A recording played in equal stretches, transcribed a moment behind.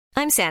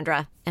I'm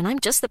Sandra, and I'm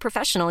just the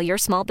professional your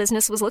small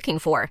business was looking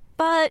for.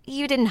 But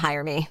you didn't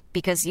hire me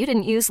because you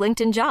didn't use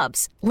LinkedIn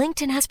Jobs.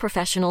 LinkedIn has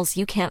professionals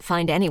you can't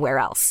find anywhere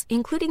else,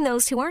 including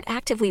those who aren't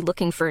actively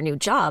looking for a new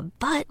job,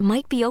 but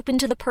might be open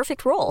to the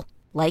perfect role,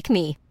 like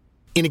me.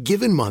 In a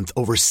given month,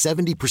 over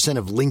 70%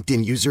 of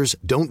LinkedIn users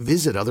don't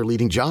visit other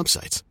leading job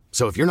sites.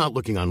 So if you're not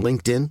looking on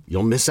LinkedIn,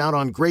 you'll miss out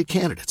on great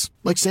candidates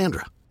like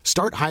Sandra.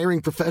 Start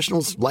hiring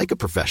professionals like a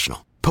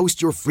professional.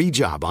 Post your free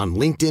job on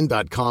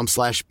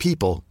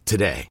linkedin.com/people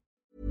today.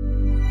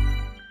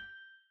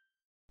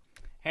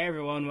 Hey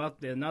everyone,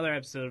 welcome to another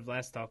episode of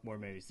Let's Talk More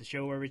Movies, the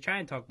show where we try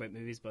and talk about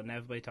movies but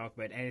inevitably talk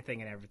about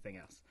anything and everything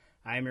else.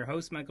 I am your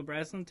host, Michael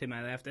Breslin. To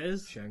my left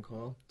is... Shane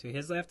Cole. To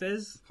his left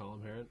is...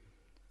 Colin Harrod.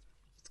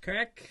 It's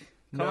correct.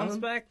 Colin's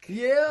back.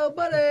 Yeah,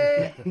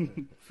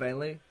 buddy!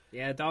 Finally.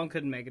 Yeah, Don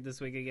couldn't make it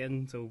this week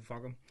again, so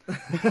fuck him.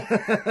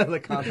 The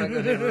contract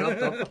was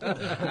interrupted.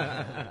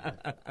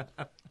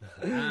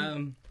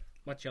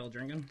 What y'all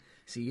drinking?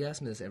 See, you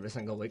ask me this every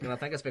single week, and I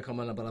think it's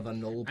becoming a bit of a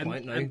null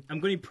point now. I'm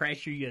going to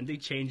pressure you into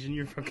changing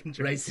your fucking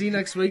drink. Right, see,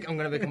 next week I'm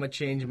going to become a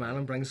change man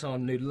and bring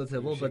some noodle to the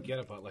table. But get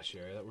a bottle of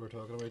sherry that we were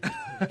talking about.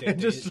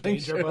 just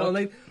drink sherry all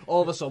night.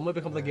 All of a sudden we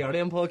become the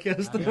Guardian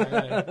podcast.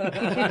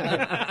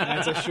 And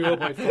it's a show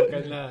about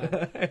fucking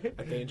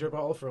a danger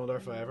bottle for under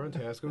 $5 in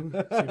Tesco.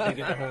 So you can get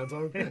your hands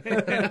on.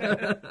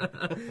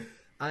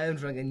 I am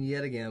drinking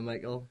yet again,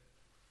 Michael.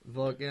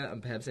 Vodka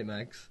and Pepsi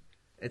Max.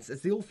 It's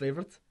the old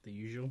favourite. The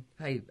usual.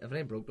 Hey, if it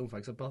ain't broke, don't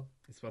fix it, pal.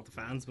 It's what the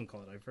fans been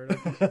called out for.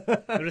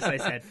 Notice I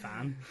said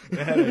fan.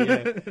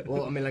 Yeah.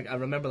 Well, I mean, like I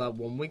remember that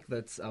one week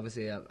that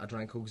obviously I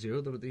drank Coke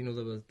Zero. There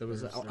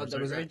was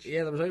outrage.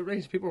 Yeah, there was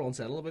outrage. People were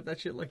unsettled about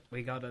that shit. Like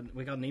We got an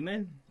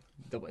email.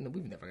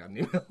 We've never got an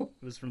email.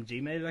 It was from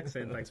Gmail, like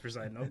saying thanks for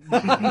signing up.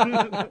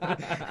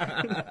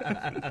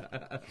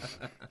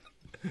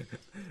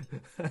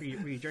 were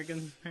you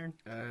drinking, Aaron?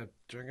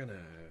 Drinking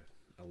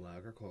a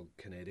lager called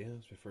Canadian.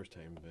 It's my first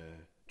time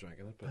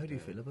drinking it. But, How do you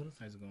feel about it?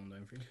 How's it going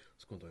down for you?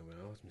 It's going down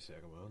well. It's my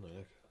second one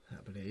now.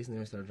 Happy days. And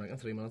I started drinking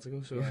 3 minutes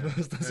ago. So I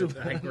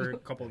think we're a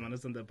couple of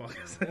minutes into the box.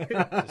 Just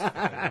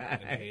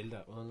inhaled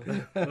that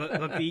one.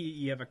 Lucky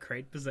you have a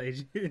crate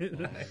beside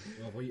you.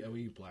 Well, a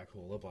wee black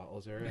hole of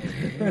bottles there.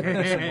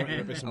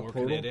 There'll be some more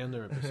Canadian.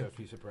 There'll be a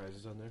few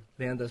surprises on there.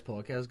 The end of this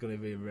podcast is going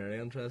to be very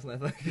interesting, I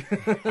think.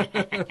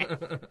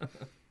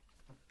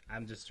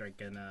 I'm just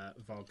drinking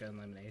vodka and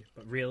lemonade,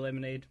 but real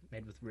lemonade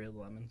made with real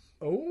lemons.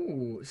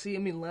 Oh, see, I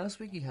mean, last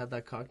week you had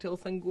that cocktail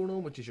thing going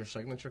on, which is your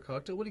signature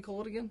cocktail. What do you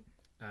call it again?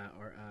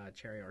 Or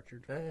Cherry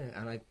Orchard.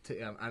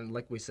 And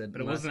like we said,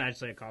 but it wasn't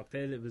actually a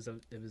cocktail. It was.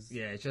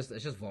 Yeah, it's just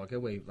vodka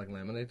with like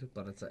lemonade,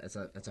 but it's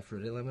a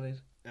fruity lemonade.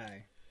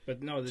 Aye,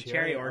 but no, the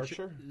Cherry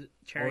Orchard.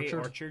 Cherry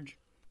Orchard,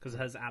 because it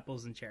has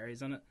apples and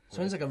cherries in it.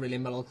 Sounds like a really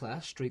middle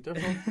class street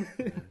there.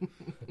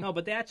 No,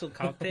 but the actual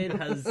cocktail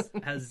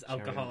has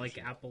alcoholic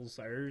apple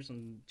sours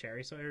and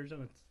cherry sours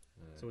in it,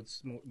 so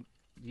it's more.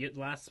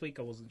 Last week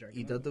I wasn't drinking.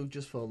 You did though,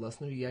 just for a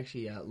listener. You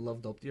actually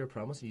lived up to your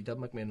promise. You did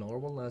make me another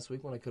one last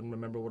week when I couldn't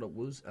remember what it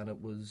was, and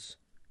it was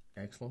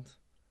excellent.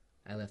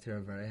 I left here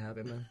a very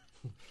happy man.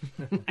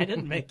 I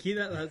didn't make you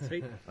that last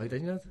week. Oh,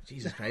 didn't you?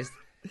 Jesus Christ!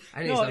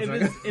 It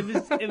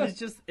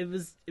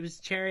was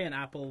cherry and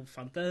apple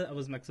Fanta. I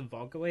was mixing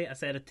vodka with. I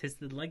said it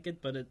tasted like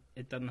it, but it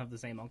didn't have the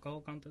same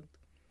alcohol content.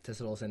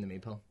 Tasted all the same to me,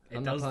 pal.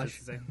 It does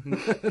taste the same.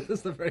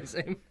 It's the very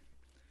same.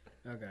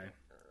 Okay.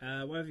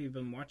 What have you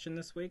been watching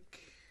this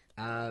week?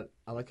 I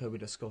like how we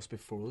discussed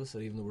before this,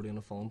 that even though we're doing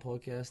a film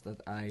podcast,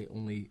 that I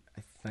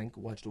think,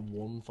 watched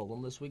one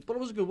film this week, but it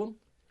was a good one.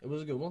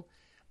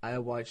 I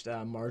watched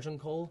Margin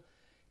Call.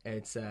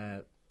 It's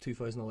a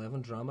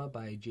 2011 drama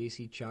by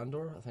J.C.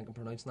 Chandor, I think I'm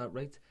pronouncing that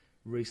right.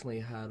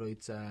 Recently had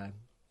out A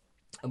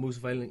Most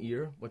Violent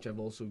Year, which I've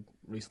also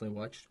recently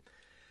watched.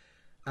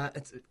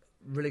 It's a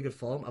really good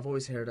film. I've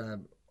always heard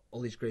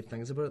all these great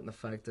things about it, and the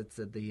fact that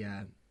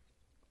the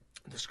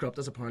script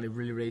is apparently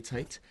really, really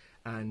tight,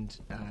 and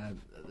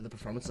the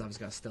performances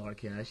obviously got stellar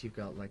cast. You've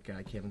got like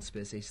Kevin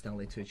Spacey,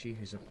 Stanley Tucci,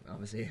 who's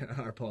obviously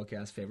our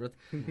podcast favourite,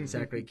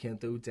 Zachary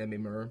Quinto, Demi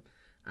Moore.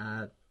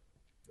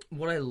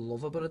 What I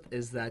love about it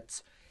is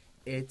that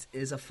it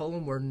is a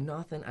film where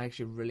nothing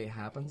actually really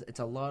happens. It's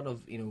a lot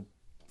of,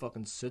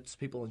 fucking suits,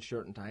 people in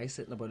shirt and tie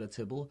sitting about a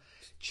table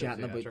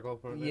chatting about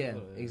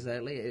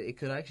exactly. It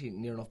could actually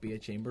near enough be a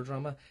chamber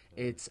drama.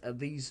 It's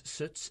these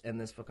suits in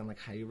this fucking like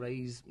high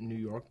rise New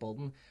York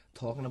building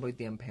talking about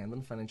the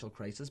impending financial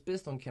crisis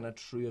based on kind of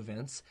true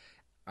events.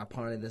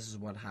 Apparently this is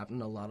what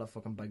happened. A lot of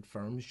fucking big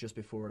firms, just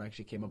before it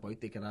actually came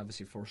about, they could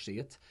obviously foresee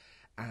it,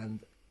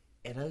 and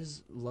it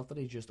is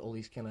literally just all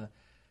these kind of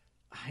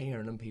high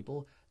earning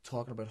people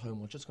talking about how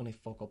much it's going to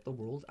fuck up the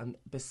world. And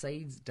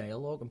besides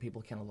dialogue and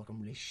people kind of looking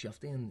really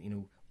shifty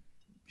and,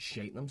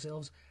 shiting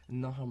themselves,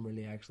 nothing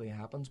really actually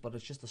happens. But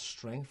it's just the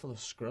strength of the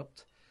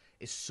script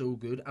is so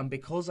good. And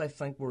because I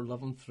think we're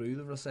living through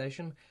the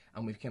recession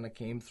and we've kind of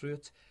came through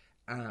it,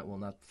 well,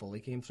 not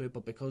fully came through it,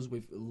 but because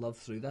we've lived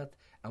through that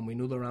and we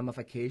know the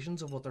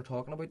ramifications of what they're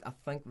talking about, I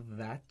think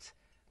that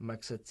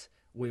makes it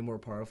way more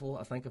powerful.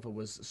 I think if it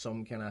was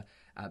some kind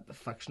of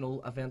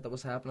fictional event that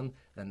was happening,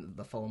 then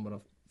the film would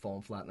have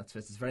fallen flat in its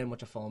face. It's very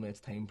much a film in its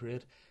time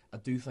period. I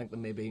do think that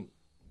maybe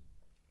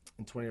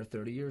in 20 or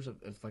 30 years,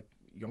 if like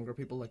younger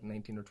people, like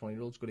 19 or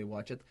 20-year-olds, go to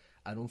watch it,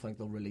 I don't think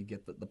they'll really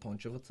get the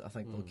punch of it. I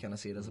think they'll kind of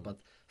see it as a bit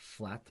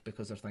flat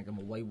because they're thinking,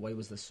 well, why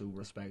was this so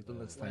respected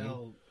in its time?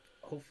 Well,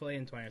 hopefully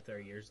in 20 or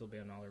 30 years there'll be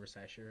another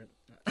recession.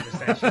 And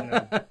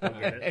we'll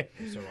get it.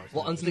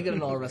 Well, until they get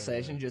another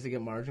recession, just to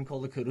get margin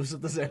call the kudos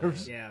it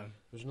deserves. Yeah.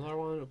 There's another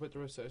one about the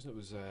recession. It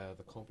was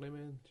The Company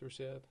Man. Did you ever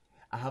see it?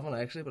 I haven't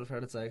actually, but I've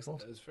heard it's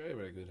excellent. It's very,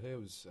 very good. Hey,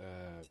 it was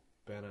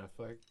Ben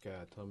Affleck,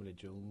 Tommy Lee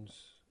Jones,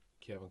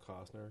 Kevin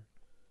Costner,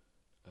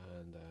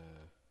 and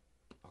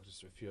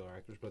just a few other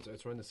actors. But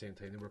it's around the same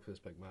time they work for this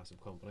big,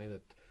 massive company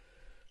that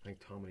I think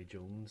Tommy Lee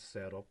Jones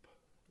set up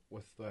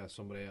with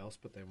somebody else.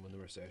 But then when the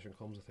recession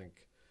comes, I think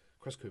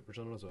Chris Cooper's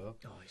on it as well.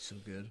 Oh, he's so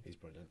good. He's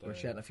brilliant. We were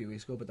chatting a few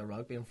weeks ago about The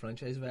Rock being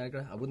franchise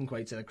Viagra. I wouldn't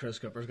quite say that Chris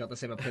Cooper's got the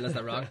same appeal as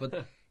The Rock,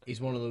 but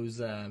he's one of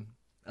those,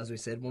 as we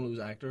said, one of those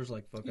actors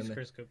like fucking. Who's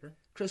Chris Cooper?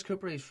 Chris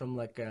Cooper, he's from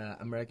like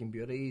American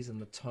Beauty. He's in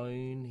The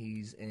Town.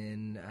 He's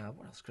in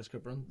what else? Chris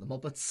Cooper in The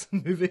Muppets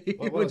movie,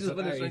 which is a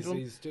bit of a strange one.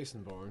 He's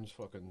Jason Bourne's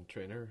fucking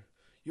trainer.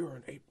 You're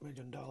an $8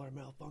 million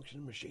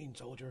malfunctioning machine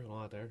soldier and all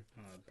that there.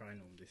 Probably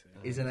know what they say.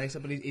 He's an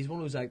excellent, but he's one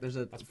of those actors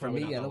that, That's for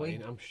probably me not the anyway.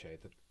 line. I'm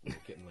shit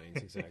at getting lines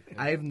exactly.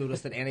 I've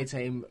noticed that any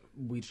time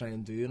we try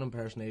and do an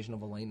impersonation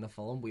of a line in a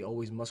film, we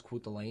always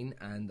misquote the line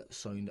and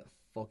sound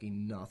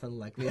fucking nothing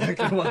like the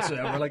actor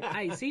whatsoever. Like,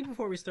 I see.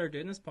 Before we started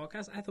doing this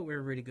podcast, I thought we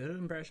were really good at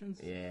impressions.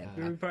 yeah,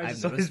 We were probably I've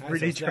just noticed.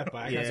 always really step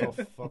trying. back. Yeah. I thought,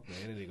 fuck man,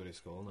 I need to go to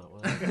school on that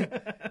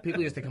one.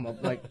 People used to come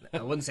up, like,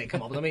 I wouldn't say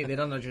come up to me, they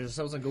don't introduce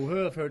themselves and go,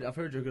 "Oh, I've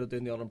heard you're good at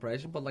doing the odd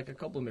impression," but like a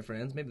couple of my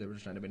friends, maybe they were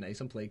just trying to be nice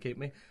and placate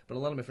me, but a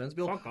lot of my friends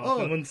be like, Fuck off,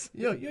 "Oh, Owens."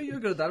 yeah,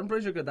 you're good at that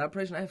impression, you're good at that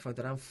impression." I find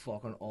that I'm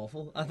fucking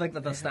awful. I think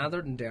that the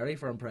standard in Derry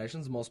for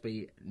impressions must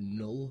be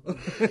null.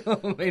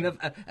 I mean,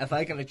 if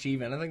I can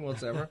achieve anything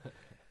whatsoever.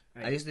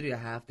 I used to do a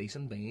half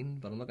decent Bean,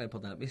 but I'm not going to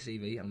put that in my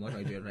CV. I'm not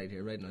going to do it right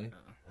here, right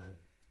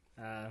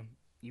now.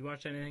 You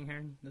watch anything,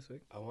 Hearn, this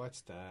week? I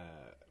watched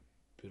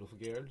Beautiful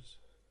Girls.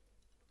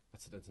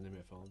 That's the name of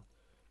the film.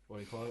 What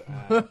do you call it?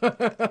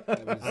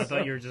 It was, I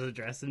thought you were just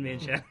addressing me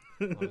and shit.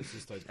 I was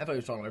just like, I thought you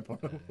were talking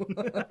about porno.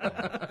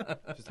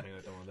 just hanging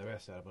out down there,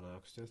 set up an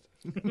axe, just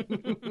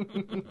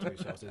 2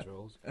 sausage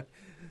rolls.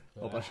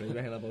 Up a tree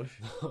behind a bush.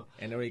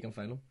 Anywhere you can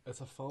find them. It's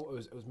a film.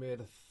 It was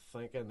made, I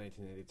think, in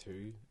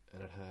 1982,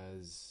 and it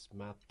has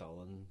Matt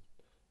Dillon,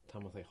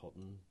 Timothy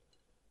Hutton,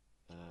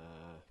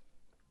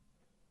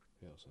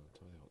 who else on it?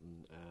 Timothy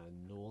Hutton,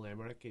 Noel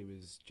Emmerich. He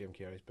was Jim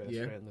Carrey's best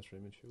friend in the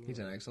Truman Show. He's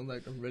an excellent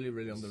actor, really,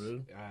 really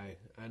underrated. Aye,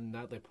 and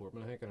Natalie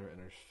Portman, I think, in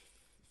her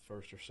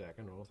first or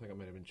second role. I think it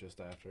might have been just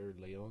after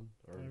Leon,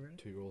 or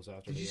 2 roles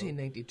after. Did you say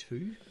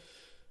 92?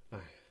 Aye.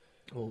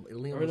 Well, Or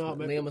Liam not,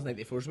 was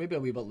 94, so maybe a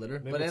wee bit later.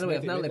 Maybe But it's anyway,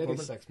 if 90 Natalie Portman,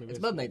 96, maybe it's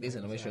it's- mid-90s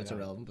anyway, sure, it's yeah.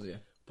 irrelevant, but yeah.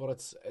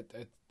 But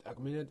I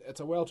mean, it's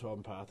a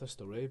well-trodden path, the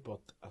story. But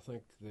I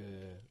think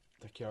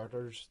the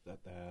characters that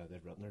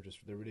they've written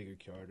they're really good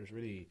characters,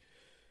 really.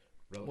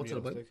 What's it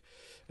about? realistic.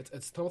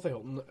 It's Timothy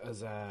Hutton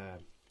as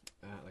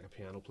like a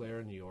piano player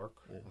in New York.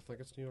 Yeah. I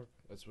think it's New York.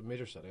 It's a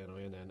major city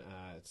anyway, and then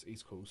it's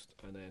East Coast,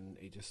 and then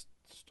he just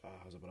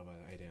has a bit of an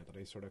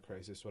identity sort of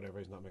crisis, whatever.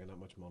 He's not making that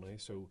much money,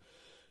 so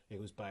he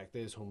goes back to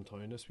his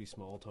hometown, this wee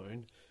small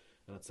town,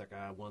 and it's like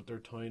a winter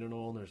town and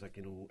all. And there's like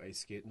ice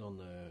skating on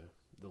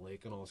the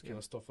lake and all this kind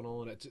of stuff and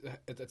all. And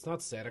it's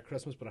not set at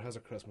Christmas, but it has a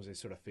Christmassy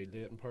sort of feel to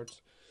it in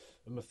parts.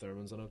 And Uma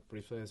Thurman's in it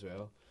briefly as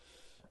well,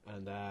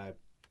 and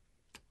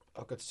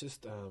look, it's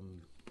just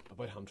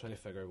about him trying to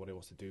figure out what he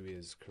wants to do with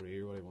his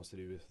career, what he wants to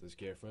do with his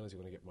girlfriend. Is he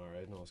going to get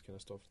married and all this kind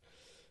of stuff?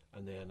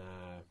 And then,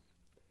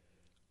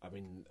 I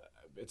mean,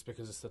 it's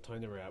because it's the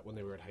town they were at when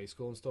they were at high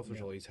school and stuff.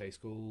 There's all these high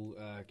school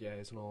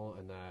guys and all.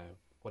 And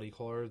what do you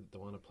call her? The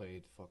one that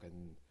played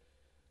fucking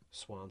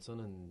Swanson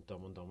and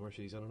Dumb and Dumber.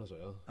 She's in it as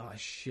well. Oh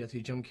shit,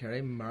 who Jim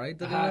Carrey married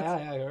to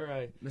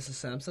Aye. Mrs.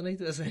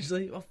 Samsonite,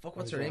 essentially. Oh fuck,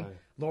 what's her name? Aye.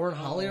 Lauren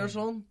Holly or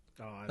something?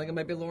 Oh, I think it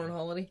might be Lauren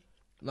Holly.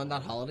 No,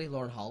 not Holiday,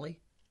 Lauren Holly.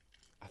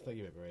 I think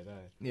you might be right,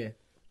 aye. Yeah.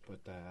 But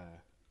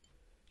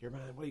your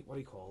man, what do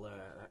you call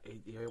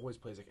he always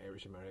plays like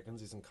Irish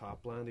Americans. He's in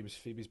Copland. He was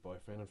Phoebe's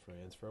boyfriend and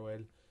friends for a while.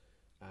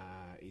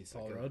 He's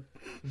Paul like Rudd.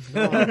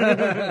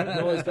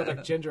 no, he's got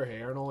like ginger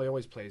hair and all. He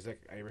always plays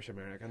like Irish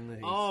American.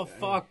 Oh,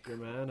 fuck. Your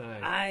man,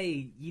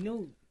 Aye, you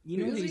know Who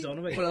who is he's he? on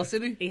about. What else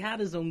did he? He had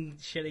his own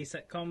shitty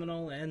sitcom and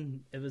all,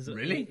 and it was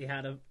Really? He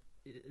had a.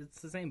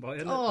 It's the same boy.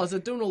 Isn't Oh, it? is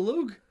it Donald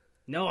Logue?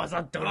 No, it's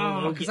not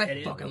Donald. Oh, Logue, because you I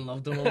idiot. fucking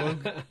love Donald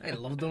Logue. I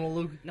love Donald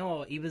Logue.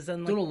 No, he was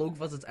in like. Donald Logue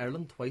visits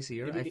Ireland twice a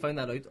year. I found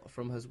that out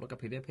from his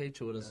Wikipedia page,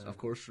 so it is, of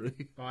course, true.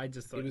 Oh, I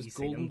just thought he was you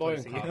seen Golden him Boy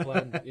twice in a year.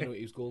 Copland. You know,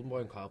 he was Golden Boy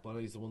in Copland.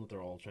 He's the one that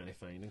they're all trying to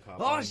find in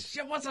Copland. Oh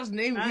shit, what's his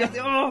name?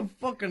 Oh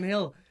fucking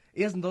hell.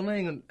 He hasn't done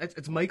anything.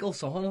 It's Michael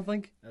Sohan, I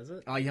think. Is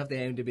it? Oh, you have to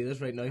IMDb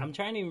this right now. I'm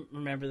trying to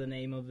remember the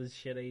name of his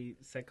shitty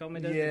sitcom.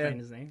 I didn't Yeah, find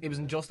his name. he was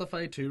in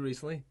Justified too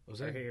recently.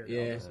 Was Right he? here.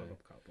 Yeah. I'll just look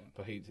up Copland.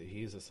 But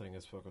he's this thing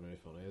that's fucking really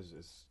funny.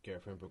 His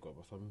girlfriend broke up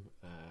with him,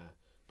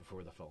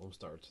 before the film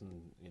starts,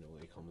 and you know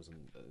he comes and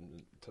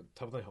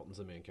Timothy Hutton's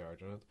the main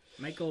character in it.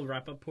 Michael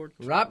Rappaport.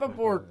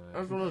 Rappaport.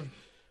 That's one of.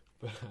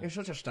 You're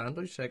such a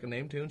standout second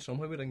name too, and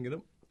somehow we didn't get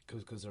him.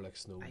 Because they're like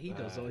snow. He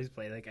does always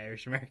play like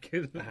Irish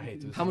American.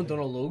 Hammond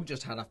Donald Logue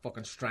just had a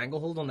fucking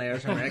stranglehold on the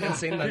Irish American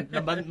scene in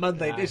the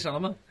mid-90s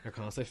cinema. They're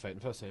constantly fighting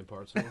for the same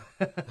parts.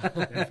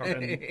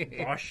 Fucking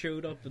Boss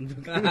showed up and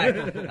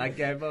That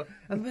guy, but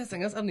and the best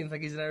thing is, I don't even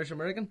think he's an Irish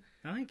American.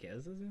 I think he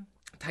is he?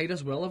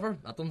 Titus Welliver,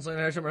 that doesn't sound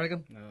Irish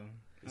American. No.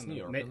 It's New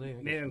York, isn't he?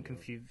 Maybe I'm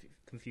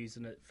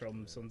confusing it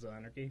from Sons of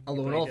Anarchy.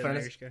 Although in Played all an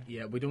fairness, Irish guy.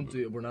 yeah,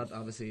 we're not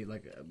obviously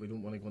like we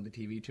don't want to go into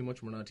TV too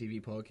much. We're not a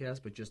TV podcast,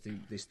 but just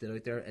they stood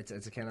out there. It's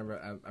a kind of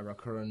a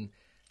recurring,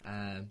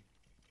 I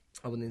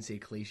wouldn't say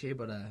cliche,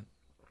 but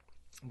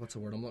what's the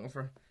word I'm looking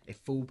for? A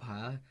faux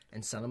pas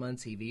in cinema and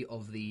TV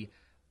of the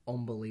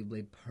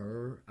unbelievably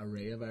poor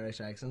array of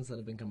Irish accents that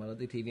have been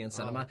commodity TV and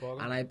cinema.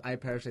 And I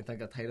personally think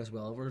that Titus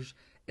Welliver's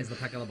is the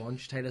pick of the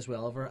bunch. Titus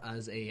Welliver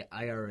as a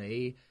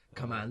IRA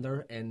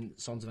commander in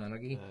Sons of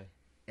Anarchy.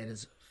 It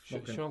is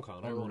fucking Sean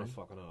Connery won a unreal.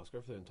 fucking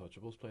Oscar for The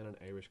Untouchables playing an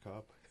Irish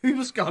cop. He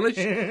was Scottish,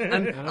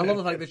 and I love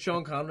the fact that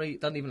Sean Connery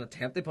didn't even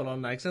attempt to put on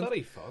an accent.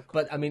 Bloody fuck.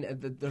 But I mean,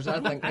 there's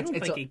that thing. I don't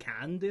it's think a- he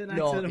can do an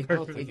No, accent. he,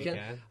 perfectly. he can.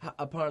 can.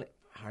 Apparently,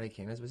 Harry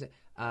Kane, as we say,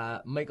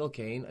 Michael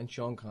Caine and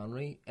Sean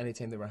Connery.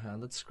 Anytime they were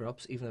handed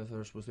scripts, even if they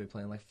were supposed to be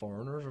playing like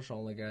foreigners or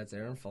something like that,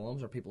 there in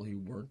films, or people who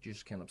weren't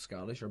just kind of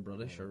Scottish or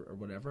British or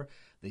whatever,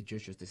 they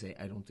just used to say,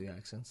 "I don't do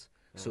accents."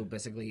 So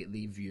basically,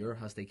 the viewer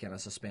has to kind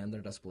of suspend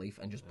their disbelief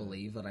and just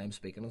believe that I'm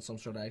speaking in some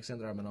sort of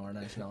accent or I'm another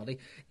nationality.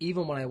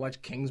 Even when I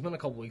watched Kingsman a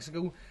couple of weeks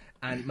ago,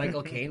 and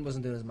Michael Caine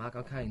wasn't doing his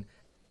Michael Caine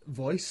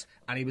voice,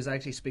 and he was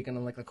actually speaking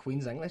in like the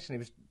Queen's English, and he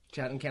was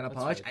chatting kind of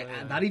posh. right,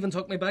 And that even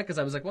took me back because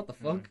I was like, "What the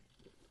fuck?"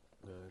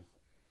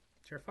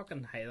 Sure,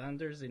 fucking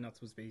Highlanders. They're not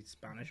supposed to be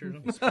Spanish or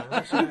something.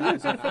 Spanish, yeah,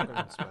 it's a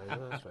fucking Spanish,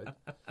 that's right.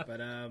 But what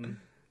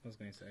was I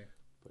going to say?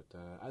 But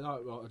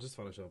I'll just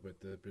finish up with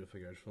the Beautiful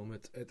Girls film.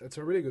 It's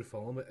a really good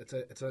film.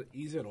 It's a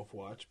easy enough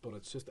watch, but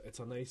it's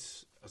a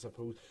nice. I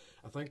suppose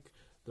I think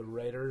the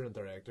writer and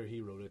director, he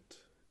wrote it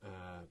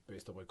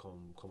based on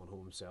coming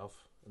home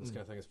himself, and this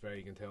kind of thing is very,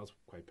 you can tell it's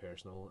quite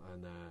personal,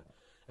 and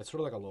it's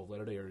sort of like a love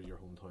letter to your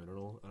hometown and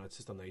all, and it's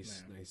just a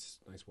nice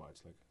watch.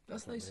 Like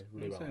That's nice.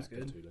 Really well Sounds acted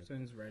good. too, like.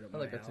 Sounds right up I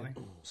like my that alley.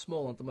 too.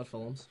 Small intimate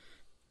films.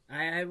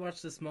 I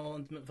watched a small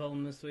intimate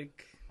film this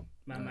week,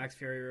 Mad Max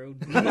Fury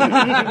Road.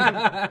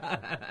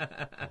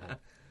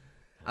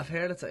 I've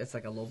heard it's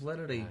like a love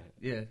letter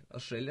to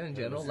Australia in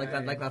general. Like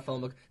that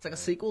film. It's like a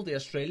sequel to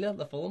Australia,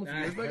 the film. A few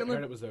years I back, isn't heard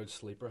it? it was the old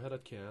sleeper hit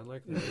at Cannes,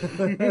 like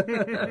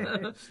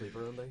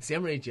sleeper and things. See,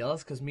 I'm really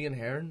jealous because me and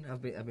Heron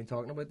have been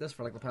talking about this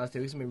for like the past 2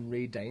 weeks, and we're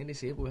really dying to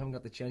see it, but we haven't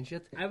got the chance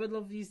yet. I would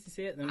love you to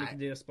see it, and then we can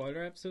do a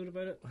spoiler episode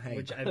about it, Hey.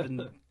 which I've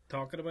been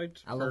talking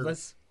about. I love for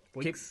this.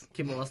 weeks.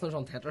 Keep my listeners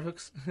on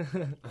tenterhooks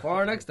for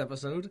our next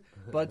episode.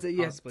 But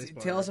yes,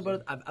 Possibly tell us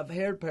spoilers. about it. I've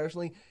heard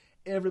personally,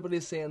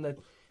 everybody's saying that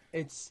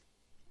it's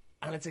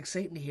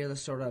exciting to hear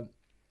this sort of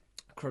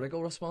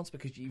critical response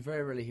because you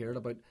very rarely hear it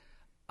about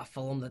a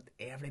film that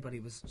everybody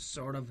was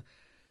sort of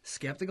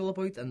skeptical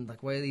about and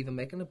like why are they even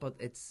making it. But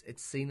it's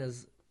seen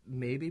as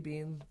maybe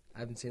being, I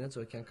haven't seen it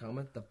so I can't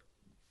comment,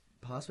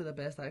 possibly the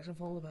best action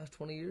film of the past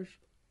 20 years.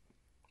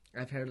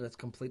 I've heard that it's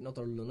complete and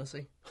utter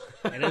lunacy.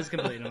 It is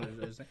completely not.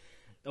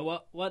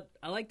 What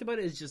I liked about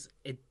it is just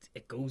it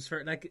goes for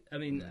it. Like, I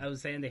mean, I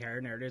was saying to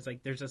Heron earlier, it's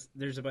like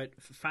there's about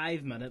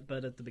 5 minute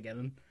bit at the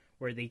beginning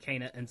where they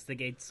kind of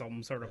instigate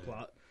some sort of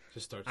plot.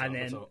 Just starts And off,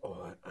 then- it's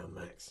all, I'm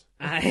Max.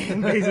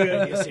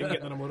 Basically, You see him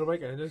getting on a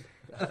motorbike, ain't it?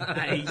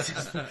 he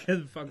just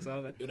fucking fucks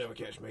off it. You'll never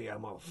catch me,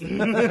 I'm off.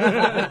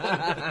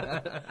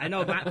 I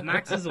know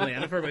Max is only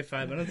in it for about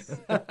 5 minutes.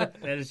 Then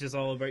it's just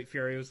all about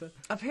Furiosa.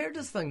 I've heard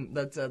this thing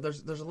that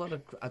there's a lot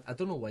of I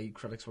don't know why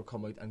critics will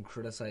come out and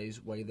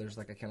criticise why there's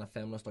like a kind of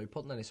feminist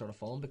output in any sort of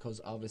film,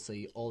 because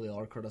obviously all the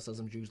other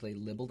criticisms usually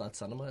labelled at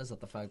cinema is that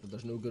the fact that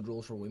there's no good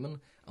roles for women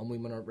and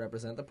women aren't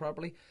represented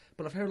properly.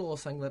 But I've heard a lot of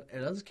saying that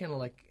it is kind of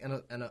like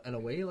in a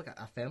way like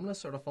a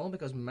feminist sort of film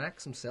because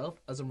Max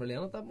himself isn't really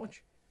in it that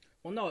much.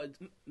 Well, no,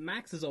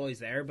 Max is always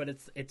there, but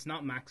it's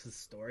not Max's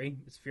story.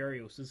 It's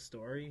Furiosa's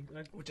story.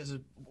 Like, Which is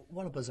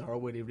what a bizarre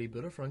way to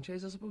reboot a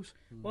franchise, I suppose.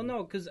 well,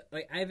 no, because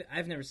like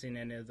I've never seen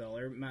any of the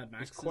other Mad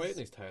Maxes. He's quiet and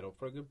he's tied up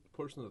for a good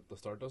portion at the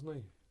start, doesn't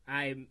he?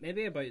 I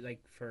maybe about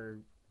like for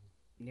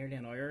nearly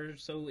an hour or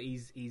so,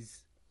 he's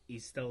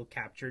still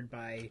captured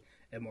by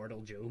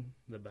Immortal Joe,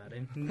 the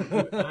baddie. And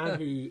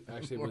who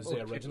actually was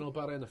the original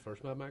baddie in the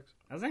first Mad Max.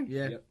 Has he?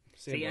 Yeah. Yep.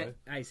 Same See, way.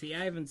 I see.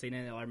 I haven't seen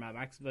any other Mad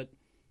Max, but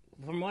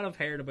from what I've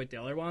heard about the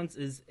other ones,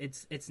 is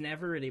it's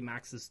never really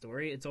Max's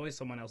story. It's always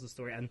someone else's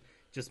story, and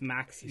just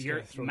Max. He's Your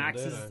kinda thrown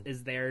Max into is, it,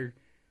 is there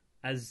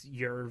as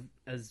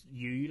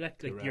you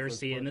like you're reference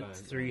seeing point, it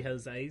through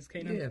his eyes,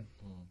 kind of. Yeah.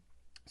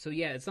 So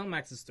yeah, it's not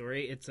Max's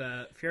story. It's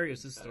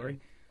Furiosa's story.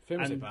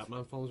 Famously, And-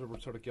 Batman films were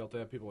sort of guilty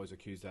of. People always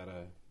accuse that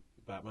of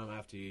Batman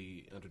after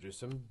you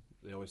introduce him.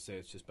 They always say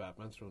it's just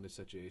Batman thrown into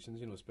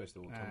situations,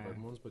 especially the old Tim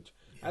Burton ones. But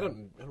I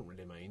don't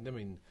really mind. I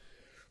mean,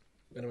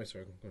 anyway,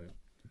 sorry, go ahead.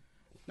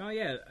 No,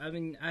 yeah, I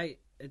mean,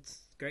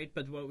 it's great,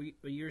 but what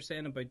you were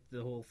saying about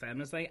the whole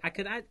feminist thing, I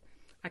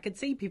could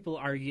see people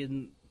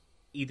arguing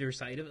either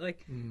side of it,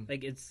 like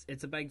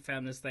it's a big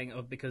feminist thing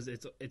because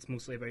it's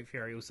mostly about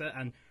Furiosa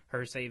and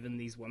her saving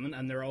these women,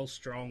 and they're all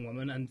strong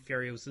women, and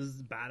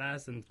Furiosa's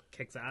badass and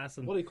kicks ass.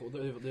 And what do you call?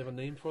 They have a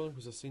name for them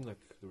because I've seen like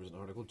there was an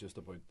article just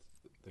about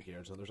the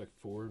girls, and there's like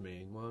 4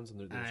 main ones,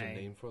 and there's a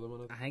name for them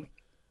in it. I think.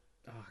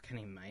 Oh, I can't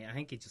even mind. I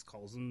think he just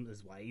calls them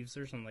his wives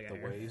or something like that.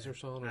 The wives or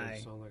something, or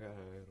something like that.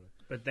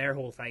 But their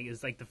whole thing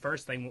is like the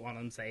first thing one of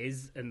them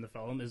says in the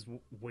film is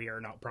 "We are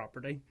not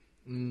property,"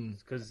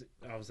 because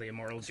obviously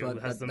Immortal Joe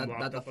has them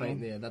locked up.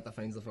 That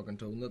defines the fucking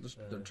tone that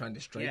they're trying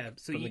to strike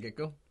from the get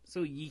go.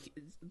 So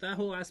that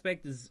whole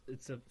aspect is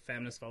it's a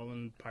feminist film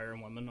and power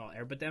and women all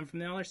there. But then from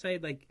the other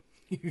side, like.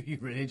 You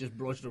really just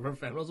brushed over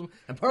feminism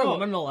and power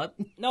women and all that.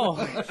 No,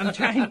 I'm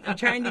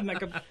trying to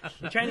make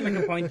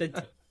a point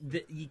that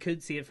you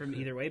could see it from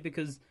either way,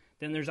 because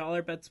then there's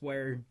other bits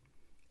where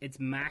it's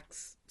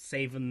Max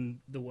saving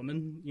the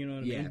woman. You know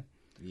what I mean?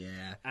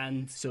 Yeah.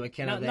 And so it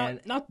kind of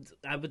not.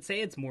 I would say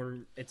it's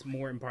more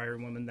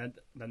empowering women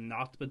than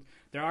not. But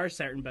there are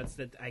certain bits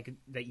that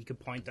you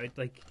could point out.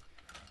 Like,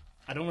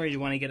 I don't really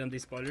want to get into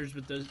spoilers,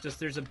 but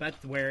there's a bit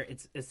where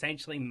it's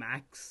essentially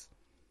Max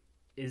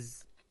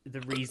is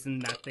the reason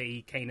that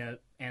they kind of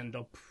end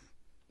up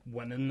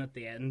winning at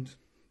the end.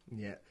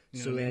 Yeah.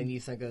 So then you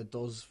think it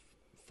does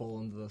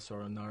fall into the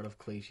sort of narrative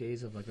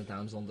cliches of like the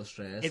damsel in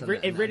distress.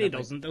 It really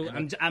doesn't though.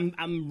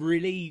 I'm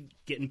really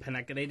getting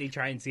panicky to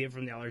try and see it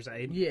from the other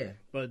side. Yeah.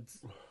 But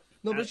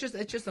no, but it's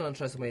just an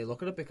interesting way to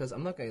look at it, because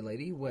I'm not gonna lie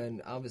to you,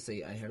 when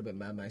obviously I heard about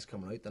Mad Max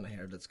coming out, then I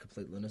heard it's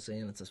complete lunacy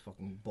and it's this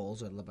fucking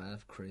balls out of the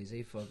bath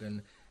crazy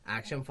fucking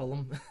action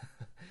film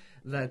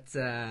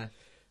that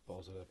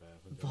balls out of the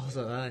bath. Balls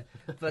out of the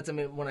bath. But I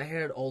mean, when I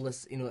heard all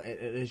this, you know, it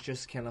is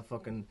just kind of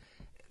fucking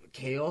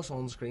chaos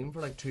on screen for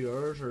like 2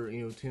 hours, or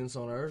 2 and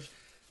some hours.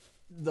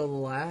 The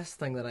last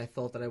thing that I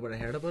thought that I would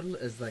have heard about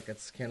it is like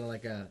it's kind of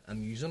like a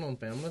musing on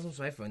feminism,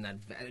 so I found that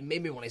it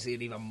made me want to see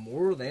it even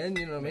more then,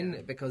 you know what I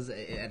mean? Because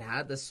it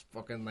had this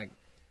fucking like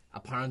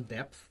apparent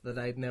depth that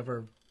I'd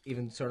never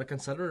even sort of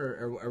considered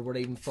or would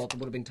have even thought that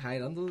would have been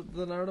tied into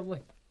the narrative.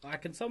 Like, I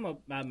can sum up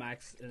Mad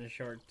Max in a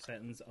short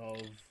sentence of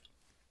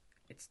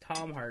it's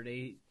Tom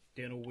Hardy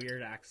doing a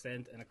weird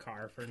accent in a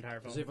car for an entire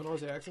film. Does he have an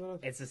Aussie accent in it?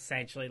 It's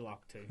essentially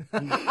Locked 2.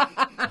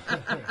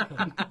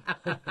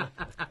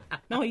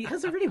 No, he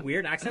has a really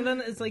weird accent,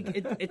 and it's like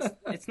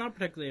it's not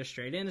particularly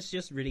Australian. It's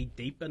just really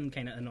deep and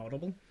kind of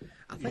inaudible.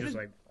 I think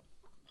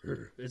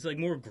it's like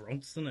more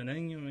grunts than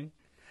anything. You know what I mean?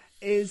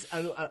 Is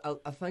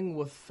a thing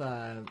with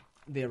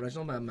the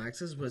original Mad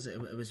Maxes was it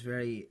was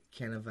very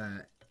kind of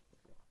it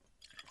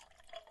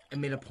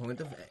made a point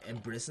of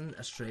embracing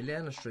Australia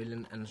and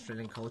Australian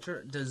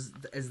culture.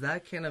 Is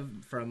that kind of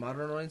for a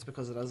modern audience,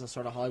 because it is a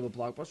sort of Hollywood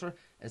blockbuster?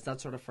 Is that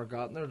sort of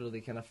forgotten, or do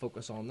they kind of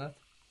focus on that?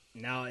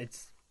 No,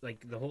 it's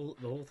like the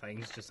whole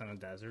thing's just in a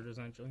desert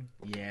essentially.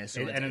 Yeah,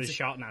 so it was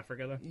shot in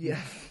Africa though. Yeah,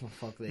 well,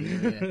 fuck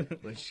that.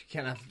 Which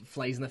kind of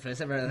flies in the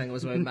face of everything that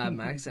was about Mad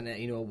Max, and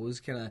it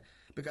was kind of.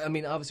 Because, I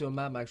mean, obviously when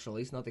Mad Max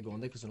released, not to go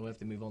on there because I know we have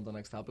to move on to the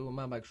next topic, when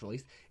Mad Max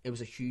released, it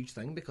was a huge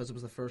thing because it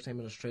was the first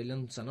time an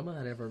Australian cinema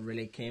had ever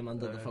really came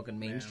under the fucking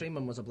mainstream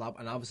and was a blob,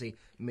 and obviously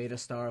made a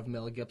star of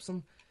Mel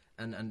Gibson,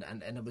 and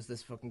it was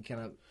this fucking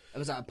kind of, it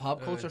was a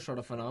pop culture sort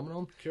of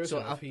phenomenon. Curious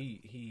enough,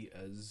 he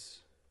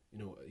is,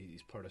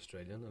 he's part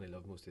Australian, and he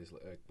loved most of his,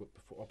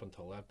 up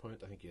until that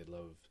point, I think he's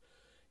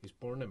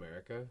born in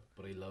America,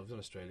 but he lived in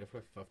Australia for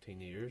like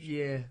 15 years.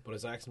 Yeah. But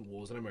his accent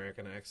was an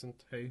American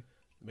accent. Who?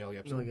 Mel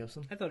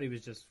Gibson. I thought he was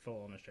just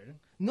full on Australian.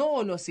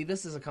 No, see,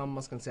 this is a common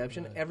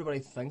misconception. Everybody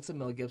thinks that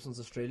Mel Gibson's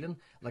Australian,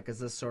 like is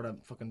this sort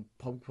of fucking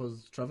pub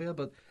quiz trivia,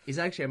 but he's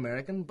actually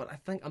American, but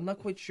I'm not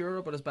quite sure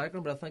about his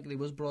background, but I think he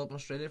was brought up in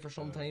Australia for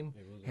some time,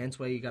 hence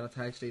why he got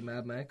attached to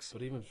Mad Max.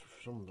 But even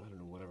for some, I don't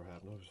know, whatever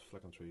happened, I was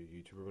flicking through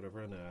YouTube or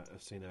whatever, and I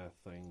seen a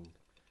thing,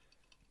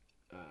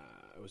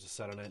 it was a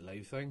Saturday Night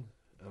Live thing,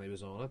 and he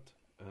was on it,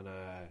 and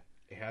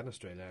he had an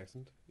Australian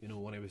accent.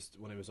 When he was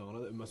on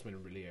it must have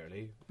been really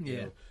early.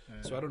 Yeah.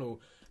 So I don't know.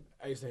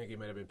 I used to think he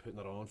might have been putting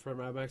it on for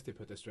Mad Max. They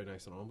put the Australian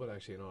accent on, but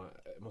actually, it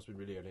must have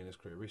been really early in his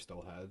career. He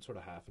still had sort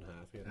of half and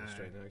half. He had an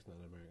Australian accent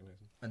and an American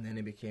accent. And then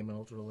he became an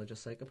ultra religious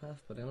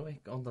psychopath. But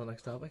anyway, on to the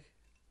next topic.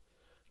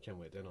 Can't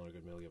wait till another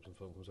good Mel Gibson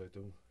film comes out. Though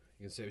you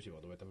can say what you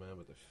want about the man,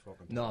 but the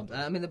fucking no.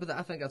 I mean, but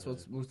I think that's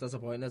what's most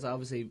disappointing. Is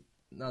obviously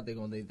not they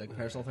go on the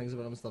personal things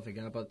about him and stuff like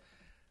that, but.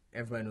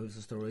 Everybody knows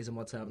the stories and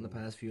what's happened in the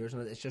past few years,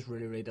 and it's just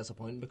really, really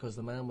disappointing because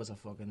the man was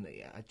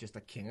just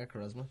a king of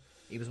charisma.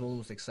 He was one of the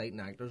most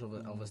exciting actors of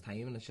his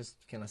time, and it's just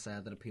kind of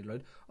sad that it petered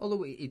out.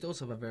 Although he does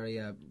have a very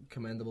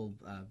commendable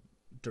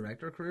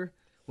director career,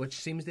 which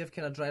seems to have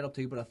kind of dried up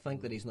too, but I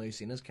think that he's now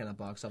seen as kind of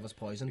box office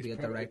poison, be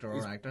it director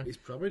or actor. He's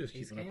probably just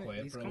keeping it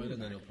quiet for a minute,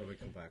 and then he'll probably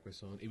come back with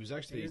something. He was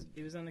actually...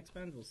 He was on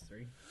Expendables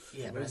 3.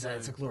 Yeah, but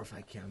it's a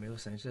glorified cameo,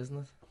 essentially, isn't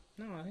it?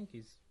 No, I think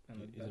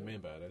He's the main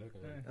bad, I think.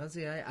 That's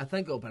I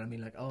think. Oh, but I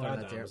mean, like,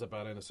 Dan that's was a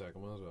bad in the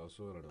second one as well,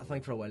 so I don't know. I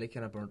think for a while he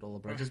kind of burnt all the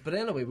bridges. But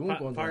anyway, we won't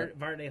go into that.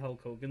 Vardy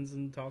Hulk Hogan's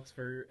in talks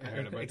for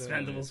heard about that,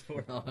 Expendables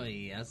 4. Oh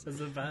yes,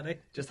 Is it baddie?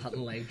 just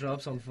hitting leg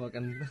drops on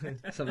fucking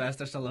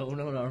Sylvester Stallone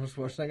and Arnold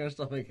Schwarzenegger and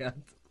stuff like that.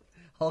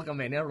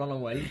 Hulkamania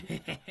running wild.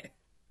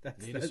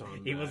 Need a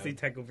song, He wants to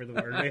take over the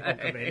world with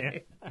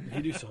Hulkamania.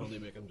 He do something to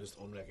make him just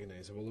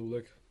unrecognisable, though,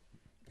 like.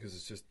 Because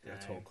it's just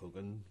it's Hulk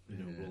Hogan, you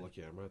know, roll a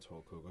camera, it's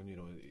Hulk Hogan, you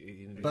know.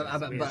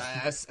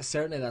 But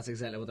certainly that's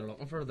exactly what they're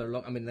looking for. I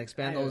mean, the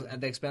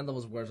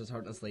Expendables wears his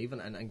heart on his sleeve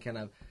and kind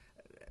of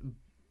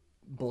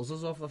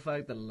buzzes off the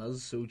fact that it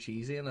is so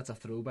cheesy and it's a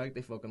throwback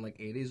to fucking like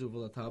 80s over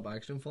the top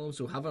action films.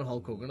 So having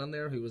Hulk Hogan in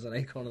there, who was an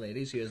icon of the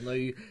 80s, who is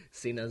now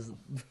seen as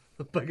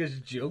the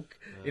biggest joke,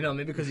 you know what I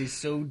mean, because he's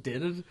so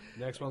dated.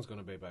 Next one's going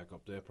to be back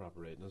up there,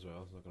 proper rating as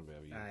well. It's not going to be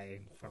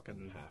a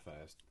fucking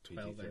half-assed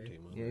 12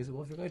 PG-13 one. Yeah, he said,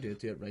 well, if you're going to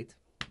do it right.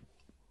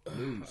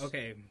 News.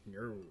 Okay,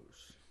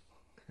 news.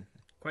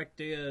 Quick,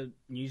 do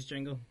a news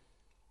jingle.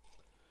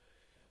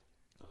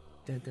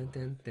 Dun, dun,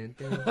 dun, dun,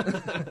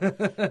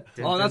 dun.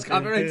 Oh, that's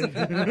copyright.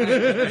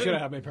 I should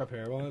have had me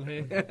prepare one,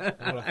 hey.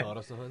 I would have thought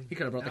of something. You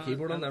could have brought the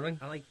keyboard on there, ring.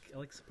 I like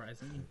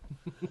surprising you.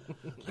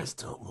 Let's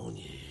talk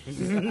money.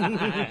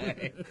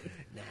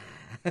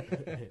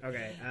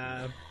 Okay,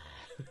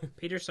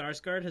 Peter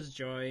Sarsgaard has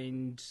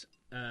joined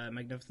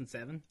Magnificent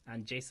Seven,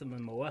 and Jason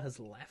Momoa has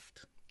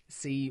left.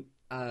 See,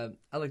 I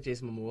like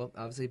Jason Momoa,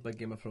 obviously, big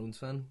Game of Thrones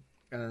fan,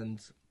 and,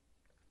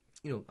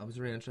 you know, I was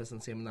really interested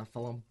in seeing him in that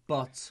film,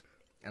 but,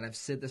 and I've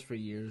said this for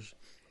years,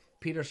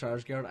 Peter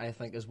Sarsgaard, I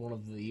think, is one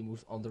of the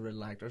most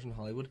underrated actors in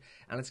Hollywood,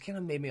 and it's kind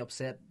of made me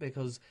upset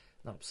because,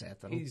 not upset,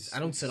 I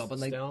don't sit up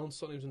and like... Stellan,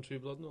 Sonny's in True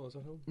Blood, no, is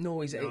that him?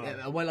 No, he's,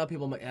 a lot of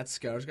people make that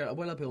Skarsgård, a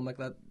lot of people make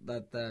that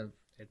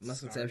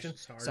misconception.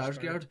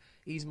 Sarsgaard.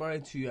 He's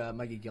married to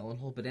Maggie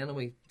Gyllenhaal, but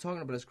anyway,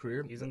 talking about his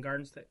career. He's in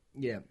Garden State.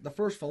 Yeah, the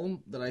first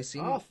film that I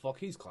seen. Oh, fuck,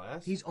 he's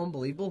class. He's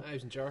unbelievable. He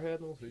was in Jarhead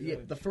and all too. Yeah,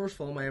 the first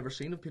film I ever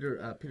seen of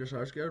Peter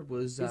Sarsgaard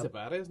was. He's a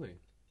bad, isn't he?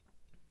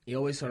 He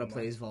always sort of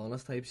plays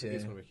villainous types. Yeah,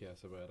 he's going to be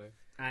cast a bad.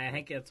 I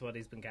think that's what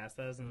he's been cast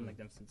as in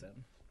Magnificent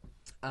Seven.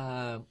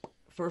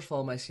 First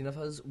film I seen of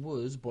his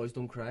was Boys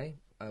Don't Cry,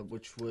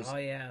 which was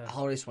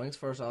Hilary Swank's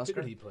first Oscar.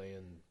 Who did he play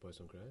in Boys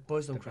Don't Cry?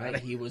 Boys Don't Cry.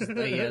 He was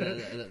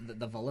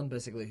the villain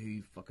basically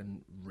who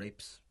fucking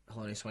rapes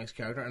Hilary Swank's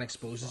character and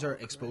exposes her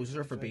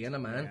for being a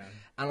man. Yeah.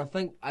 And I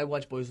think I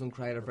watched Boys Don't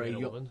Cry at a very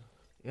young.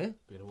 Yeah?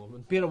 Being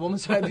a woman.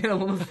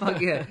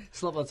 Fuck yeah.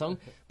 Slip of the tongue.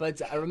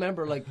 But I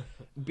remember, like,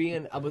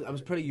 I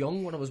was pretty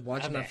young when I was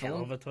watching that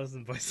film. It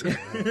wasn't Boys Should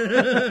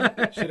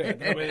have.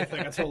 Nobody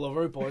think it's all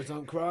over. Boys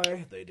don't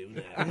cry. They do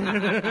now.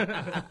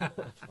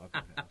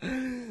 But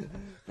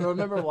I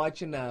remember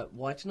watching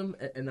him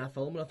in that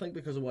film, and I think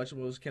because I watched him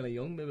when I was kind of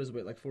young, maybe I was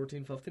about like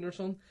 14, 15 or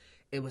something.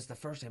 It was the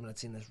first time I'd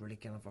seen this really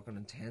kind of fucking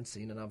intense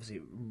scene, and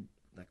obviously,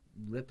 like,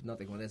 rip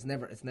nothing going. It's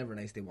never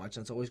nice to watch,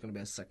 and it's always going to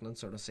be a sickening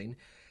sort of scene.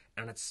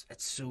 And it's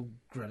so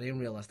gritty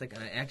and realistic,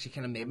 and it actually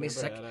kind of made me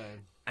sick.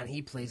 And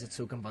he plays it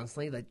so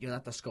convincingly that you're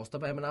that disgusted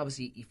by him. And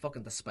obviously, he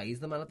fucking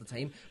despised the man at the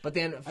time. But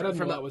then, I didn't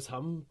know that was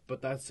him,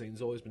 but that scene's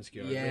always been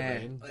scary.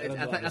 Yeah,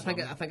 I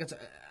think it's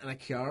in a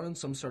cure in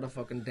some sort of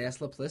fucking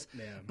desolate place.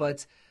 Yeah.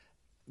 But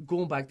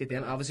going back to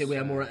then, obviously we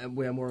have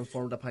more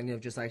informed opinion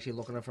of just actually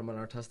looking at it from an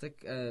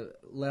artistic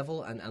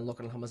level and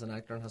looking at him as an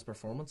actor and his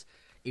performance.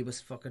 He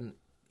was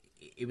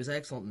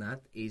excellent in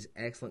that. He's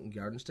excellent in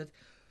Garden State.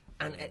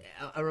 And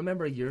I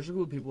remember years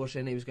ago people were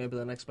saying he was going to be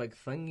the next big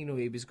thing. You know,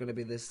 he was going to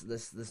be this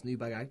new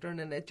big actor,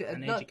 and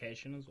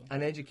education as well.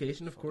 An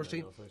education, of course.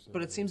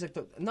 But it seems like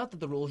not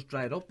that the roles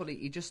dried up, but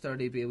he just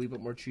started to be a wee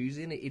bit more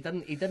choosy, and he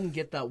didn't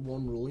get that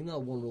one role. You know, that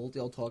one role they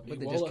all talk about.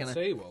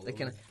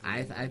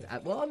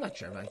 Well, I'm not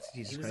sure. Like,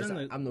 Jesus Christ,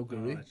 I'm no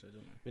guru. I'm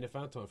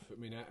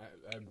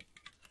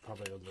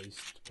probably the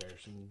least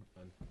person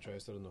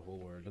interested in the whole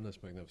world in this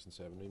Magnificent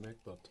Seven remake,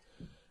 but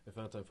if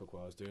Antoine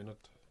Fuqua is doing it,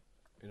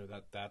 you know,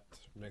 that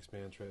makes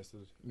me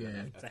interested.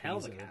 Yeah, it's a hell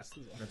of a cast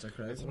as well. That's a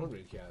crazy. It's an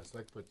unreal cast,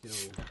 but you know,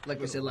 like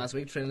we said last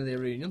week, Trinity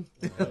Reunion.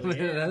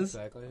 Yeah,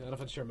 exactly. And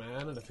if it's your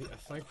man, and I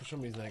think for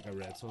some reason like I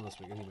read something this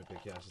week, and he might be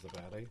cast as a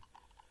baddie.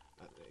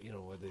 You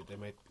know, they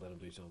might let him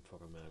do something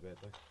fucking mad bit.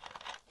 Like.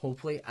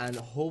 Hopefully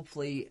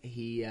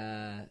he.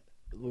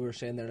 We were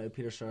saying there now,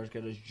 Peter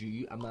Sarsgaard is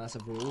due a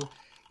massive role.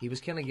 He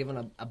was kind of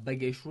given a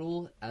big-ish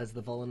role as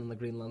the villain in the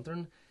Green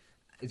Lantern.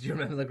 Do you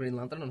remember the Green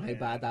Lantern and how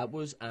bad that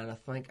was? And I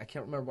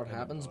can't remember what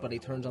happens, but he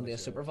turns into a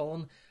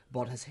supervillain,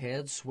 but his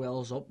head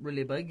swells up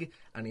really big,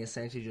 and he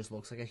essentially just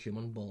looks like a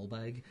human ball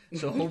bag.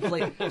 So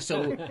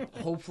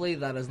hopefully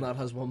that is not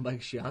his one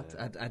big shot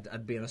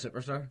at being a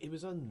superstar.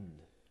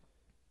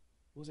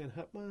 Was he in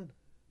Hitman?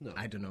 No.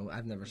 I don't know.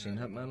 I've never seen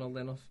Hitman,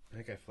 oddly enough. I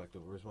think I flicked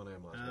over his one eye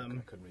last week.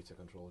 I couldn't reach the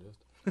control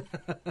just.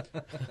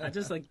 I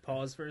just like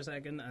pause for a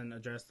second and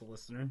address the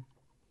listener.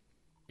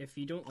 If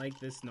you don't like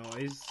this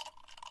noise,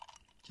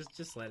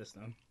 just let us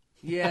know.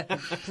 Yeah,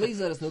 please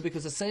let us know,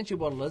 because essentially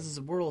what it is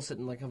we're all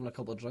sitting like having a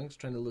couple of drinks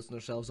trying to loosen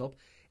ourselves up.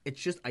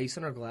 It's just ice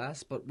in our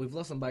glass, but we've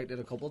listened back to it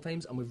a couple of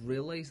times and we've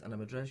realised, and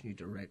I'm addressing you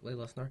directly,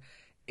 listener,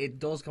 it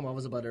does come off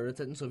as a bit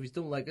irritating. So if you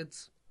don't like it,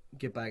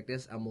 get back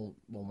this, and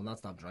we'll not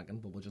stop drinking,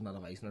 but we'll just not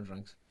have ice in our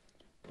drinks.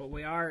 But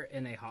we are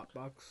in a hot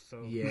box,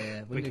 so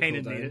Yeah, we need to kind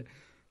of cool need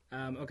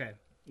down. it. Okay,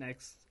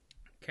 next.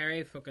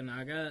 Kerry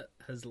Fukunaga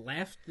has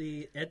left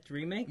the It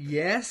remake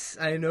Yes,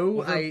 I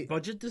know. over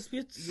budget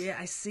disputes. Yeah,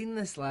 I seen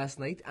this last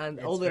night, and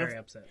It's all the very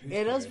upsetting.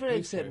 It is very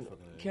Who's Kerry upsetting.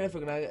 Fukunaga? Kerry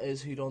Fukunaga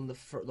is who done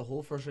the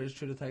whole first series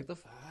True Detective.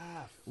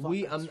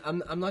 Fuck,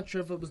 I'm not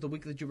sure if it was the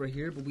week that you were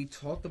here, but we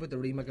talked about the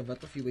remake of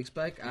it a few weeks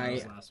back. It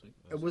was last week.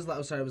 It was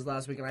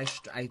last week, and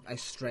I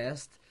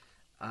stressed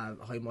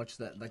how much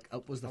that like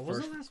it was the Oh,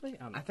 first. was it last week?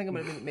 I think it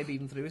might have been maybe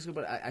even 3 weeks ago,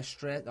 but I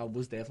stressed. It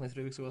was definitely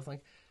 3 weeks ago.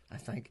 I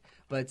think.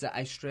 But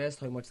I stressed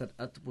how much that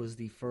it was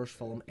the first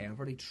film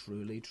ever to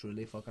truly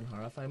fucking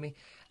horrify me,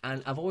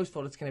 and I've always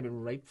thought it's kind of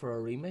been ripe for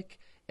a remake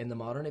in the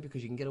modern day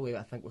because you can get away,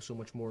 I think, with so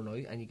much more now,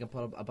 and you can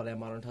put a bit of a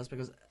modern twist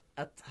because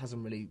it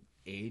hasn't really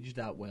aged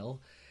that well.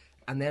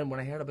 And then when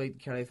I heard about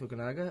Kerry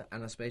Fukunaga,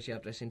 and especially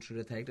after I seen True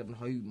Detective and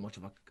how much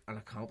of an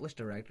accomplished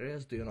director he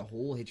is, doing a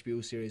whole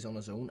HBO series on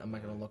his own and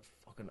making it look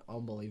fucking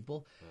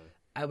unbelievable,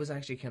 I was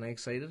actually kind of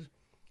excited.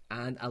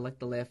 And I like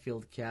the left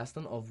field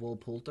casting of Will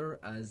Poulter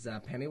as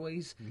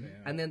Pennywise. Yeah.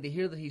 And then to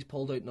hear that he's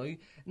pulled out now,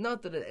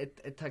 not that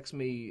it takes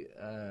me,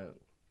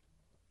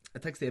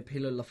 it takes the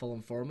appeal of the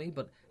film for me,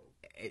 but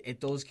it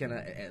does kind of,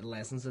 it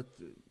lessens it.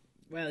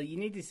 Well, you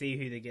need to see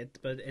who they get,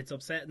 but it's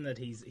upsetting that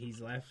he's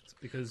left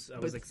because I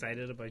was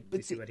excited about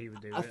to see what he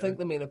would do. I think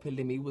the main appeal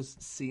to me was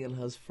seeing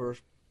his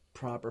first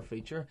proper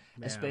feature,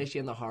 especially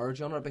in the horror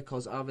genre,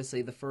 because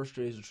obviously the first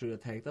series of True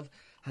Detective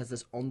has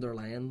this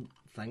underlying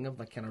thing of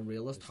the kind of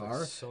realist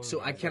horror.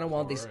 So I kind of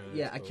want this,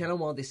 I kind of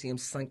want to see him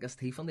sink his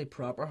teeth on the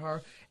proper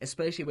horror,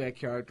 especially with a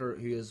character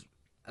who is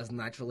as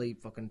naturally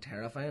fucking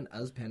terrifying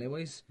as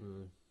Pennywise.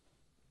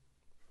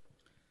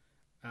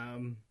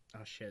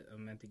 Oh shit! I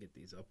meant to get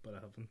these up, but I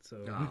haven't.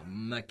 So,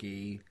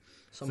 Mickey.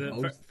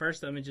 the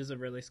first images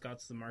of Ridley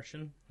Scott's The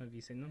Martian. Have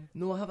you seen them?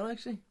 No, I haven't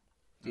actually.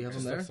 Do you have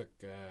them there? Looks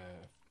like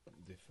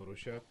they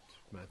photoshopped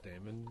Matt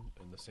Damon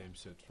in the same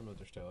suit from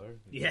Interstellar.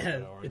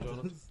 Yeah, orange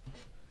on it.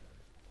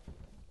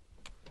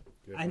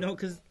 Good I know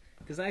because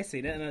I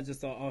seen it and I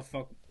just thought, oh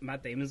fuck,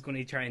 Matt Damon's going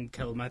to try and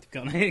kill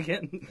Matthew McConaughey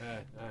again.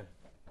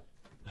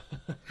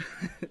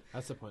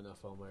 That's the point of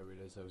that film where I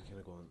realised I was kind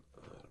of going,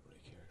 I don't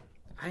really care.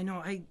 I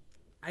know.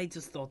 I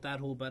just thought that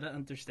whole bit of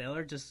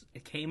Interstellar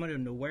it came out of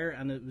nowhere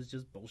and it was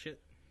just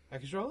bullshit.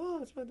 Because you're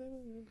all, it's Matt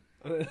Damon.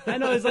 I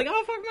know, it's like,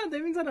 oh fuck, Matt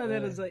Damon's in it.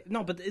 And it's like,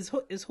 no, but his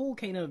whole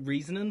kind of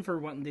reasoning for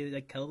wanting to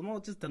like kill them all,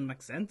 it just didn't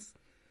make sense.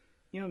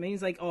 You know what I mean?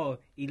 He's like, oh,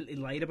 he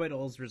lied about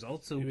all his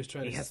results, so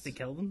he has to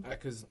kill them.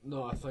 Because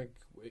no, I think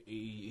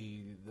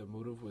the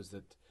motive was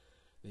that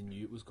they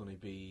knew it was going to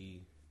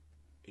be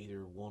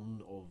either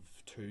one of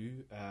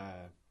two,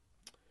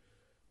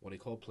 what he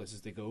called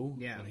places to go.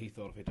 Yeah. And he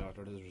thought if he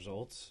doctored his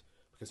results,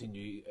 because he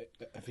knew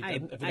if he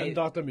didn't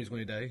doctor him, he was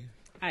going to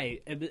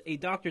die. He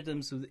doctored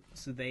them so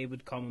they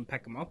would come and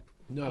pick him up.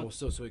 No,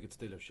 so he could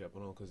steal their ship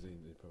and all, because they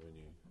probably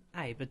knew.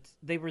 Aye, but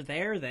they were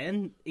there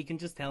then. He can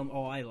just tell them,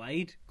 "Oh, I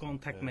lied. Go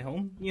and take me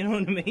home." You know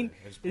what I mean?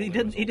 He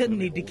didn't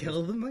need to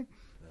kill them. Like.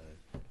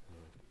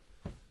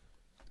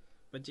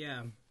 But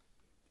yeah,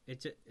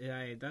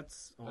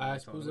 that's. I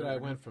suppose that I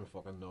went from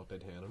fucking 0 to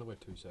 10 in about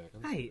 2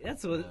 seconds. Aye,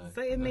 that's what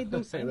it made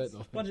no sense.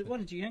 Right, what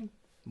did you think?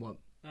 What?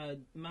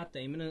 Matt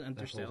Damon and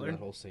Interstellar. That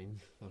whole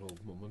scene, that whole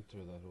moment,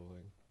 or that whole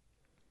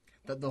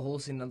thing. The whole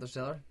scene in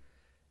Interstellar.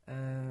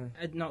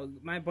 No,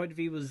 my point of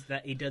view was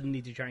that he didn't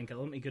need to try and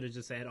kill him. He could have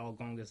just said, "Oh,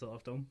 go and get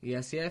yourself done."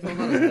 Yes, yeah, I felt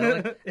that as well.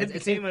 Like,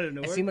 it came out of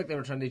nowhere. It seemed like they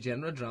were trying to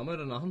generate drama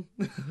out of nothing.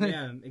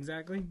 Yeah,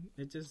 exactly.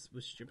 It just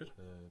was stupid.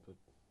 But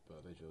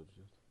badly judged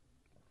it.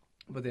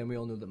 But then we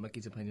all know that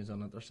Mickey's opinions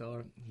on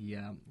Interstellar. He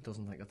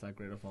doesn't think it's that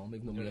great a film,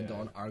 even though me and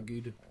Don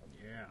argued.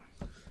 Yeah.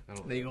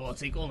 There you go,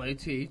 it's equal now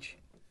to each.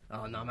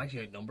 Oh no, I'm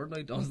actually outnumbered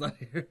now. Don's not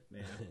here.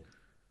 Yeah.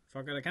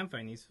 Fuck it, I can't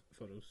find these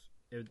photos.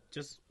 It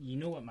just, you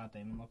know what Matt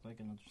Damon looked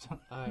like in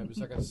Interstellar. It was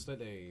like a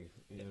slightly,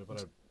 a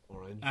bit of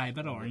orange. Aye, a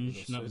bit of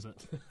orange, and that was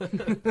it.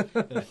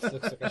 It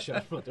looks like a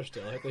shot from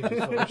Interstellar. I think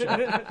it's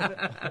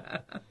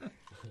Photoshop.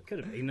 Could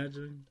have been,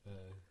 actually.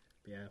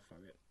 Yeah, fuck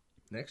it.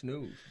 Next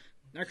news.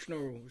 Next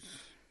news.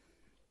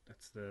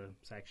 That's the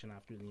section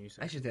after the news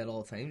section. I should do it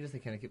all the time just to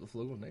kind of keep the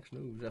flow going. Next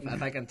news.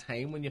 If I can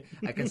time when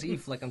I can see you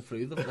flicking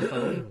through the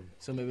phone,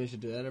 so maybe I should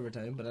do that every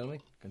time. But anyway,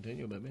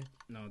 continue, baby.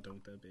 No,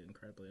 don't. That'd be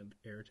incredibly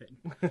irritating.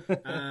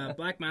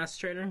 Black Mass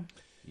trailer.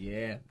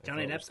 Yeah.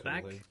 Johnny Depp's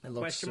back. It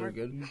looks Question so mark?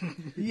 good.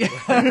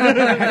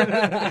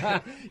 Yeah.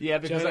 Yeah,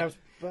 because Johnny Depp's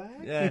back.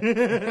 Yeah,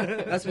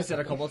 that's been said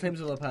a couple of times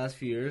over the past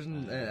few years,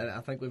 and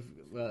I think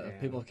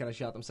people have kind of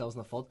shot themselves in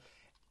the foot.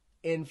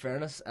 In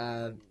fairness,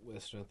 with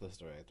the strength of this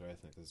director, I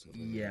think is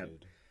yeah,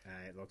 good.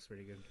 It looks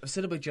pretty good. I've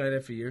said about Johnny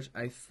Depp for years.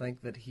 I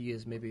think that he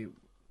is maybe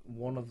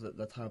one of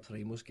the top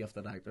 3 most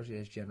gifted actors of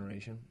his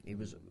generation. He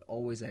was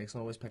always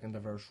excellent, always picking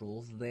diverse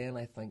roles. Then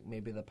I think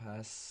maybe the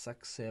past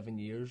 6-7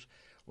 years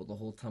with the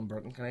whole Tim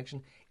Burton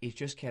connection, he's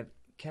just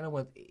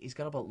he's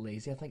got a bit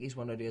lazy. I think he's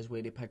went out of his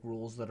way to pick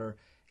roles that are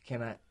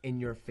kind of in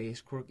your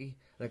face quirky,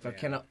 like they're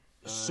kind of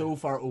so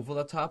far over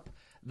the top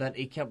that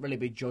he can't really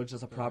be judged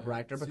as a proper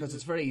actor because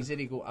it's very easy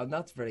to go, and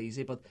that's very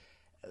easy, but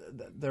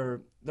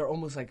they're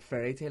almost like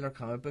fairy tale or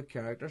comic book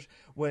characters.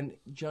 When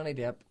Johnny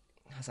Depp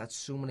has had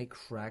so many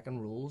cracking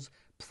roles,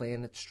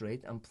 playing it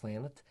straight and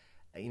playing it,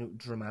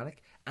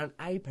 dramatic. And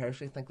I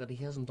personally think that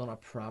he hasn't done a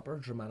proper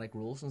dramatic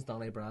role since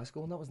Donnie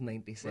Brasco, and that was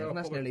 '97. Well,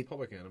 That's nearly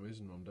Public Enemies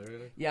and Rum Dairy.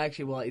 Like. Yeah,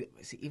 actually, well,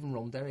 see, even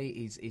Rum Dairy,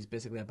 he's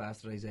basically a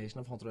bastardization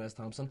of Hunter S.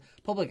 Thompson.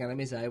 Public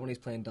Enemies, when he's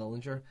playing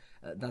Dillinger,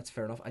 that's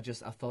fair enough. I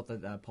thought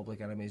that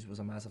Public Enemies was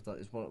a massive.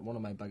 It's one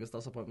of my biggest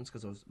disappointments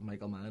because I was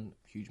Michael Mann,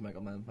 huge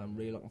Michael Mann fan,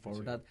 really looking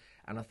forward to that.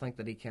 And I think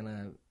that he kind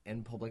of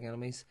in Public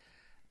Enemies,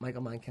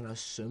 Michael Mann kind of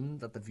assumed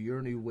that the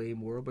viewer knew way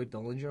more about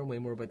Dillinger and way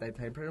more about that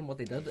time period and what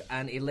they did,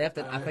 and he left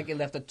it. I think he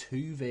left it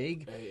too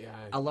vague.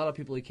 A lot of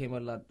people who came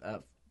out of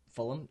that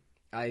film,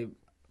 I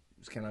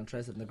was kind of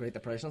interested in the Great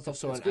Depression and stuff.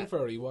 So it's good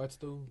for a rewatch,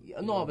 though.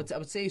 No, I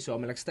would say so. I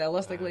mean, like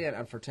stylistically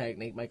and for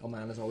technique, Michael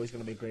Mann is always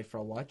going to be great for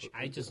a watch.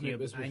 I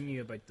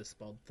knew about the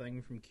Spud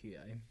thing from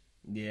QI.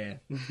 Yeah,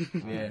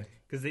 yeah.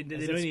 Because they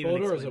don't is even.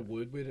 Spud or explain. is it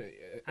wood?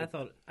 I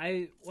thought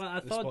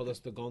Spud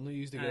is the gun they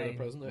used to get out of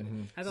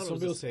prison. I thought some it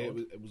people was say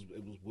Spud.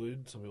 it was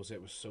wood. Some people say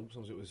it was soap.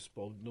 Some say it was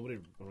Spud. Nobody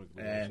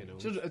actually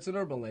knows. It's an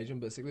urban legend,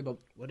 basically. But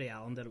Woody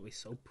Allen did it with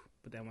soap,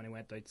 but then when he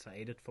went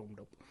outside, it foamed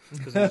up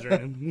because it was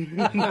raining.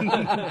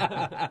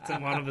 It's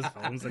in one of his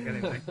films. Like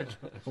anything.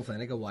 whole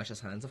thing, go wash his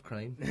hands of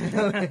crime.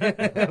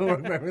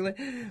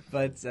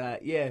 But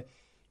yeah,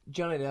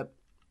 Johnny Depp.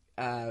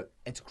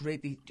 It's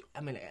great.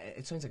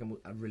 It sounds like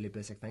a really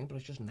basic thing, but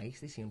it's just nice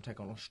to see him take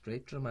on a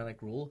straight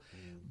dramatic role.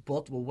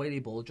 But with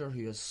Whitey Bulger,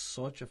 who is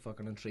such a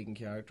fucking intriguing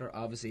character,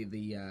 obviously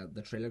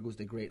the trailer goes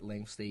to great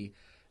lengths to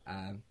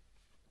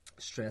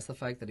stress the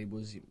fact that he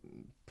was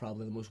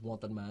probably the most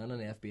wanted man in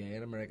the FBI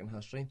in American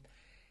history.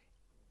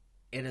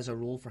 It is a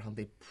role for him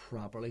to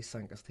properly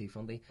sink his teeth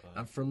into,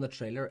 and from the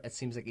trailer, it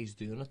seems like he's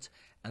doing it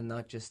and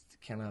not just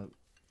kind of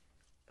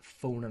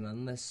phoning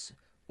in this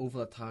over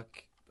the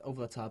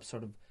top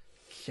sort of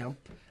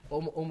camp,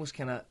 almost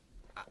kind of.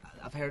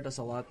 I've heard this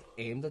a lot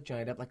aimed at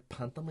Johnny Depp, like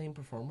pantomime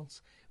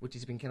performance, which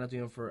he's been kind of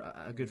doing for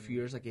a good few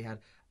years. Like he had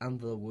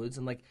Under the Woods,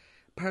 and like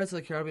Pirates of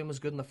the Caribbean was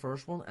good in the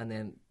first one, and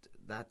then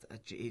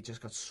it just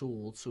got so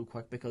old so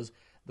quick because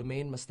the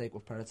main mistake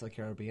with Pirates of the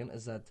Caribbean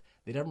is that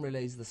they didn't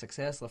realise the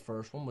success of the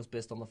first one was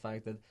based on the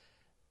fact that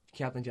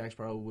Captain Jack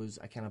Sparrow was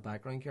a kind of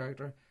background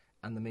character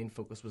and the main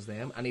focus was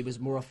them, and he was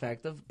more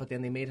effective, but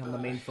then they made him the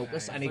main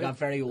focus, and he got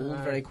very old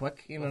very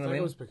quick, you know what I mean?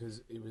 It was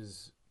because it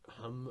was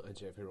him and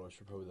Jeffrey Rush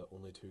were probably the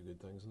only two good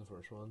things in the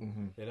first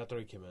one. They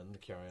literally came in to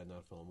carry on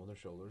that film on their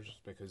shoulders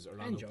because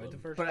Orlando I enjoyed Bloom, the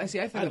first. But I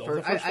see, I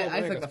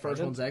think the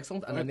first one's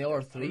excellent, and then the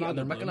other three, and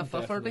they're making a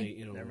fifth, aren't they?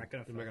 They're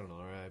making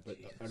another, but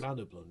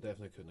Orlando Bloom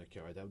definitely couldn't have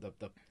carried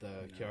that.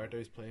 The character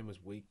he's playing was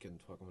weak and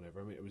fucking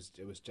whatever. I mean,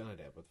 it was Johnny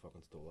Depp that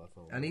fucking stole that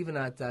film. And even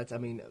at that, I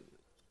mean,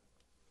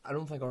 I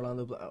don't think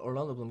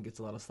Orlando Bloom gets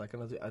a lot of stick,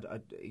 and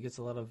he gets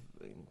a lot of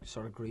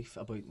sort of grief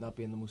about not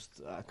being the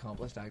most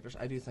accomplished actors.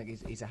 I do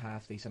think he's a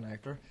half decent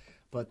actor,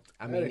 but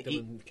I mean, liked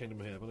him in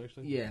Kingdom of Heaven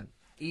actually. Yeah,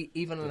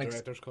 even the an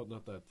director's cut,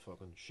 not that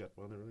fucking shit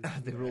one.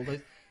 they rolled out.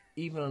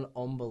 Even an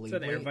unbelievable.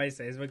 That's what everybody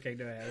says about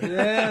Kingdom of Heaven.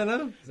 Yeah, I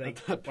know. It's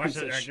like, watch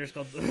the director's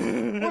cut.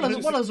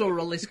 What is old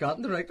Ridley Scott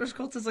in director's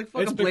cuts? It's like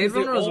fucking Blade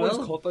Runner as well.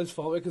 It's cut this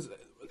fault because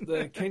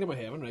the Kingdom of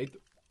Heaven, right?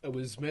 It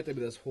was meant to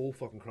be this whole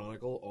fucking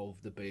chronicle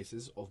of the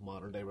basis of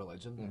modern day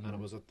religion, and it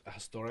was a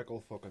historical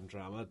fucking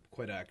drama,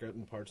 quite accurate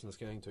in parts in this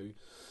gang too.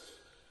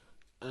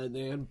 And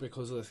then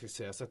because of the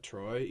success of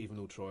Troy, even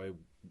though Troy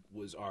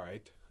was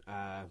alright,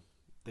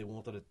 they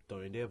wanted it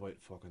down to about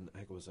fucking, I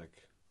think it was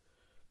like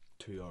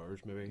 2 hours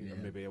maybe, or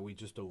maybe a wee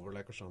just over,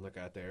 like, or something like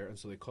that there. And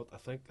so they cut, I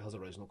think his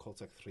original cut's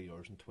like 3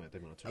 hours and 20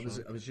 minutes or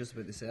something. I was just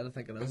about to say it. I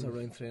think it is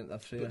around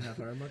 3.5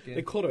 hour mark. Yeah.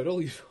 They cut out all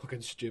these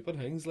fucking stupid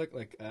things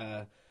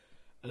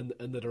and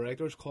in the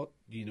director's cut,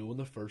 in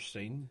the first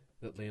scene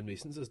that Liam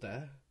Neeson's his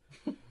dad.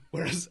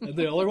 Whereas in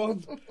the other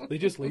one, they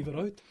just leave it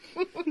out.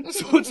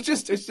 So it's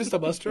just a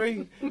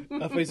mystery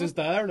if he's his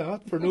dad or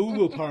not, for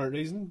no apparent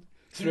reason.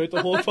 Throughout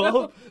the whole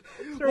film.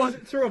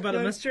 Throw a bit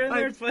of mystery in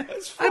there.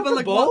 It's fine. But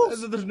like,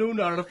 balls. There's no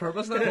narrative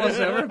purpose there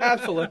whatsoever.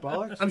 Absolute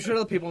bollocks. I'm sure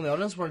the people in the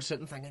audience weren't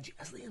sitting thinking, "Gee,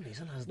 Liam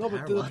Neeson has no,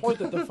 but to the point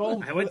that the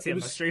film, I went to a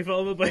mystery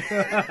film about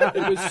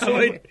it was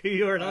so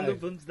who Orlando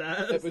Bloom's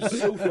dad. It was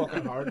so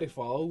fucking hard to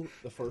follow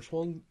the first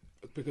one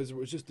because it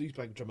was just these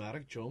like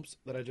dramatic jumps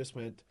that I just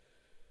went,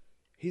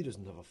 he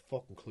doesn't have a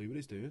fucking clue what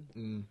he's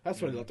doing.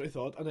 That's what I literally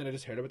thought. And then I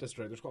just heard about this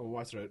director's cut and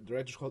watched it. The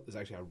director's cut is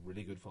actually a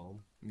really good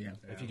film. Yeah.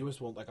 If you just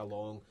want like a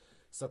long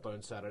sit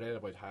down Saturday at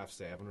about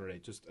 7:30 or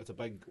 8, just, it's a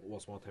big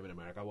once upon a time in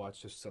America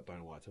watch, just sit down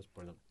and watch it. It's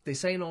brilliant. They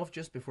sign off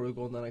just before we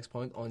go on the next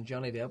point on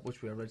Johnny Depp,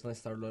 which we originally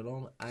started out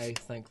on. I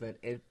think that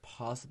it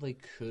possibly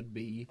could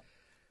be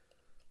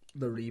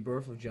the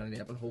rebirth of Johnny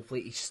Depp, and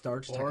hopefully he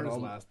starts or taking his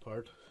on last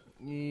part.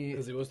 Yeah.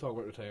 Because he was talking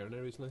about retiring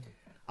there recently.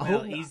 I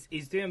Well, hope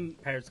he's doing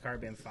Pirates of the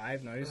Caribbean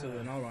 5 now, so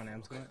then all Ron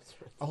M's going.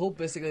 I hope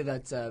basically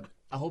that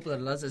I hope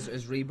that Liz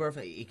is rebirth.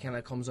 He kind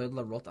of comes out of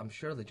the rut. I'm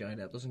sure the Johnny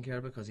Depp doesn't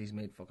care because he's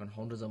made fucking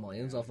hundreds of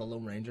millions off the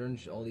Lone Ranger and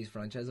all these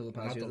franchises over the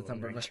past year. The Tim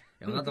Burton,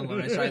 not the Lone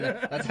Ranger. Sorry,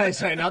 that's how I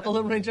say, not the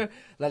Lone Ranger.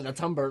 The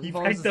Tim Burton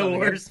films. picked the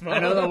worst film. I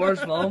know, the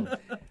worst film.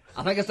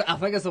 I think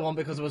it's the one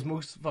because it was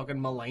most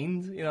fucking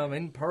maligned. You know what I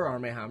mean? Per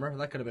Army Hammer,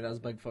 that could have been his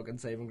big fucking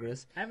saving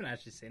grace. I haven't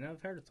actually seen it.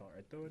 I've heard it's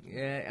alright though.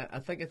 Yeah, I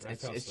think it's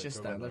just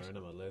standard.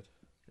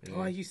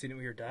 Oh, you seen it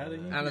with your dad?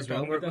 And as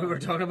well, we were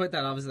talking about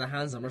that. Obviously, the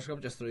Hans Zimmer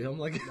script just threw him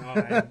like. He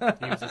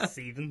was just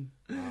seething.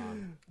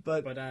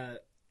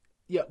 But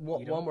yeah,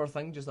 one more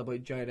thing just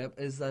about Johnny Depp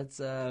is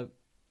that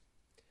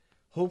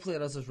hopefully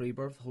it is his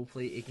rebirth.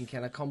 Hopefully he can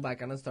kind of come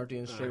back in and start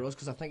doing straight roles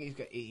because I think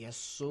he has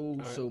so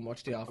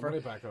much to offer. I'm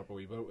going to back up a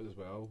wee bit as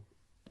well.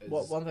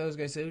 One thing I was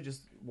going to say,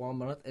 just 1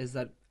 minute, is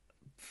that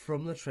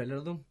from the trailer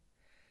though,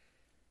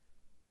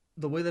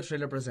 the way the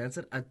trailer presents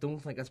it, I don't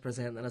think it's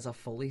presented as a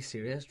fully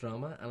serious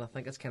drama, and I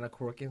think it's kind of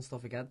quirky and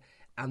stuff like that.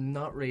 I'm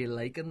not really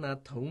liking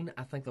that tone.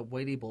 I think that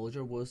Whitey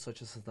Bulger was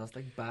such a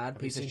sadistic, bad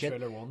piece of shit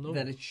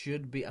that it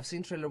should be. I've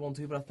seen trailer 1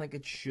 too, but I think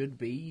it should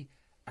be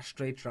a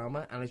straight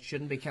drama, and it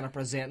shouldn't be kind of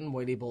presenting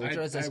Whitey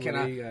Bulger as this kind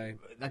of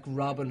like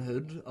Robin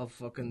Hood of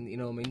fucking, you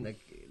know what I mean,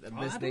 like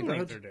this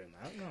neighborhood. They're doing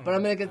that. No. But I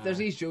mean, like, there's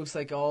these jokes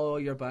like, "Oh,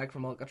 you're back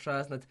from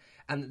Alcatraz,"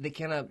 and they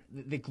kind of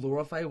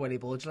glorify Whitey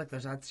Bulger. Like,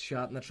 there's that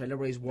shot in the trailer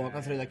where he's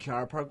walking through the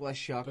car park with a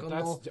shotgun.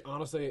 But that's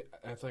honestly,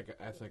 I think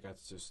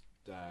that's just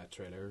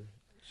trailer.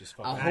 Just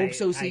I hope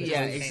so. See,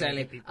 yeah,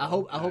 exactly. I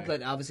hope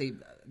that obviously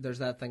there's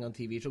that thing on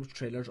TV shows.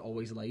 Trailers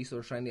always lie, so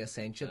they're trying to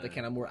accentuate the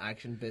kind of more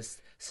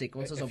action-based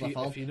sequences of the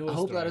film. I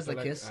hope that is the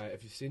case.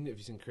 If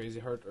you've seen Crazy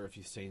Heart, or if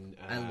you've seen,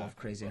 I love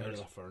Crazy Heart. Out of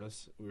the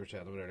Furnace, we were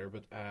chatting about it earlier,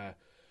 but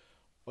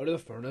Out of the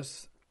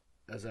Furnace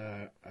is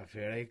a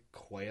very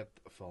quiet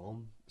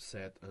film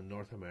set in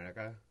North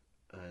America,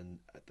 and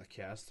the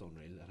cast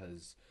unreal. It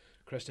has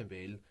Christian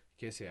Bale,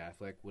 Casey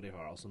Affleck, Woody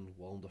Harrelson,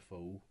 Willem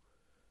Dafoe,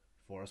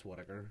 Forrest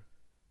Whitaker,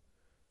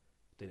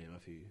 to name a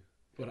few.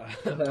 But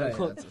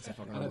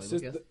it's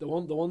just the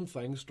one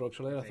thing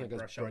structurally I think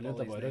is brilliant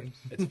about it.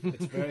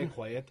 It's very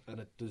quiet, and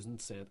it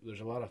doesn't send.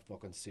 There's a lot of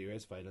fucking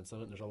serious violence in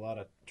it. And there's a lot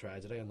of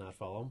tragedy in that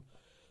film,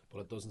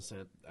 but it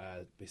doesn't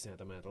be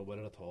sentimental with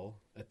it at all.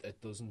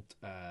 It doesn't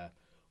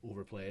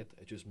overplay it.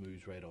 It just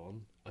moves right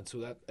on, and so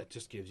that it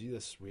just gives you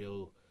this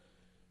real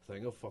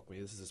thing of fuck me,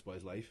 this is this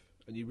boy's life.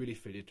 And you really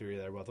feel it you're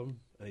there with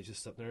him, and he's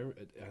just sitting there,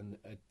 and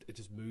it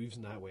just moves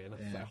in that way.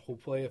 And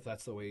hopefully, if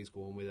that's the way he's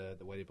going with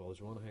the Whitey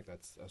Bulger one, I think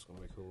that's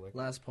going to be cool. Like.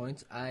 Last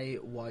point, I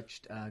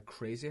watched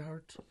Crazy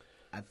Heart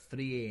at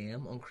 3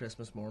 a.m. on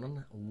Christmas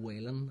morning,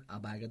 wailing a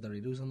bag of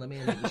Doritos on the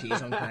main, eating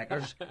cheese on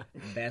crackers.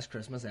 Best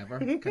Christmas ever.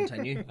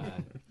 Continue.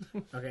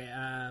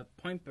 Okay,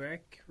 Point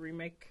Break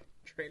remake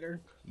trailer.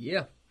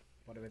 Yeah.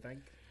 What do we think?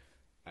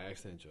 I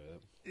actually enjoyed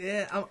it.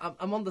 Yeah,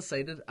 I'm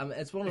undecided.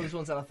 It's one of those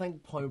ones that I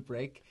think Point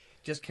Break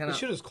just kind of. They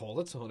should have called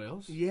it something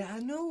else. Yeah, I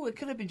know. It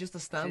could have been just a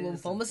standalone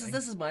film. This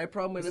is my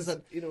problem with it. Is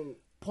that, you know,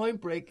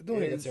 Point Break. The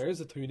only thing there is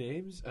the two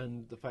names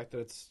and the fact that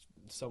it's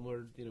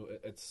similar. You know,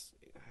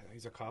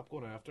 he's a cop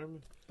going after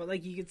him. But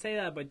like you could say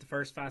that about the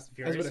first Fast and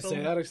Furious I was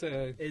film. going to say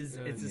that.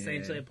 It's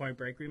essentially a Point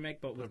Break remake,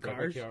 but with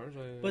cars.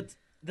 Right. But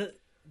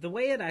the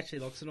way it actually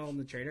looks and all in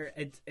the trailer,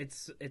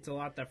 it's a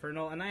lot different.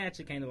 And I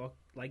actually kind of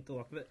like the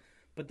look of it.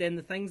 But then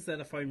the things that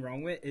I found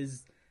wrong with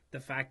is the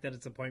fact that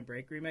it's a Point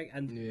Break remake,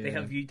 and they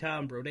have Utah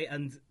and Brody,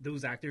 and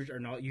those actors are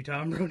not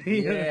Utah and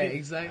Brody. Yeah,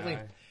 exactly.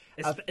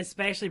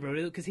 Especially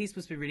Brody, because he's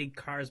supposed to be really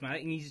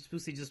charismatic, and you're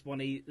supposed to just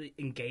want to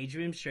engage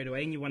with him straight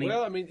away, and you want to.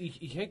 Well, I mean,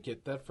 you can't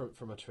get that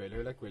from a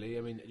trailer, like really.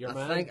 I mean, your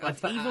man.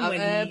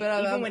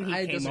 Even when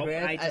he came up,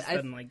 I just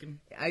didn't like him.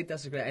 I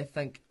disagree. I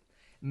think.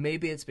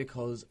 Maybe it's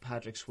because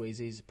Patrick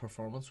Swayze's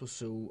performance was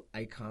so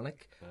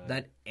iconic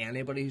that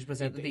anybody who's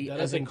presented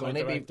isn't going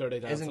to be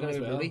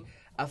Brody.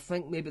 I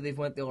think maybe they've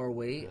went the other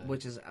way,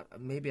 which is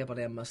maybe a bit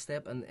of a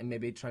misstep, and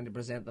maybe trying to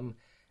present them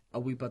a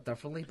wee bit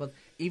differently. But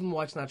even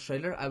watching that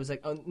trailer, I was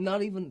like,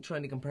 not even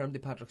trying to compare him to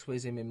Patrick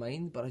Swayze in my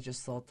mind, but I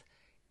just thought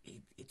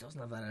he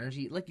doesn't have that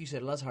energy. Like you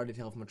said, it's hard to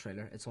tell from a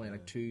trailer. It's only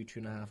like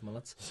 2.5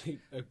 minutes. See,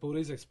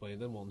 Bodhi's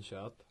explained in one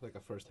shot, like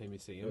the first time you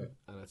see him,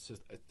 and it's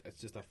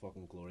just a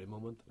fucking glory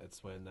moment.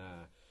 It's when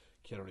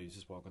Keanu Reeves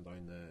is walking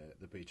down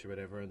the beach or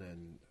whatever, and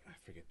then I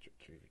forget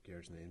the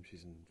girl's name.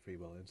 She's in Free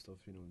Willy and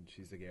stuff, you know, and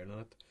she's the girl in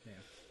it. Yeah.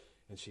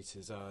 And she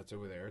says, "It's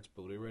over there. It's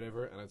Bodhi or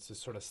whatever," and it's this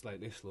sort of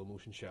slightly slow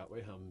motion shot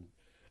with him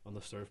on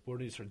the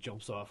surfboard, and he sort of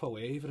jumps off a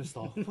wave, and it's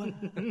thought, what?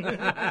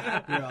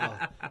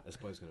 This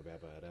boy's going to be a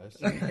badass.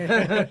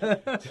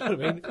 Do you know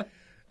what I mean?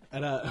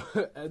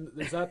 And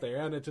there's that there,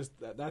 and it just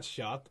that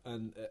shot,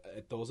 and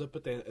it does it,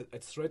 but then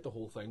it's throughout the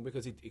whole thing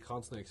because he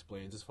constantly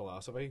explains his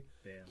philosophy.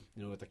 Yeah.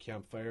 You know, at the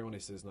campfire when he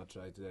says not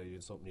try to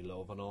do something you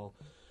love and all.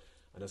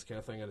 And this kind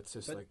of thing, and it's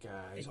just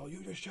he's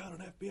you just shot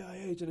an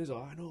FBI agent. He's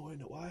I know, in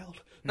the wild.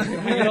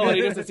 You know,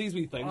 he just sees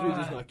me things, he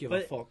does not give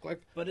a fuck.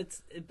 Like, but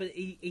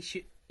he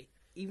should.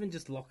 Even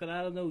just looking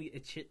at him, though,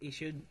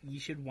 you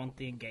should want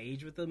to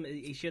engage with him.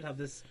 He should have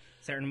this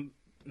certain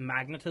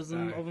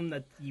magnetism of him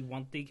that you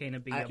want to kind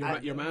of be.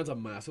 Your man's a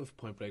massive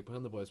Point Break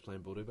fan. The boy's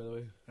playing Bodhi, by the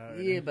way.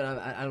 Yeah, but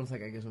I don't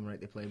think I give him right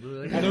to play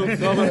Bodhi. I know,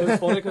 no, but it was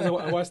funny because I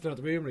watched an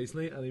interview with him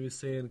recently, and he was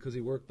saying because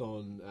he worked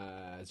on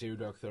Zero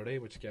Dark 30,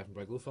 which is a Catherine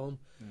Briggle film,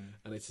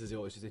 and he says he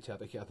always used to chat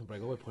to Catherine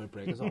Briggle about Point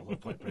Break. Is all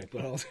about Point Break,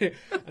 but also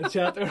and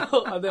chat to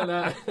her, and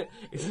then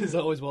he says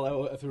always,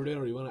 well, if they were doing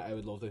a rerun, I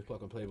would love to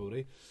fucking play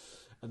Bodhi.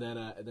 And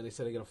then he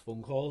said he got a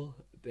phone call.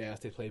 They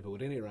asked to play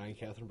Bodhi, and he rang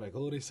Catherine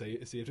Briggle and he said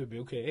it would be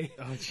okay.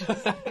 Oh,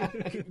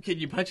 can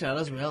you picture that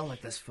as well?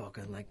 Like this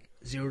fucking like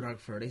Zero Dark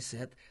 30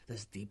 set,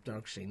 this deep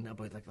dark scene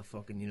about like the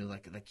fucking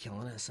like the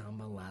killing of Osama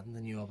bin Laden,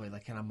 and about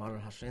like kind of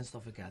modern history and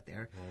stuff like that.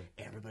 There,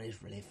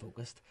 everybody's really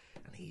focused,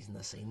 and he's in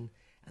the scene.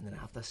 And then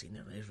after the scene,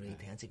 everybody's really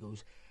tense. He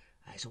goes,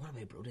 "So what am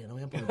I, Brody? I know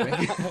I'm Point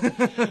Break."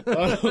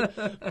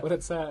 But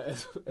it's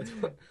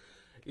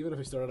even if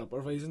we started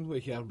improvising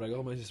with Catherine Briggle,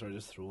 I might just start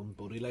just throwing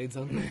Bodhi lines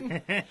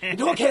in. You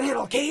don't get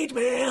little cage,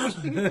 man.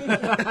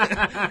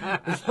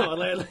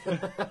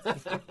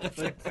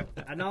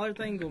 Another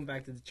thing going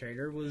back to the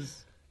trailer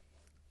was,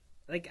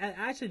 like, I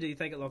actually do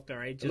think it looked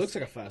alright. It looks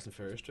like a Fast and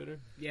Furious trailer.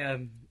 Yeah,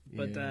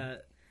 but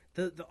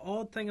the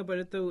odd thing about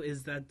it though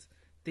is that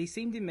they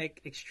seem to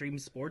make extreme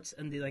sports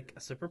into like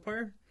a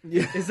superpower.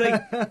 Yeah, it's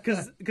like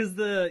because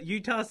the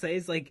Utah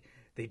says like,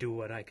 they do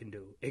what I can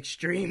do.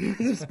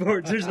 Extreme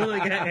sports or something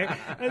like that.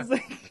 I was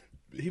like,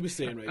 he was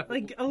saying right.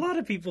 Like a lot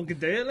of people could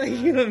do it. Like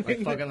you know, what I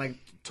mean? Fucking like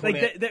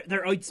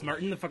they're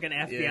outsmarting the fucking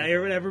FBI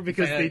or whatever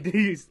because they do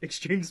use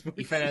extreme sports.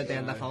 You find out at the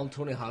end of the film,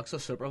 Tony Hawk's a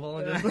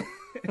supervillain.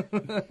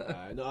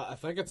 No, I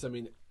think it's. I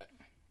mean,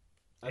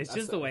 it's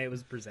just the way it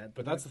was presented.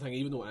 But that's the thing.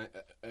 Even though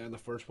in the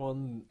first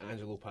one,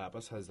 Angelo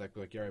Pappas has like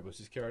Gary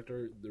Busey's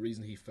character. The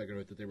reason he figured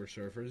out that they were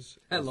surfers.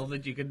 I love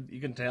that you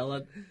can tell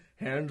that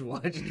Heron's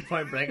watched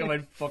Point Break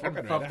about fucking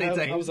 50 right.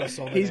 times.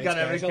 He's got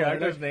every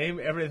character's name,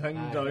 everything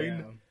down.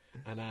 Yeah.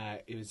 And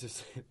he was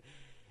just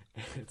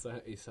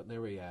he's sitting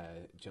there with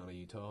Johnny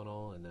Utah and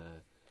all, and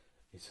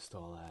he's just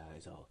all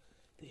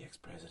the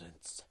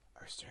ex-presidents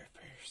are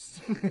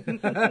surfers.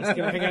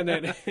 And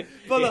then he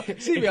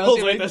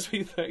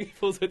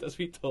pulls out this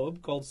wee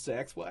tub called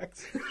Sex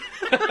Wax.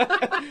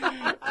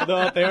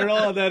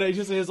 And then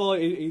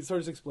he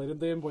starts explaining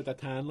to him about the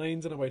tan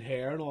lines and about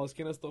hair and all this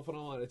kind of stuff and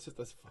all, and it's just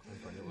this fucking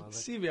brilliant.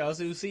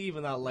 See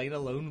even that line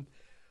alone.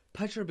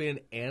 Picture being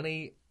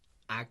any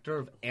actor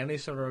of any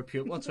sort of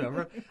repute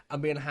whatsoever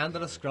and being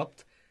handed a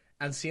script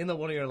and seeing that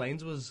one of your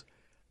lines was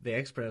the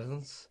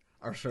ex-presidents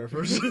are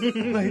surfers.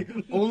 Like,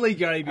 only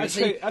Gary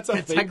Busey. That's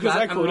a thing, because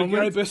I quoted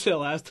Gary Busey the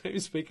last time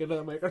speaking to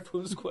the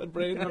microphone, Squid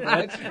Brain.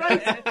 That's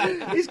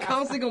right. He's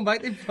constantly going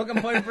back to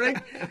fucking Point Break.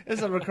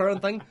 It's a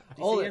recurrent thing.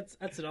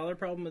 That's another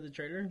problem with the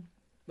trailer.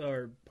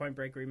 Or Point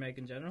Break remake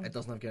in general. It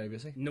doesn't have Gary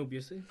Busey. No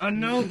Busey. Oh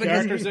no, the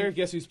characters there.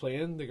 Guess who's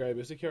playing the Gary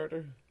Busey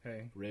character?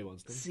 Hey, Ray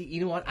Winston. See,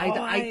 you know what? I don't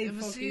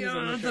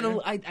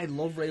know. I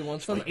love Ray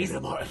Winston. He's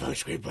a more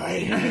Squid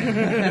Brain.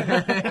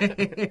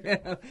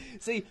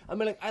 See, I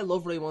mean, like, I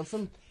love Ray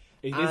Winston.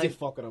 He's easy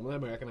fucking him with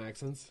American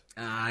accents.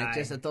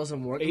 It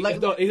doesn't work.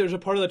 There's a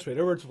part of the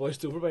trailer where it's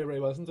voiced over by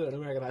Ray Winston to an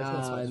American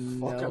accent. So it's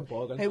fucking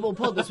bogging. Hey, we'll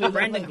put it this way.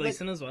 Brendan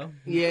Gleeson as well.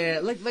 Yeah,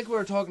 like we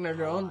were talking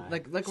earlier on.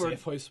 Like we're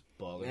Safe House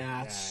bogging.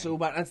 Yeah, it's so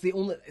bad. It's the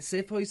only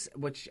Safe House,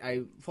 which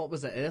I thought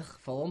was a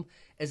film,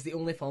 is the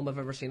only film I've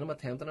ever seen him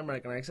attempt an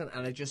American accent,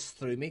 and it just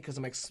threw me because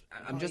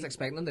I'm just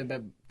expecting them to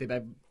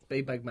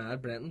be big mad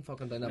Brenton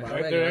fucking down the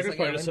bar.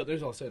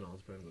 There's all saying on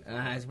it's Brendan.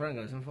 It's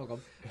Brendan Gleeson, fuck up.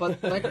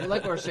 But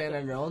like we were saying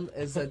earlier on,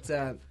 is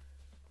that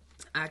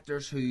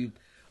actors who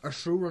are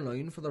so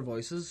renowned for their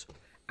voices,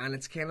 and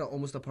it's kind of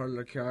almost a part of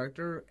their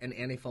character in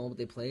any film that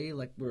they play.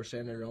 Like we were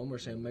saying earlier on, we were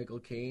saying Michael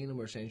Caine and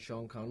we were saying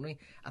Sean Connery.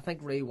 I think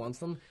Ray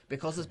Winston,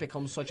 because it's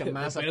become such a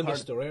massive part. The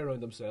story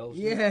around themselves.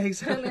 Yeah,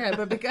 exactly.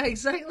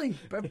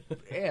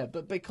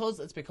 But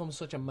because it's become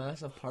such a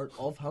massive part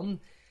of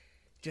him,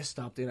 just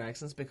stop doing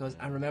accents, because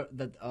I remember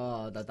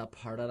that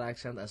part of that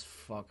accent is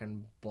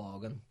fucking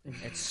bogging.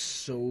 It's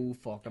so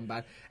fucking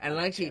bad, and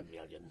actually,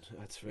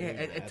 that's really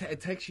it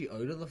takes you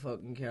out of the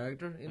fucking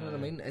character. You know what I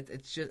mean?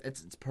 It's just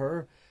it's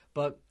poor.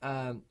 But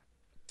the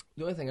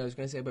only thing I was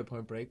going to say about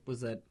Point Break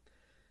was that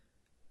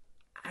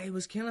I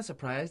was kind of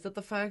surprised at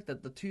the fact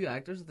that the two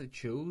actors that they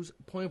chose,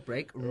 Point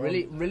Break,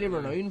 really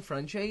renowned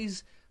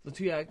franchise. The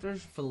two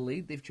actors for the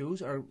lead they've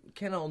chose are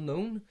kind of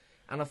unknown.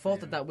 And I thought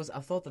that was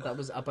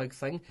a big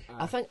thing.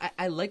 I think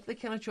I like the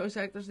kind of choice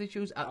actors they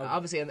choose.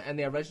 Obviously, in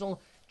the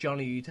original,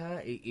 Johnny Utah,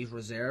 he's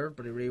reserved,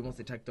 but he really wants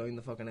to take down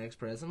the fucking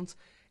ex-presidents.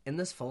 In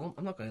this film,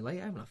 I'm not going to lie,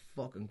 I haven't a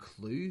fucking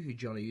clue who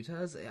Johnny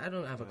Utah is. I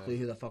don't have a clue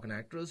who the fucking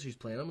actor is who's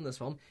playing him in this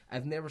film.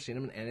 I've never seen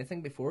him in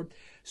anything before.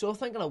 So I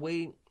think in a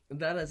way,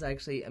 that is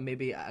actually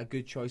maybe a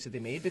good choice that they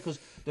made, because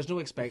there's no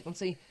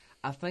expectancy.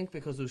 I think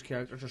because those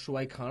characters are so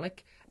iconic,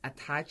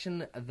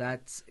 attaching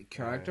that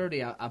character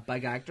to a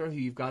big actor who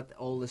you've got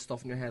all this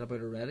stuff in your head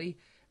about already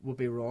would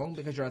be wrong,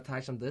 because you're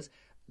attaching this.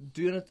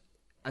 Doing it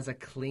as a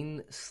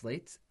clean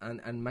slate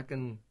and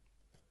making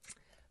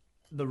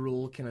the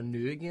role kind of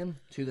new again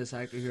to this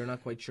actor who you're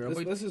not quite sure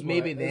about.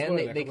 Maybe then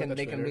they can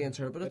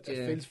reinterpret it.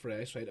 It feels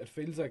fresh, right? It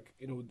feels like,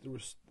 there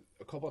was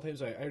a couple of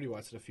times. I already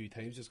watched it a few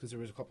times just because there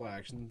was a couple of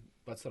action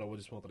bits that I would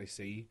just wanted to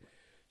see.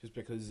 Just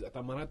because at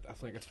the minute I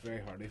think it's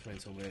very hard to find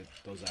somebody that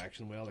does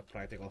action well, like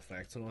practical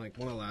effects. And like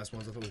one of the last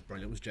ones I thought was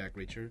brilliant was Jack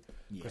Reacher,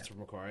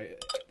 Christopher McQuarrie.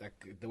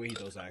 Like the way he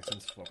does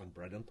action's fucking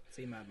brilliant.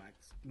 See Mad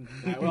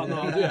Max. Well,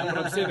 no, yeah, but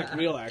I'm saying like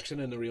real action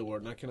in the real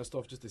world and that kind of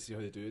stuff, just to see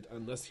how they do it.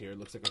 And this here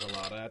looks like there's a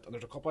lot of it, and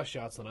there's a couple of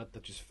shots in it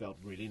that just felt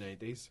really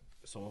 90s.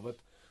 Some of it,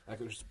 like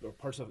there's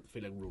parts of it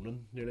feel like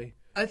Ronin nearly.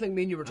 I think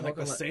me and you were And talking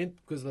like the about... Saint,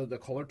 because the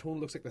colour tone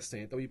looks like the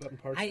Saint a wee bit in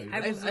parts too.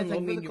 I was I in think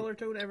love me with and the you- colour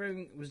tone.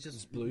 Everything was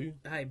just blue.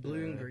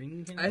 blue and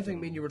green. Kind I of.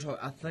 think me and you were talking...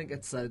 I think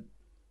it's the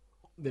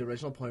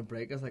original Point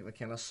Break is like the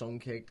kind of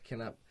sun-caked,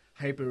 kind of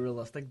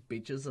hyper-realistic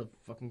beaches of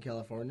fucking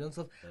California and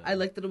stuff. I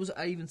liked that it was...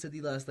 I even said to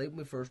you last night when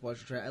we first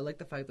watched the trailer, I liked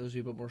the fact that it was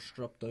a bit more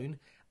stripped down.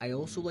 I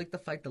also liked the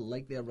fact that,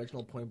 like the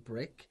original Point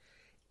Break,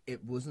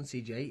 it wasn't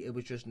CGI, it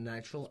was just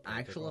natural,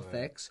 actual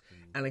effects,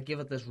 and it gave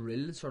it this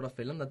real sort of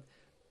feeling that...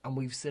 And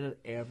we've said it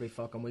every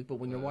fucking week, but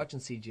when you're watching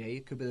CGI,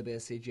 it could be the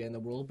best CGI in the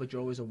world, but you're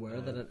always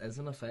aware that it is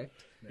an effect.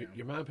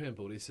 Your man playing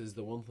Bodhi says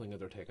the one thing that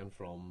they're taking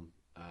from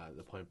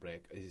the Point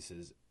Break is he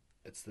says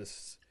it's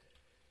this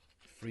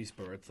free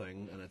spirit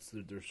thing, and it's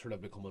they're sort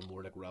of becoming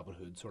more like Robin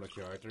Hood sort of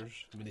characters.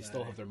 I mean, they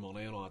still have their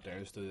money and all that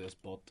there to do this,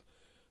 but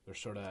they're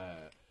sort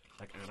of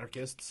like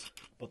anarchists,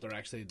 but they're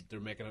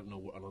making it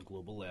on a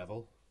global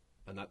level,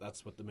 and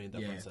that's what the main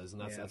difference is,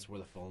 and that's where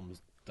the film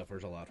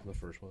differs a lot from the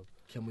first one.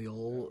 Can we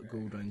all go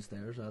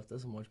downstairs after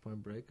this and watch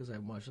Point Break? Because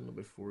I've watched it in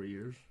about 4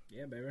 years.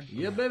 Yeah, baby.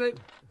 Yeah, baby.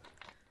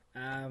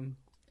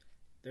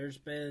 There's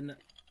been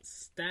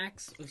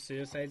stacks of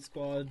Suicide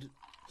Squad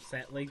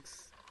set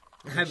leaks.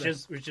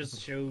 Which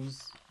just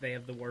shows they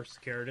have the worst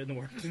security in the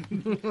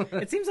world.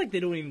 It seems like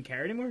they don't even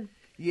care anymore.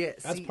 Yeah,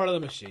 That's part of the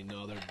machine.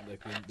 No, they're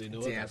like they know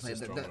it. Yeah, That's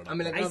just I stronger mean, than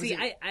like, I see.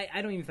 obviously-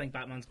 I don't even think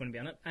Batman's going to be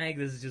on it. I think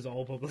this is just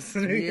all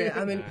publicity. Yeah,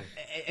 I mean,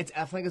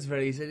 I think it's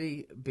very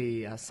easy to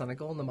be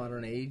cynical in the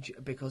modern age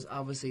because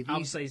obviously these...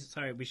 Obviously,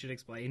 sorry, we should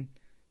explain.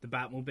 The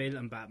Batmobile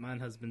and Batman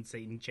has been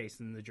seen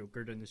chasing the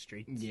Joker down the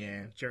street.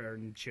 Yeah.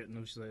 During shooting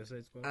of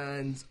Suicide Squad.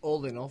 And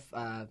oddly enough,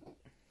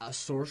 a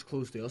source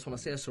close to us, when I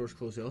say a source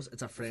close to us,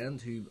 it's a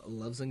friend who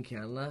lives in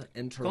Canada,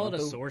 in Call Toronto.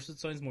 it a source, it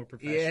sounds more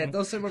professional. Yeah, it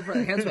does sound more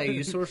hence why I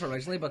used source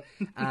originally, but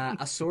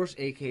a source,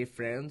 aka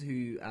friend,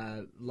 who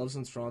lives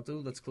in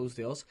Toronto, that's close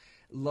to us,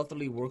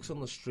 literally works on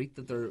the street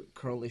that they're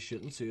currently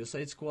shooting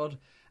Suicide Squad,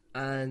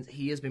 and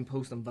he has been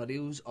posting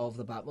videos of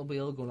the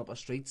Batmobile going up a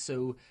street,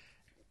 so...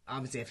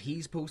 Obviously, if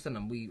he's posting,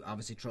 and we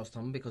obviously trust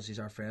him because he's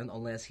our friend,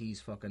 unless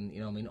he's fucking, you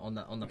know what I mean,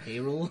 on the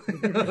payroll,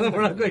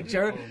 we're not quite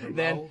sure.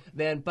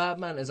 Then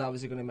Batman is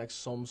obviously going to make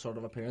some sort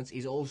of appearance.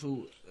 He's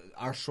also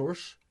our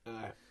source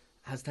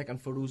has taken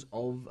photos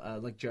of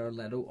like Jared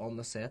Leto on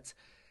the set.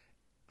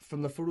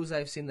 From the photos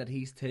I've seen that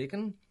he's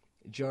taken,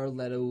 Jared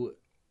Leto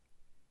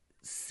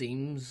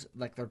seems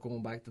like they're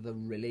going back to the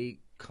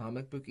really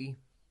comic booky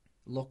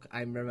look. I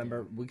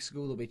remember weeks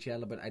ago they'll be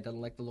chatting about I didn't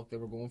like the look they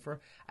were going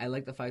for. I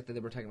like the fact that they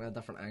were taking a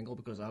different angle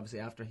because obviously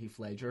after Heath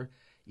Ledger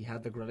you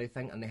had the gritty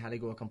thing and they had to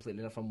go a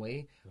completely different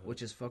way,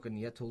 which is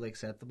fucking totally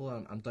acceptable.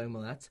 I'm down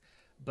with that.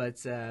 But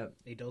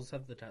he does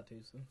have the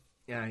tattoos though.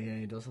 yeah,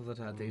 he does have the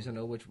tattoos. I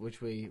know which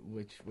we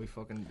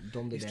fucking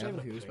done to He's death driving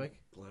a few weeks back.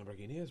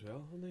 Lamborghini as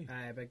well, isn't he?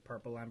 A big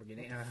purple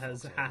Lamborghini and it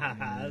has the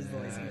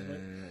license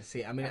plate.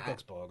 See, I mean, That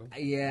looks bogging.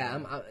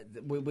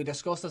 we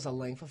discussed this at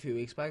length a few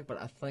weeks back,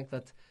 but I think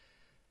that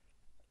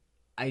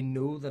I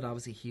know that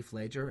obviously Heath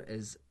Ledger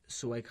is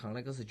so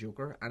iconic as a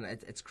Joker, and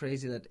it's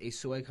crazy that he's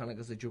so iconic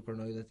as a Joker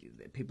now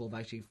that people have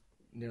actually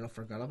nearly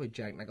forgot about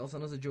Jack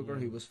Nicholson as a Joker,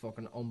 who was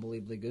fucking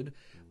unbelievably good.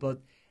 But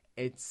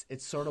it's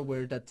sort of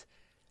weird that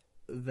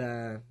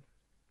they're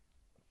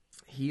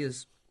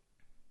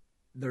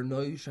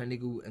now trying to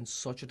go in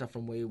such a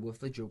different way with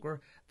the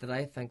Joker that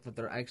I think that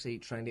they're actually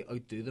trying to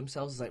outdo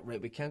themselves. It's like,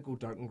 right, we can't go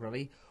dark and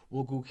gritty,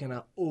 we'll go kind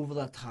of over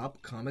the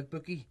top comic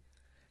booky.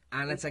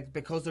 And it's like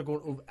because they're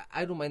going over,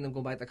 I don't mind them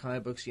going back to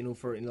comic books,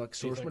 for like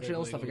source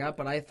material and stuff like that.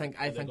 But I think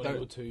They're they're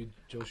go to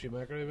Joe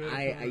Schumacher.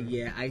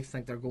 I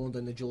think they're going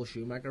down the Joel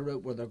Schumacher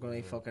route where they're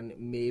going to fucking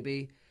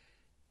maybe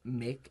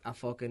make a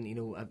fucking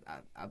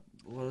a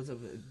what is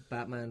it,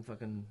 Batman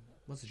fucking.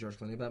 What's the George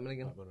Clooney Batman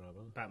again?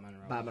 Batman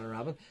and Robin. Batman and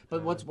Robin.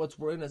 But what's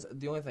worrying is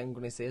the only thing I'm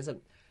going to say is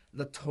that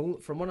the tone,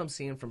 from what I'm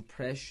seeing from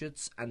press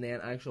shoots and then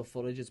actual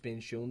footage that's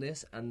being shown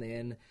this, and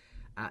then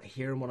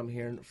hearing what I'm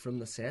hearing from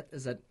the set,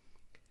 is that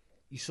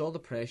you saw the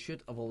press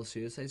shoot of all the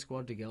Suicide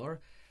Squad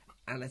together,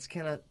 and it's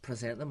kind of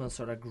presenting them in a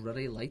sort of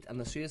gritty light, and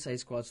the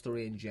Suicide Squad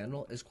story in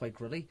general is quite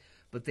gritty,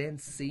 but then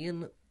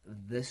seeing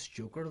this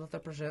Joker that they're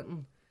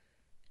presenting,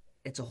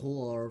 it's a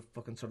whole other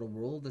fucking sort of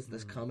world,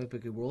 this comic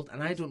booky world,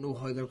 and I don't know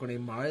how they're going to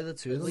marry the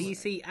two of them. Well, you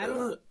see, I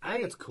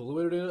think it's cool the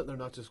way they're doing it. They're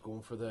not just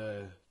going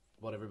for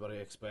what everybody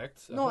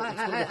expects. No, think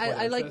it's gonna be quite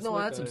I like, interesting, no,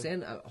 that's what I'm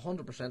saying,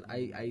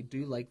 100%. I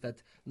do like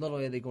that not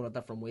only are they going a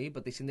different way,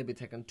 but they seem to be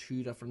taking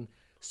two different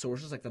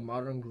sources, like the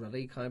modern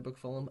gritty comic book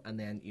film, and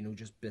then,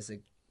 just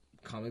basic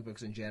comic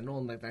books in general,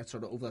 and like that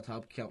sort of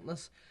over-the-top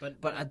cuteness. But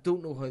I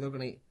don't know how they're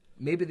going to...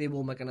 Maybe they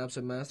will make an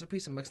absolute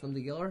masterpiece and mix them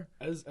together.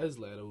 Is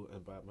Leto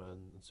and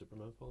Batman and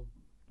Superman film?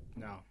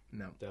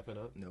 No.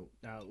 Definitely not.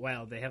 No.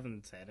 Well, they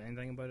haven't said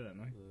anything about it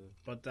anyway.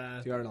 But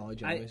To our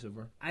knowledge, anyway, so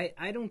far.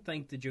 I don't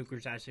think the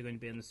Joker's actually going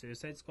to be in the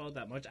Suicide Squad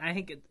that much. I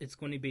think it's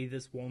going to be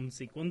this one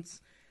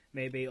sequence,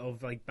 maybe,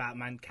 of like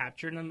Batman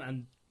capturing him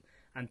and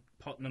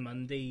putting him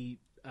in the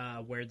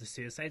where the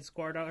Suicide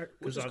Squad are,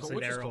 because obviously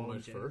they're all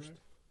in January. first.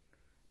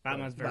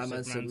 Batman's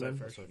versus Superman's out Superman.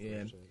 first.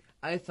 Yeah.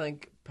 I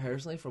think,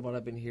 personally, from what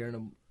I've been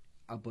hearing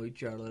about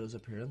Jared Leto's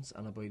appearance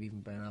and about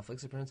even Ben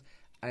Affleck's appearance,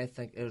 I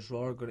think it's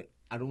rather going to...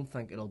 I don't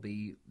think it'll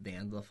be the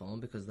end of the film,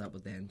 because that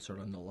would then sort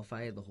of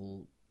nullify the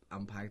whole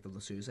impact of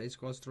the Suicide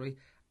Squad story.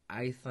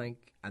 I think...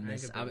 And I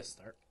this... think it'll be a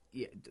start.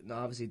 Yeah, no,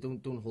 obviously,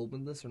 don't hold me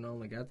to this or nothing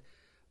like that.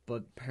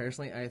 But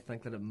personally, I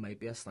think that it might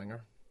be a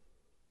stinger.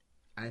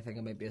 I think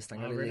it might be a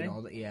stinger. Oh,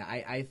 really? Yeah,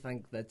 I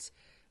think that's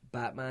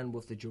Batman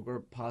with the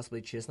Joker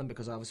possibly chasing him,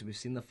 because obviously we've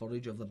seen the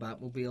footage of the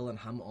Batmobile and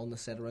him on the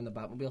set around the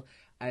Batmobile.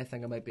 I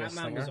think it might be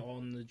Batman a stinger. was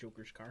on the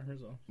Joker's car as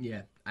well.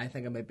 Yeah, I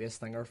think it might be a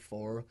stinger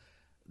for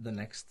the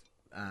next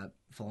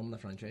film in the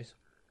franchise.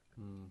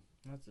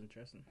 That's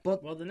interesting.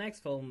 But- well, the next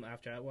film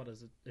after that, what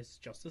is it? It's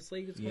Justice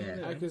League. It's Yeah. going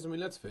to be. Because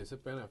let's face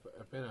it, Ben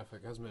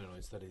Affleck hasn't been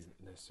announced that he's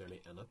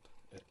necessarily in it.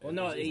 Well,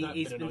 no, not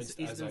he's been announced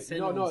as sitting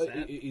no, on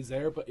set. he's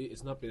there, but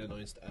it's not been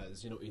announced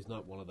as he's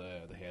not one of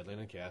the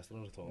headlining cast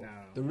in it at all. No.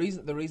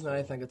 The reason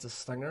I think it's a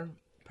stinger,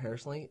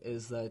 personally,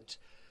 is that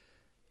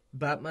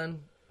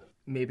Batman,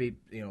 maybe,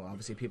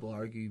 obviously people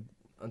argue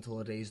until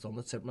the day's done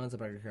that Superman's a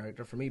bigger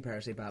character. For me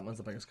personally, Batman's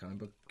the biggest comic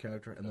book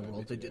character in the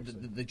world.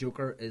 The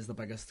Joker is the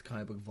biggest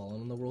comic book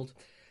villain in the world.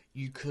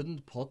 You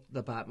couldn't put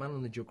the Batman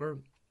and the Joker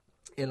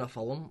in a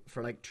film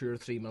for like 2 or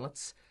 3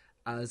 minutes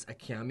as a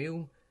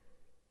cameo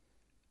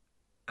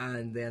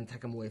and then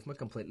take him away from it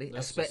completely.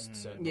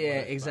 Yeah,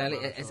 exactly.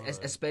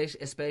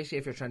 Especially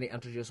if you're trying to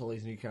introduce all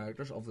these new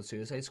characters of the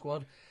Suicide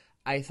Squad.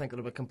 I think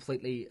it would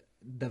completely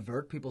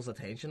divert people's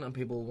attention, and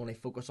people will want to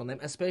focus on them,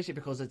 especially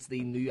because it's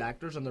the new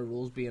actors and their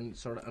roles being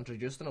sort of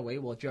introduced in a way.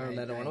 Well, Jared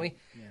Leto anyway.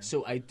 Yeah.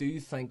 So I do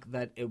think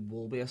that it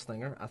will be a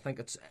stinger. I think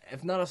it's,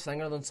 if not a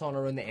stinger, then something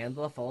around the end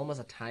of the film as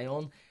a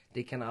tie-on.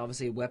 They can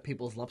obviously wet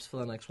people's lips for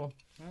the next one.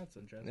 That's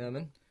interesting. You know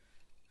what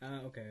I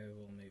mean? Okay,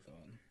 we'll move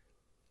on.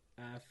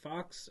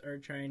 Fox are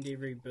trying to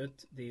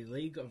reboot the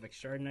League of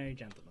Extraordinary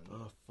Gentlemen.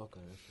 Oh, fuck,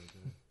 I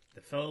actually.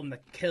 The film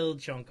that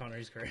killed Sean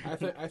Connery's career.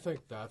 I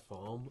think that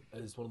film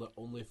is one of the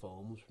only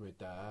films where my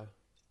dad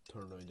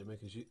turned around to me,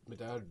 because my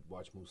dad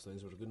watched most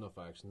things. There was a good enough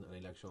action, and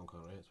he liked Sean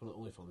Connery. It's one of the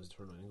only films he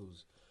turned around and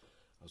goes,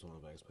 "That's one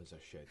of the biggest pieces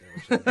of shit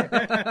I've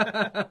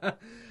ever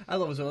seen." I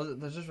love it as well.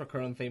 There's this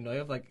recurring theme now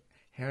of like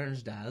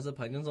Heron's dad's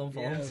opinions on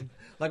films. Yeah.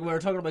 Like we were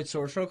talking about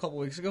Sorcerer a couple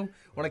of weeks ago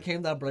when it came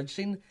to that bridge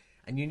scene,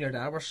 and you and your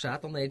dad were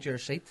sat on the edge of your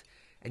seat,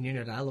 and you and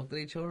your dad looked at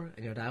each other,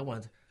 and your dad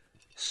went,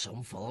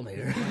 "Some film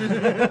here."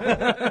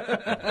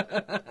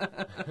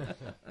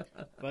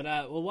 But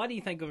well, what do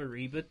you think of a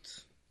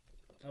reboot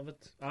of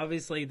it?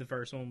 Obviously, the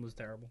first one was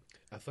terrible.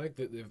 I think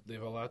that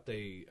they've a lot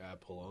they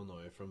pull on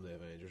now from the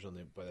Avengers,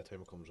 and by the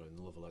time it comes around,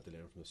 they'll have a lot to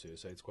learn from the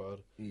Suicide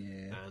Squad,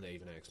 and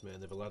even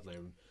X-Men. They've a lot to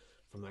learn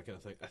from that kind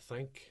of thing. I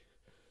think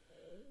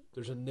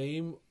there's a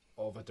name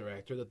of a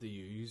director that they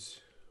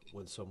use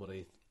when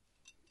somebody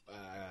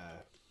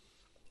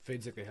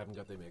feels like they haven't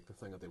got to make the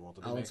thing that they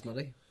wanted to Alan make.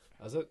 Smutty.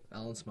 Is it?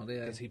 Alan Smutty,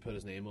 because he put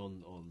his name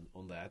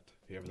on that.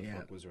 Whoever the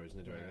fuck was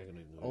originally directing, I don't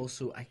even know.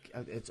 Also,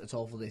 it's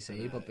awful they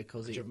say, but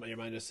because your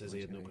mind just says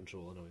he had no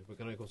control anyway. But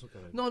can I go so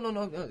kind of?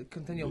 No.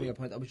 Continue on your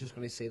point. I was just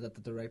going to say that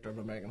the director of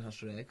American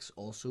History X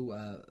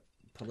also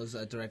put his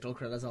directorial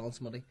credit as Alan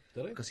Smutty.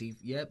 Did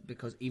he?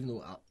 Because even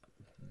though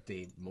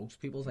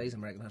most people's eyes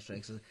American History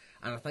X is,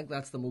 and I think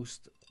that's the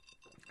most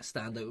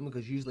standout one,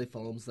 because usually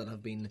films that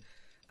have been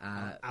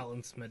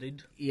Alan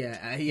Smitted.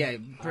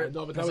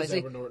 No, but that was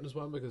Edward Norton's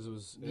one, because it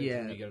was when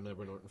you get an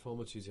Edward Norton film,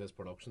 which usually his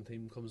production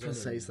team comes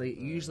precisely.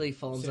 in. Usually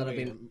films that have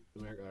been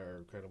America or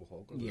Incredible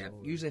Hulk.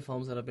 Usually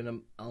films that have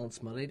been Alan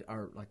Smitted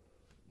are like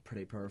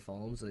pretty poor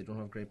films. They don't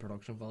have great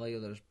production value.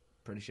 They're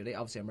pretty shitty.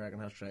 Obviously, American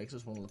History X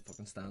is one of the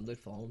fucking standout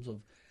films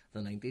of the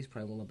 90s,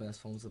 probably one of the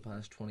best films of the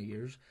past 20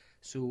 years.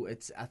 So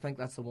I think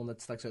that's the one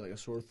that sticks out like a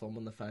sore thumb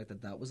in the fact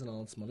that was an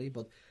Alan Smitty.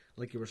 But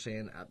like you were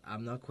saying,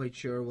 I'm not quite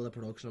sure with the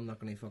production. I'm not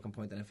going to fucking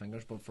point any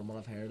fingers, but from what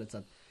I've heard, it's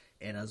that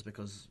it is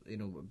because,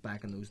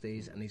 back in those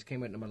days, and he's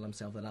came out in the middle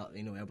himself that,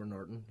 Edward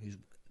Norton, who's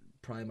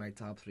probably my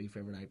top 3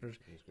 favourite actors,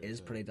 is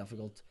pretty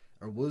difficult,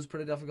 or was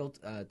pretty difficult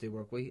to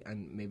work with,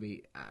 and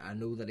maybe I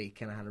know that he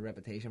kind of had a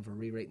reputation for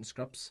rewriting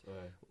scripts,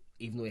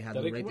 even though he had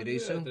the right to do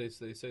so. Did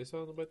they say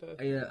something about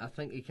that? Yeah, I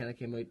think he kind of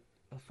came out.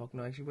 Oh fuck,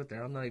 no, actually, with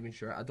there, I'm not even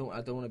sure. I don't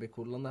want to be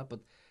quoted on that, but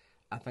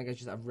I think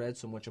I've read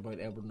so much about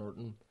Edward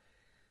Norton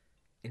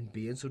in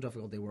being so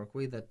difficult to work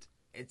with that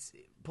it's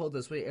put it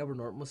this way: Edward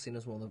Norton was seen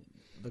as one of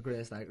the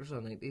greatest actors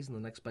of the 90s and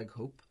the next big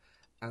hope,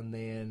 and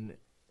then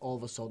all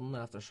of a sudden,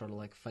 after sort of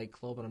like Fight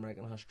Club and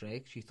American History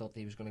X, you thought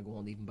he was going to go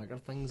on to even bigger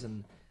things,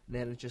 and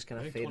then it just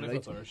kind of faded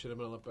out. Should have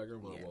been a lot bigger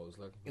than what it was.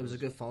 Like, it was a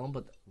good film,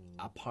 but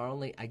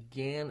apparently,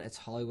 again, it's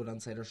Hollywood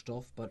insider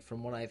stuff. But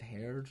from what I've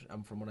heard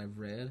and from what I've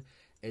read,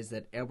 is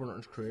that Edward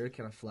Norton's career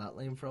kind of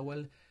flatlined for a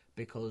while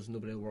because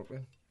nobody would work with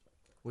him.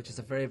 which is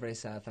a very, very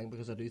sad thing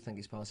because I do think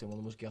he's possibly one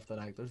of the most gifted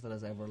actors that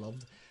has ever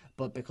lived.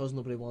 But because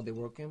nobody wanted to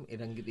work him, he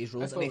didn't get these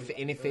roles, and he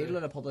failed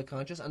in a public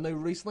conscience. And now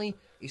recently,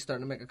 he's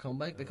starting to make a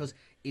comeback because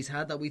he's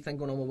had that wee thing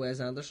going on with Wes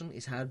Anderson.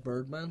 He's had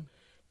Birdman.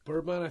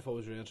 Birdman I thought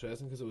was really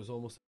interesting because it was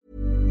almost...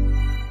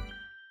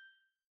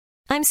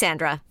 I'm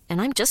Sandra, and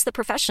I'm just the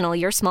professional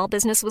your small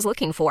business was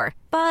looking for.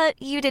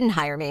 But you didn't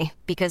hire me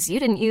because you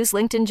didn't use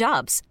LinkedIn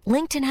Jobs.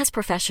 LinkedIn has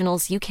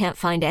professionals you can't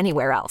find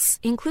anywhere else,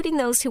 including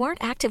those who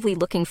aren't actively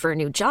looking for a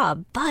new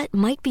job, but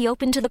might be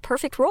open to the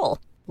perfect role,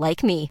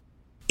 like me.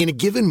 In a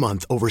given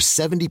month, over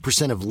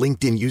 70% of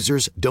LinkedIn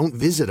users don't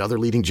visit other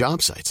leading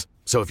job sites.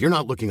 So if you're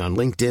not looking on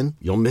LinkedIn,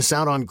 you'll miss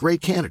out on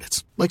great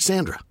candidates like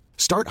Sandra.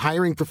 Start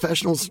hiring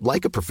professionals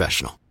like a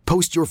professional.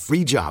 Post your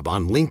free job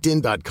on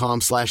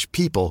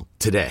linkedin.com/people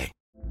today.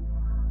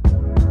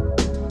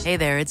 Hey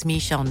there, it's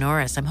Michelle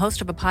Norris. I'm host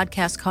of a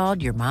podcast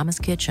called Your Mama's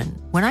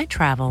Kitchen. When I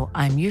travel,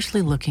 I'm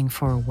usually looking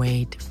for a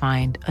way to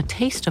find a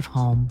taste of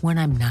home when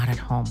I'm not at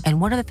home.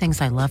 And one of the things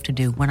I love to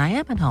do when I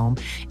am at home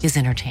is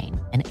entertain.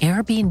 And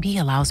Airbnb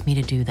allows me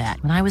to do that.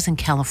 When I was in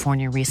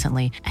California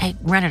recently, I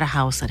rented a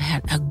house that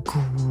had a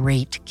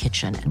great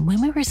kitchen. And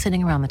when we were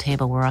sitting around the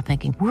table, we were all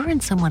thinking, we're in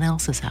someone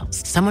else's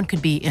house. Someone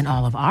could be in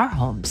all of our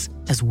homes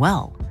as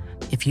well.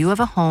 If you have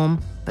a home,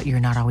 but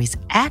you're not always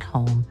at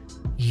home,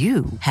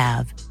 you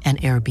have an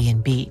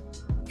Airbnb.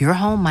 Your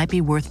home might be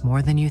worth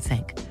more than you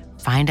think.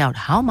 Find out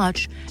how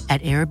much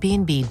at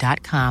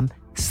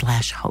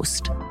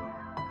airbnb.com/host.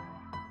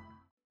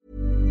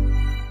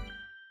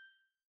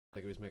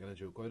 Like he was making a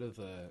joke out of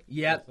the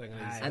thing.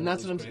 And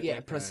that's what I'm saying.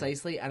 Yeah,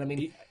 precisely. And I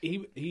mean,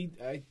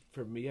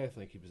 for me, I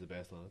think he was the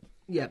best on it.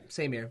 Yeah,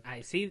 same here.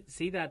 I see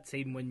that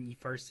scene when you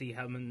first see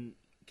him and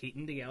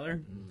Keaton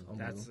together.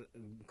 That's an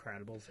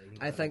incredible scene.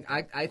 I think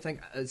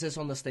is this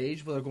on the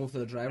stage where they're going through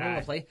the driver on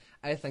the play?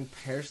 I think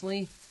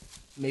personally,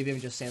 maybe I'm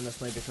just saying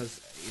this now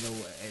because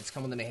it's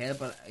coming to my head.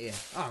 But yeah,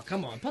 oh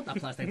come on, put that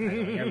plastic bag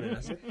on here.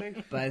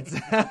 But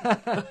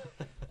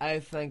I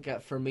think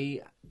for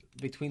me,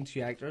 between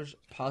two actors,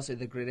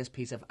 possibly the greatest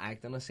piece of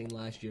acting I've seen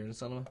last year in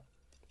cinema.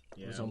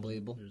 It was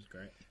unbelievable. It was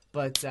great.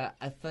 But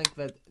I think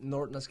that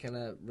Norton has kind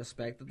of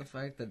respected the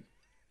fact that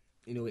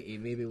he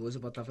maybe was a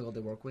bit difficult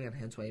to work with, and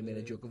hence why he made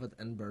a joke of it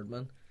in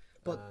Birdman.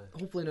 But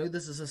hopefully now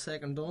this is a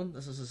second dawn.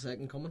 This is a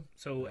second coming.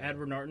 So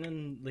Edward Norton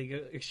and League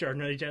of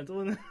Extraordinary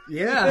Gentlemen.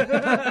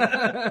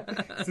 Yeah.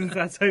 Since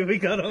that's how we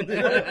got on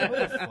there. How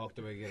the fuck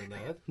do we get into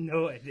that?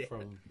 No idea.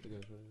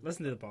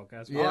 Listen to the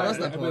podcast. Yeah,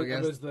 listen to the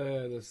podcast. It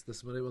was the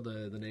Smitty with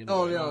the name.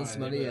 Oh, the Alan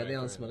Smitty. Yeah, the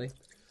Alan Smitty.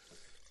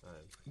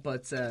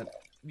 But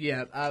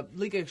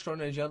League of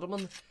Extraordinary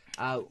Gentlemen.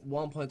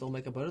 One point I'll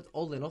make about it.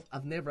 Oddly enough,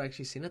 I've never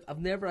actually seen it.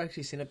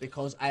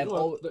 Because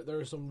there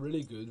are some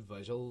really good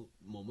visual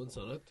moments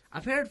in it.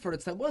 I've heard for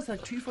its time. Was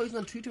that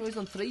 2002,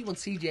 2003 when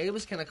CGI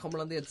was kind of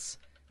coming into its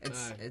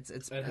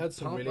It had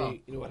some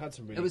really. It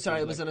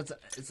was in its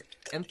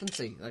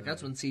infancy. Like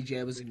that's when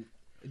CGI was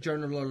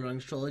during the Lord of the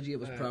Rings trilogy. It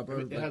was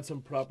proper. It had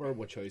some proper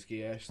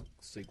Wachowski-esque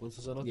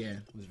sequences in it. Yeah,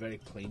 it was very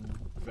clean,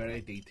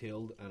 very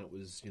detailed, and it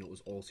was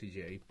all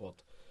CGI,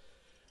 but.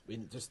 I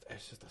mean, it's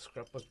just the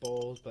script was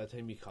balls. By the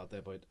time you cut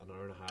about an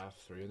hour and a half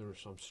through, and there was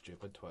some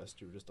stupid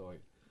twist. You were just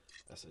like,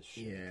 "This is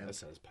shit. Yeah.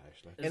 This is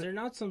pish." Like. Is there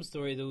not some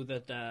story though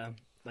that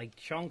like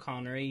Sean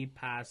Connery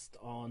passed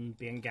on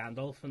being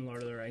Gandalf in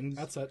Lord of the Rings?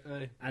 That's it.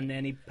 And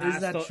then he passed.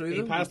 Is that true?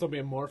 He passed on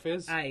being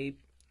Morpheus.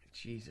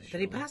 Jesus.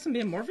 Did he pass on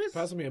being Morpheus?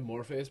 Passed on being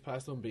Morpheus.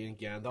 Passed on being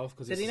Gandalf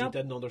because he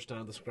didn't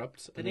understand the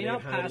script. Did he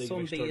not pass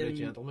on being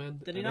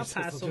Gentleman? Did he not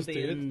pass on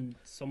being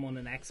someone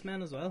in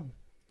X-Men as well?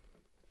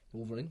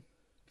 Wolverine.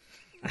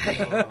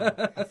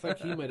 I think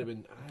he might have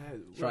been.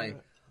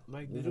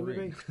 Magneto,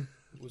 maybe?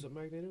 Was it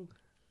Magneto?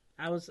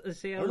 I was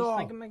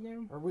thinking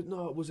Magneto. Or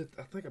was it?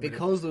 I think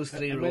because those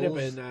three roles. It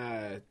might have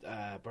been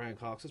Brian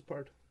Cox's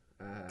part.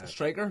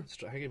 Striker. I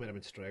think he might have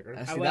been Striker.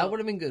 That would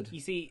have been good. You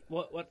see,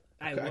 what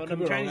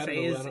I'm trying to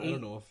say is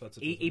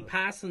he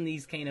passed on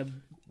these kind of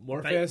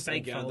Morpheus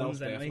big and Gandalf films,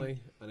 definitely,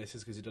 and it's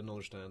just because he didn't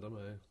understand them.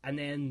 And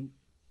then.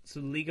 So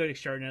League of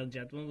Extraordinary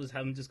Gentlemen was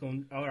him just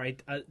going, all right,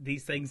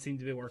 these things seem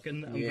to be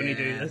working. I'm going to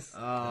do this.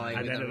 Oh,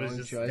 and then it was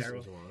just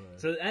terrible.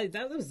 So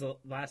that was the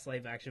last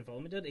live action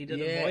film he did. He did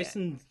a voice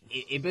and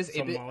he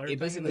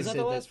basically said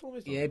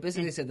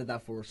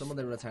that for some of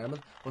their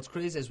retirement. What's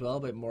crazy as well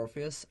about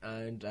Morpheus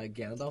and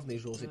Gandalf and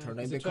these roles they turned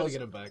down because to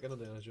get him back into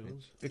Indiana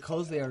Jones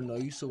because they are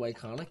now so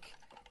iconic.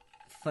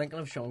 Thinking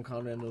of Sean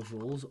Connery in those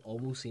roles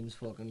almost seems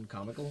fucking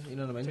comical. You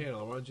know what I mean? Tell you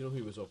another one. Do you know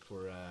who was up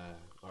for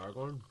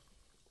Aragorn?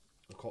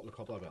 A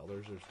couple of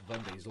elders. There's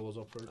Vin Diesel was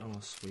up for it. Oh,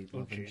 sweet.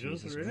 Oh,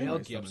 Jesus, really? Mel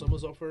Gibson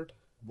was up for it.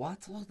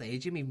 What? Look, the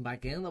age of me even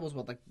back in. That was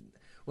what, like,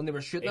 when they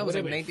were shooting. That was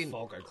like 19.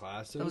 Fucking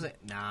class. That was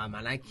like, nah,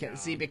 man, I can't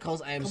see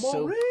because I am Come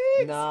so. On, Rex!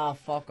 Nah,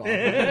 fuck off.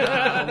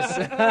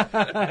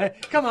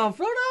 Come on,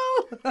 Frodo.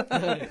 But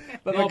no,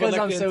 because but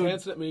like I'm so.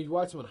 I mean, you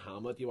watch him in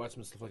Hamlet, you watch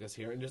him in stuff like this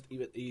here, and just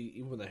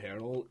even with the hair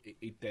and all,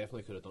 he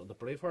definitely could have done the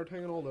Braveheart thing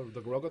and all the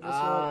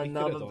ruggedness.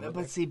 No,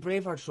 but see,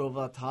 Braveheart's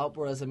over the top.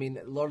 Whereas I mean,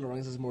 Lord of the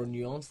Rings is more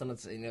nuanced, and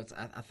it's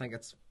I think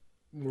it's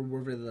more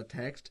worthy of the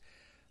text.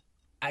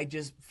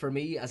 for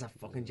me, as a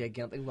fucking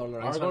gigantic Lord of the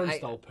Rings fan, Aragorn's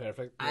still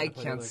perfect. I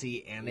can't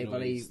see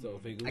anybody.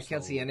 Viggo's I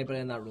can't see still- anybody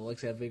in that role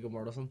except Viggo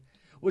Mortensen,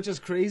 which is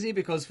crazy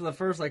because for the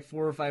first like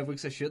 4 or 5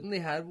 weeks of shooting, they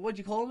had what'd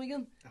you call him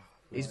again?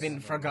 He's been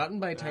forgotten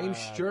by time.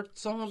 Stuart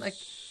something like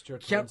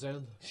Stuart Yep.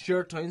 Townsend.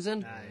 Stuart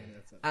Townsend,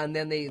 That's it. and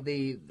then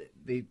they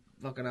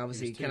fucking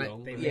obviously He was too kind young.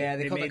 of They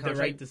they cut made the contract.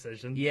 right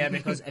decision. Yeah,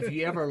 because if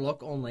you ever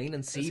look online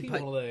and Is see, he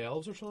one of the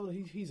elves or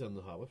something? He's in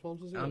the Hobbit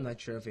films, is he? I'm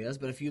not sure if he is,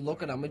 but if you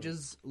look at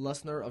images,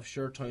 listener, of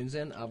Stuart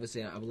Townsend,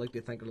 obviously I would like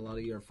to think that a lot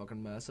of you are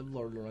fucking massive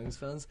Lord of the Rings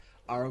fans.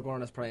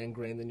 Aragorn is probably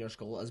ingrained in your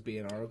skull as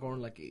being Aragorn.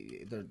 Like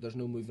there's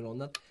no moving on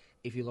that.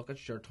 If you look at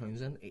Stuart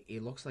Townsend, he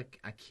looks like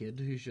a kid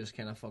who's just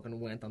kind of fucking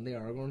went on the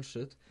Aragorn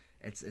suit.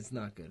 It's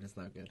not good. It's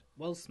not good.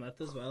 Will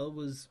Smith as well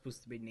was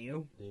supposed to be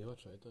Neo. Yeah,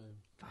 that's right.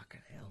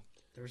 Fucking hell.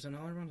 There was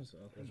another one as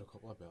well. There's a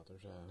couple of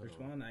belters. There's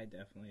one I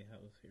definitely have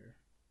here.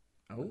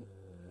 Oh.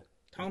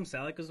 Tom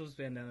Selleck was supposed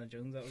to be Indiana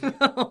Jones.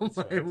 That was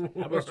it. Oh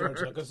my That was George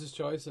word. Lucas's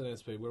choice, and then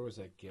Spielberg was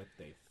like, "Get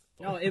the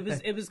No, it was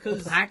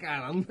because Back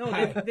at him. no,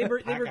 they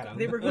were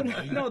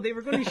they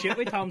were going to shoot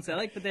with Tom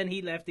Selleck, but then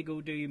he left to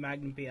go do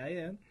Magnum PI.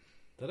 Then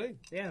Did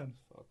he? yeah,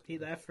 he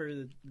left for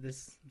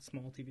this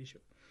small TV show.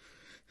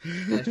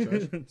 Yes,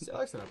 George.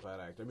 Selleck's not a bad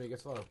actor. I mean, he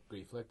gets a lot of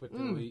grief, like, but you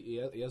know, he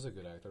is a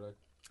good actor. Like,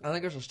 I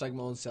think there's a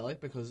stigma on Selleck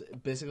because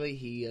basically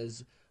he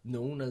is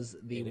known as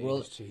the 80s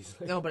world. cheese.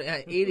 No, but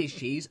 80s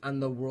cheese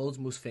and the world's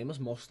most famous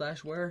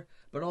mustache wearer.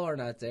 But all of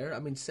that there, I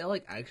mean,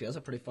 Selleck actually is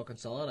a pretty fucking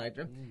solid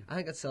actor. I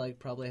think that Selleck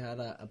probably had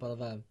a bit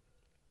of a.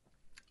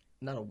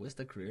 Not a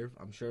wasted career.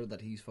 I'm sure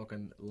that he's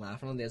fucking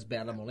laughing on this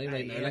bed of money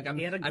right now. Like,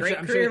 he had a I'm great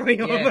sure, career I'm when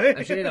sure, he yeah, was-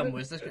 I'm sure he didn't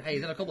waste this. Hey, he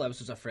did a couple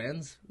episodes of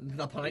Friends.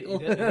 The he Pinnacle.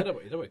 did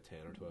about 10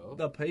 or 12.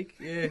 The Peak,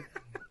 yeah.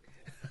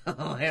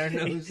 Oh, hair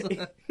nose.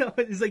 No,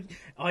 it's like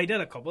he did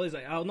a couple. He's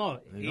like, oh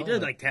no, he know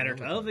did that. like 10 or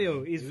 12.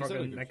 Yo, he's He was in a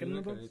fucking good nicking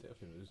few, them. like, he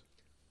definitely was.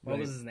 What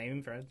was his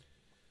name, Fred?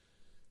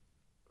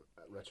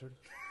 Richard.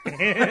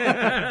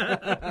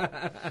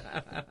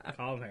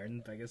 Colin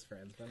Herron, biggest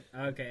friend.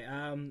 Okay,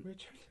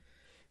 Richard.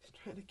 He's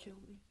trying to kill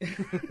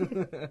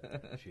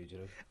me.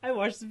 Fugitive. I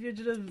watched The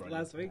Fugitive Brilliant.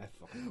 last week. I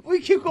fucking-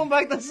 We keep going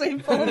back to the same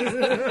films.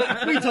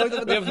 We talked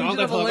about We have the nothing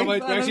to Fugitive talk Link about. We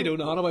Fan. actually don't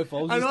know how about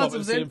films. I We know, stop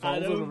that's at the what I'm same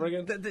saying. films over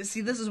again. See,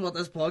 this is what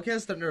this podcast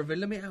is starting to reveal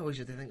to me. I always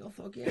used to think, oh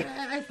fuck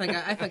yeah, I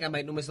think I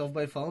might know myself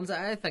about films.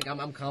 I think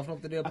I'm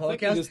confident to do a I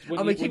think you podcast, just- when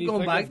and we you- when keep you going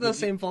think back of to the the-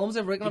 same films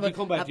every week. If you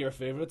come back to your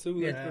favourite too,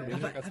 like,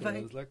 Yeah. that's what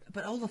it is. Like,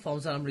 But all the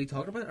films that I'm really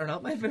talking about are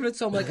not my favourite.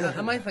 So I'm like,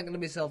 am I thinking to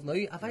myself now?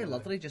 Have I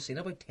literally just seen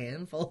about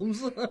 10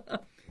 films?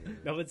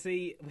 No, but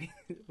see,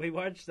 we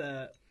watched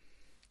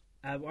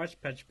I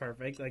watched Pitch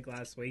Perfect like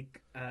last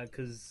week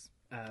because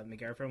my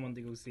girlfriend wanted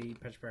to go see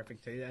Pitch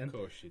Perfect too. Then, of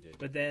course she did.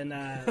 but then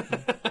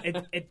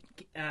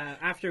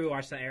after we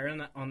watched the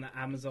Aaron on the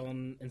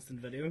Amazon Instant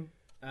Video,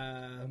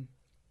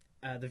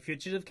 The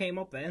Fugitive came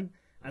up. Then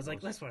I was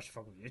like, let's watch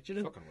fucking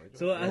Fugitive. Fucking right.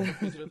 So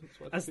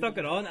I stuck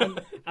it on, and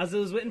as I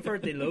was waiting for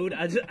it to load,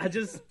 I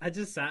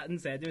just sat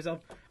and said to myself,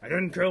 I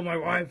didn't kill my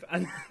wife.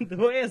 And the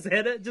way I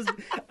said it,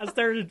 I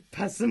started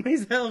pissing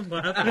myself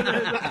laughing.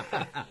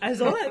 I was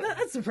all like,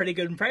 that's a pretty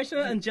good impression.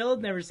 And Jill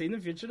had never seen The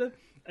Fugitive.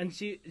 And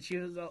she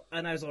was all,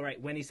 and I was all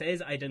right. When he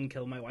says I didn't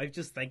kill my wife,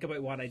 just think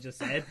about what I just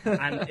said,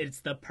 and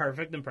it's the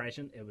perfect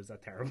impression. It was a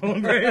terrible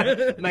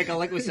impression. Michael,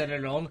 like we said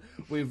earlier on,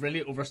 we've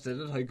really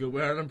overstated how good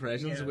we are at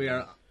impressions. Yeah. We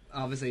are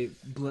obviously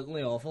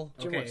blatantly awful.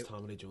 Do you Okay. watch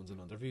Tommy Lee Jones in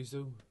interviews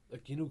though?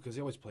 Like, you know, because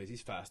he always plays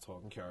his fast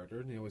talking character,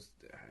 and he always.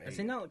 Is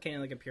he not kind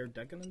of like a pure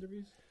dick in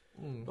interviews?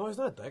 No, he's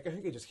not a dick. I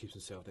think he just keeps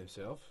himself to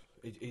himself.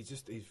 He's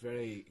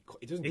very.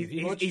 He doesn't give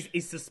you much.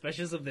 He's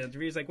suspicious of the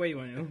interview. He's like, what do you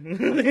want to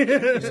know?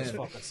 He's just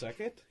fucking sick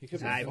it. He could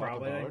be Aye, fucking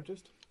probably. bored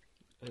just.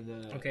 And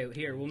then, Okay,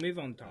 here, we'll move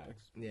on to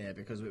topics. Yeah,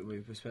 because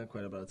we spent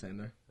quite a bit of time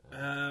there.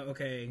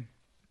 Okay.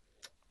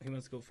 Who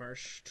wants to go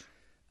first?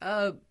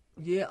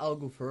 Yeah, I'll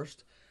go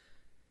first.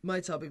 My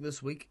topic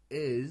this week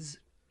is,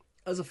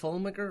 as a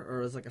filmmaker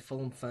or as like a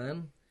film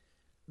fan,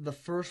 the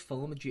first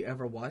film that you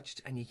ever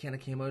watched and you kind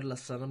of came out of the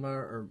cinema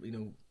or, you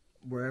know,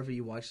 wherever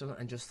you watched it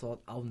and just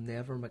thought, I'll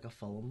never make a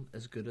film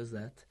as good as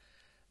that.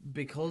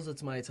 Because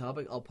it's my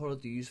topic, I'll put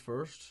it to use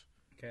first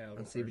Okay, I'll go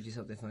and see what first. you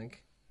have to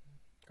think.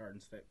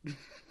 Garden State.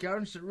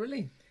 Garden State,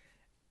 really?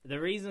 The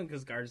reason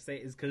because Garden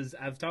State is because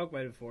I've talked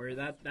about it before.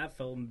 That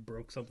film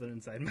broke something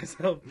inside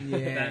myself.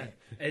 Yeah. That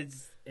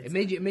it's It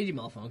made you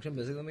malfunction,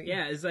 basically.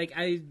 yeah. It's like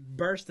I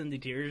burst into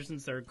tears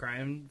and started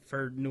crying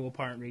for no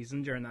apparent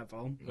reason during that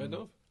film. good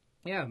enough.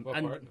 Yeah, What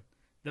and part?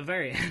 the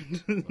very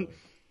end.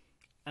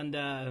 And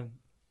no,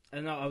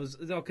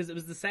 because it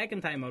was the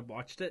second time I'd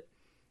watched it,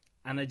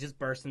 and I just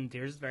burst into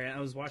tears. Very end.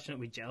 I was watching it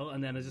with Jill,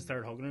 and then I just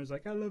started hugging her. I was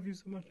like, "I love you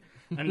so much."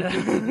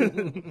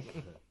 And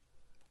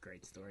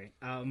great story.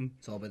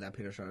 It's all about that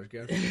Peter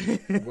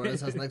Sarsgaard.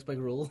 Where's his next big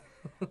role?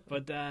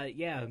 But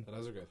yeah, That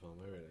is a great film.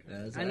 I really like it. Yeah,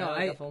 it's- I know. like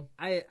I that film.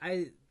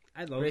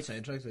 I love Great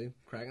soundtrack too.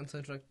 Cracking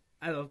soundtrack.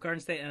 I love Garden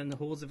State, and it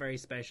holds a very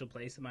special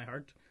place in my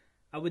heart.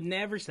 I would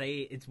never say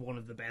it's one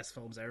of the best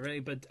films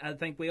ever, but I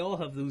think we all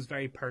have those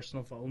very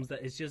personal films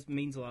that it just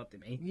means a lot to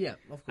me. Yeah,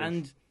 of course.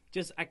 And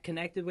just I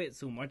connected with it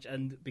so much,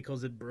 and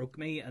because it broke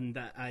me, and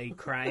that I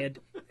cried.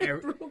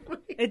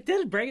 It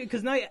did break it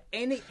because now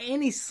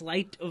any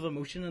slight of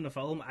emotion in a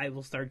film, I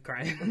will start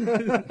crying.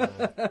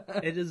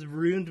 It has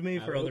ruined me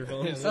for other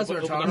films. That's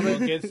what we're talking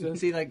about.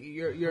 See, like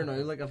you're now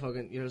like a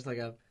fucking. You're just like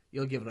a.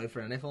 You'll give it out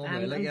for any film.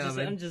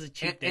 I'm just a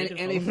cheap date.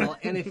 Any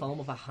film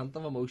with a hint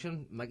of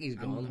emotion, Mickey's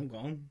gone. I'm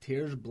gone.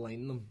 Tears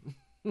blind them.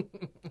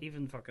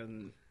 Even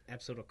fucking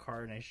episode of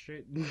Coronation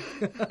Street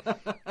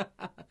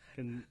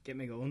can get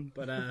me going.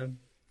 But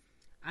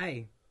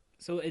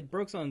so it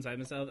broke something inside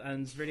myself,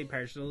 and it's really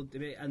personal to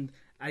me, and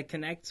I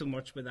connect so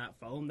much with that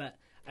film that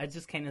I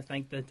just kind of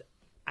think that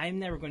I'm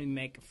never going to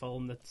make a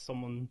film that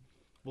someone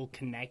will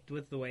connect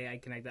with the way I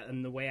connect that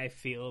and the way I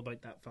feel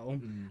about that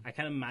film. I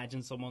can't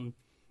imagine someone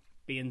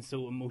being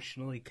so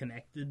emotionally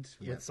connected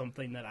with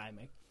something that I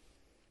make.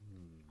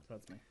 So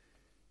that's me.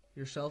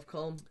 Yourself,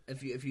 Colm?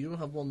 If you don't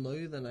have one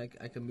now, then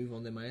I can move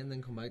on to mine,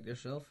 then come back to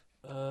yourself.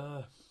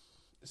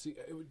 See,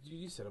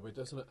 you said about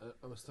this, and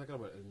I was thinking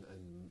about it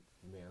in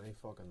many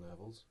fucking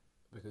levels,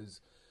 because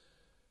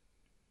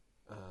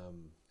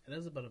it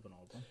is a bit of an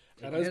odd one.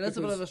 It is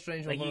a bit of a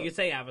strange one. Like you could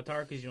say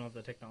Avatar because you don't have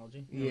the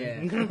technology.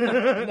 Yeah.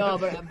 No,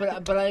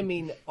 but I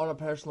mean on a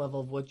personal level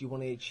of what you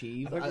want to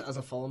achieve as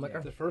a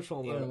filmmaker. The first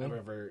film I've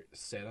ever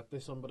said it to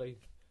somebody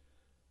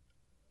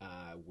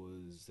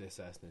was The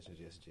Assassination of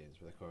Jesse James,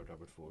 where they called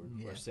Robert Ford.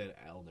 Where I said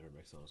I'll never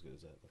make something as good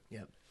as that.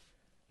 Yep.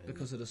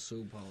 Because it is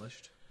so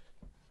polished.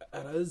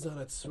 It is, and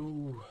it's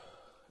so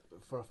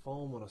for a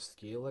film on a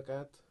scale like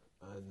that,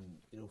 and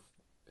you know,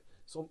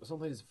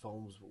 sometimes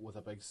films with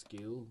a big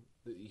scale,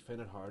 that you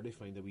find it hard to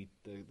find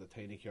the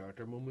tiny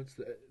character moments.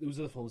 Those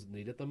are the films that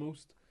need it the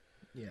most.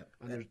 Yeah,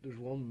 and there's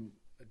one.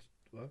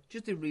 What?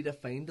 Just to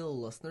redefine to the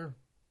listener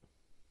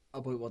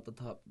about what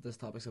this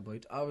topic's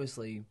about.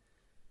 Obviously,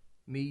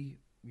 me,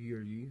 you,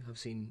 or you have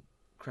seen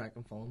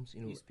cracking films.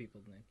 You know, use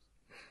people's names.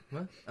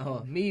 What?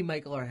 Oh, me,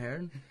 Michael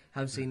O'Hearn,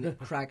 have seen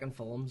cracking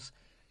films,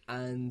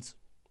 and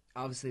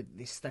obviously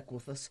they stick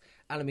with us.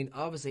 And I mean,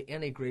 obviously,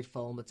 any great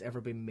film that's ever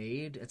been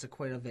made, it's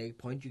quite a vague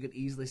point. You could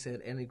easily say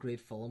that any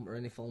great film or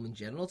any film in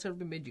general that's ever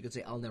been made, you could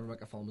say, I'll never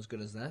make a film as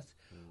good as that.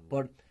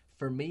 But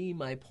for me,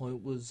 my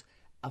point was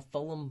a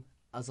film,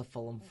 as a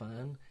film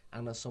fan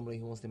and as somebody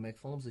who wants to make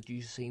films, that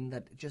you've seen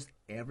that just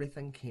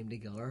everything came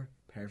together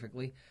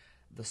perfectly.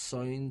 The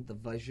sound, the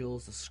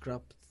visuals, the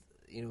script,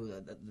 you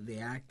know, the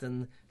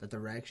acting, the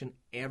direction,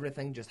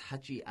 everything just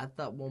hit you at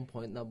that one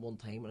point, in that one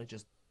time, and it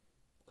just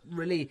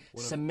really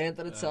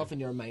cemented itself in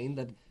your mind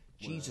that,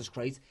 Jesus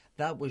Christ,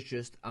 that was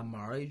just a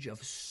marriage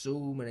of so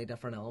many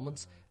different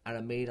elements, and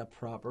it made a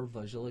proper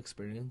visual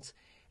experience.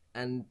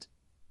 And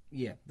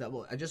yeah,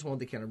 I just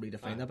wanted to kind of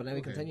redefine that, but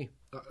anyway, continue.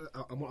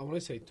 I want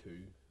to say two.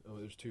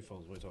 There's two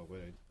films I want to talk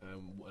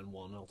about, and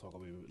one I'll talk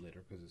about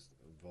later because it's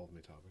involved in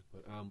my topic.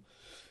 But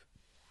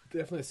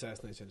definitely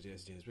Assassination of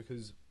Jesse James,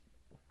 because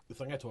the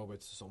thing I talk about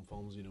is some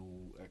films, you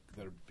know, like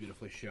they're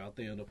beautifully shot,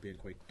 they end up being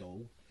quite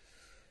dull.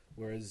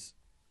 Whereas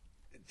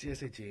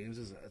Jesse James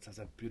it's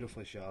a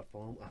beautifully shot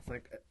film. I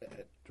think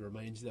it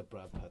reminds you that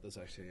Brad Pitt is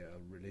actually a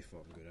really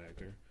fun, good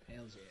actor.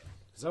 Hells yeah.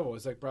 Because I've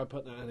always like Brad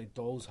Pitt, and he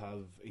does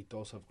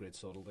have great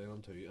subtlety on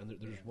him too. And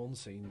there's one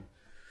scene,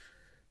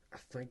 I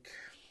think,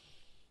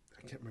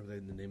 I can't remember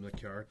the name of the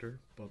character,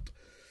 but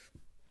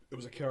it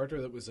was a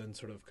character that was in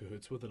sort of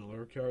cahoots with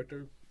another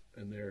character,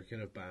 and their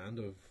kind of band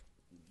of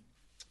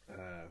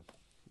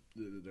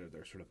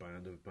their sort of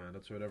band of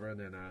bandits or whatever. And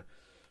then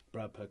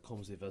Brad Pitt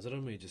comes to visit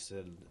him. He just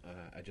said,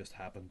 "I just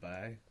happened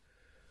by,"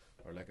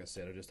 or like I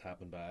said, "I just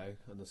happened by,"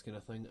 and this kind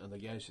of thing. And the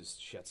guy's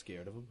just shit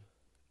scared of him.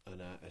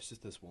 And it's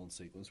just this one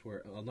sequence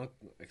where I'll not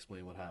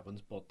explain what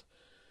happens, but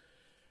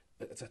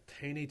it's a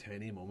tiny,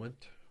 tiny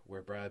moment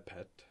where Brad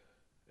Pitt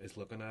is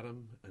looking at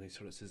him, and he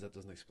sort of says, "That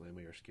doesn't explain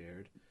why you're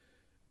scared."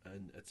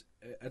 And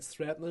it's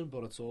threatening,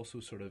 but it's also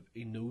sort of,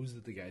 he knows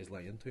that the guy's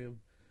lying to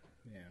him.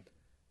 Yeah.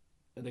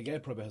 And the guy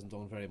probably hasn't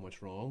done very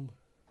much wrong,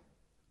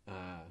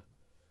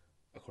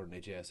 according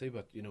to Jesse.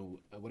 But you know,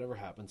 whatever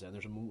happens, then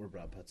there's a moment where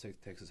Brad Pitt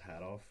takes his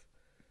hat off,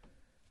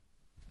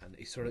 and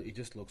he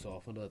just looks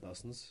off into the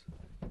distance,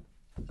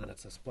 and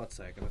it's a split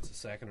second, it's a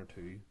second or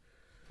two,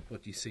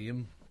 but you see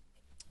him,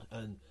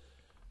 and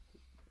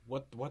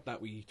what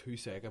that wee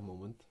 2-second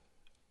moment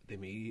to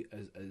me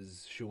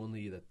is showing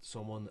you that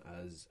someone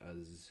as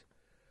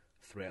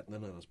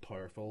threatening and as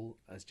powerful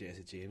as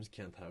Jesse James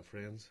can't have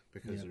friends,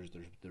 because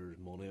there's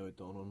money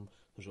out on him,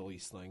 there's all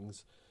these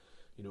things,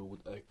 you know,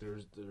 like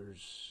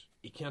there's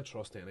he can't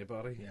trust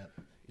anybody. Yeah.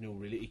 You know,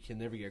 really, he can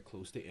never get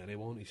close to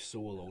anyone. He's so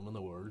alone in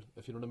the world,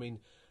 if you know what I mean.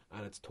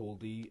 And it's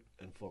told you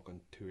in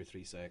fucking 2 or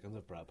 3 seconds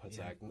of Brad Pitt's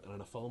acting, and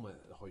in a film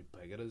how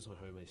big it is, and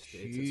how many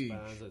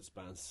states it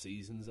spans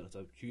seasons, and it's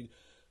a huge,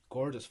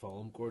 gorgeous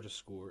film, gorgeous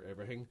score,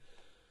 everything.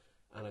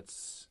 And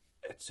it's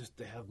it's just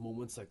they have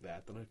moments like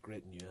that, and a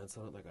great nuance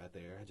on it like that.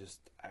 There, I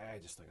just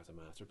think it's a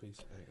masterpiece.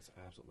 I think it's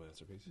an absolute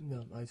masterpiece.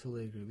 No, I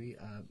totally agree with you.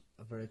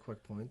 A very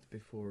quick point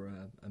before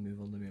I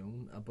move on to my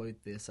own about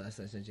the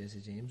assassination of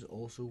Jesse James.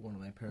 Also, one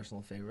of my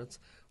personal favourites.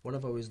 What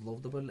I've always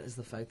loved about it is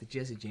the fact that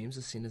Jesse James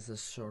is seen as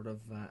this sort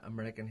of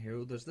American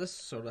hero. There's this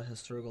sort of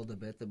historical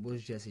debate that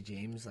was Jesse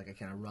James like a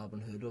kind of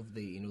Robin Hood of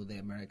the the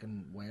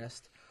American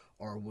West,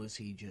 or was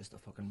he just a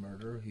fucking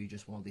murderer who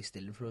just wanted to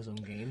steal for his own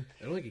gain?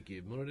 I don't think he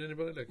gave money to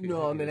anybody. Like,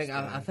 No, I mean, like,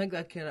 I think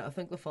that I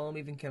think the film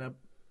even kind of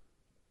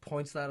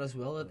points that as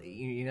well. That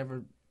you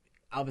never,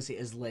 obviously,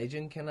 his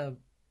legend kind of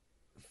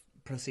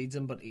precedes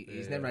him, but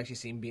he's never actually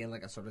seen being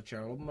like a sort of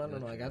charitable man or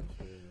like that.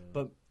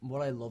 But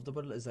what I loved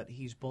about it is that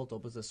he's built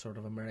up as this sort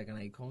of American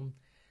icon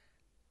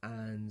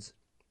and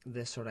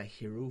this sort of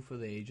hero for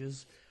the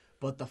ages.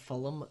 But the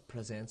film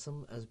presents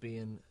him as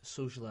being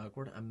socially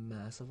awkward and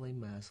massively,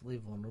 massively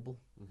vulnerable.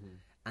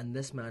 And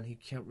this man who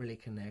can't really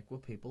connect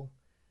with people,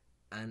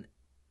 and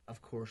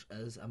of course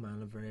is a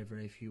man of very,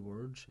 very few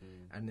words.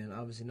 And then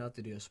obviously, not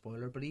to do a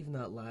spoiler, but even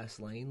that last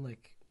line,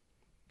 like,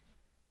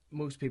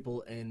 most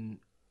people in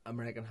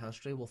American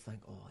history will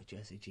think, oh,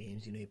 Jesse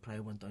James, he probably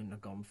went down in a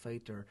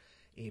gunfight, or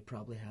he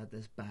probably had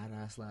this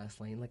badass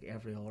last line like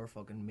every other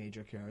fucking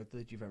major character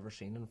that you've ever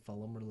seen in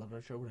film or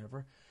literature or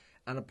whatever.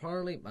 And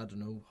apparently, I don't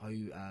know how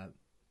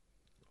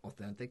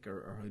authentic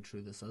or how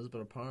true this is, but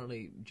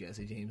apparently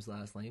Jesse James'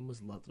 last line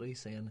was literally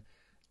saying,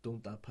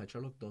 "Don't that picture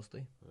look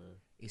dusty?"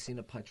 He's seen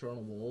a picture on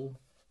a wall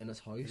in his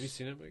house. Have you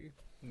seen it, Mickey?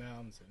 No, I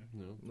haven't seen it.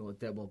 No.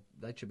 No, well,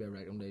 that should be a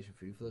recommendation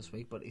for you for this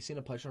week. But he's seen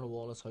a picture on a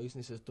wall in his house,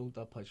 and he says, "Don't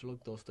that picture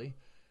look dusty?"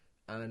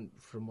 And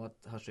from what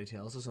history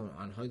tells us,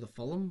 and how the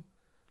film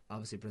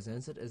obviously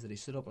presents it, is that he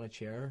stood up in a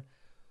chair,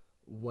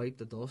 wiped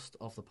the dust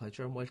off the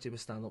picture, and whilst he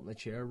was standing up in the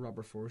chair,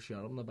 Robert Ford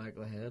shot him in the back of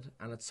the head.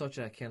 And it's such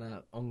a kind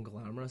of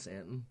unglamorous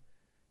ending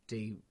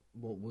to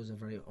what was a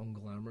very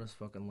unglamorous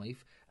fucking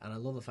life. And I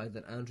love the fact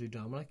that Andrew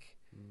Dominic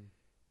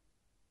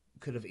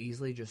could have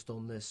easily just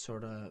done this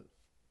sort of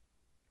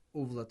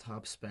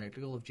over-the-top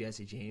spectacle of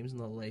Jesse James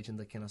and the legend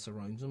that kind of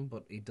surrounds him,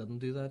 but he didn't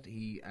do that.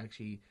 He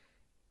actually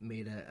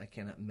made a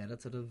kind of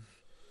meditative,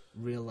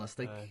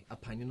 realistic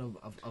opinion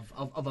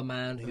of a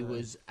man who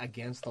was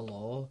against the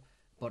law,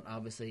 but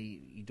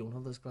obviously you don't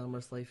have this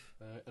glamorous life.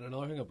 And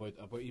another thing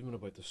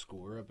about the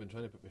score, I've been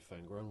trying to put my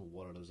finger on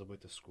what it is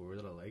about the score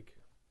that I like,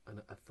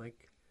 and I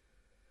think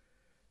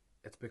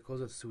it's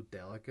because it's so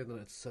delicate and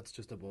it sits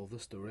just above the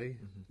story.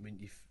 I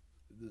mean,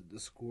 the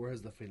score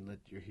has the feeling that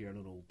you're hearing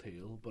an old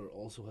tale, but it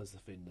also has the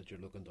feeling that you're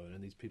looking down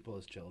on these people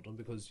as children,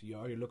 because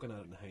you're looking at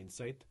it in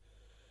hindsight,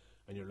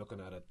 and you're looking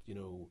at it,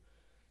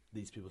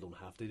 these people don't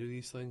have to do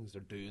these things,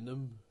 they're doing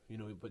them,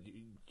 but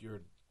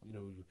you're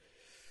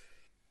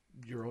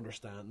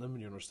understanding them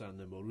and you're understanding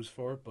the motives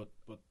for it, but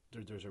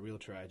there's a real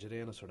tragedy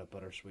and a sort of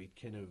bittersweet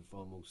kind of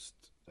almost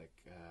like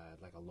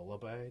a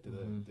lullaby to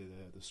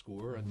the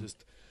score, and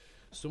just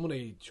so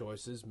many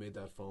choices made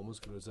that film as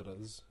good as it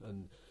is.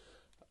 And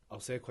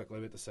I'll say quickly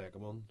about the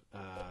second one,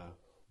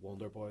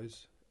 Wonder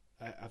Boys.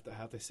 I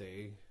have to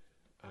say,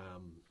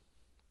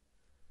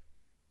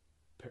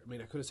 I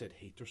could have said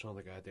Heat or something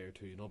like that there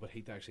too, but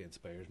Heat actually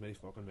inspires me to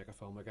fucking make a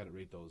film like that. It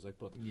really does.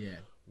 But yeah,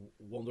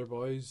 Wonder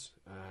Boys,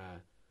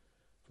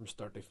 from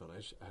start to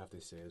finish, I have to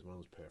say, is one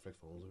of those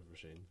perfect films I've ever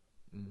seen.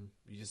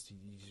 You just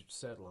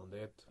settle on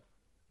it.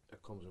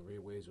 It comes over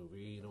you, ways over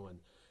you, and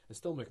it's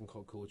still making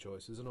cool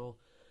choices and all,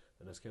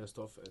 and this kind of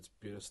stuff. It's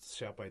beautiful. It's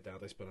shot by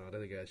Dante Spinetta,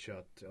 the guy that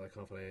shot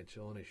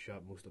Confidential, and he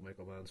shot most of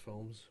Michael Mann's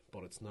films,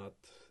 but it's not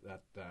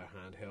that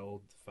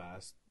handheld,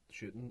 fast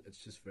shooting.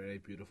 It's just very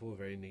beautiful,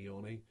 very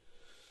neon-y.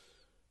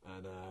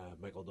 And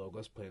Michael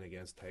Douglas playing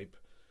against type,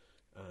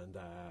 and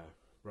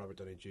Robert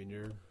Downey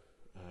Jr.,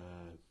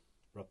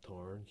 Rob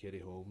Torn, Katie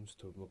Holmes,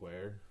 Tobey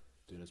Maguire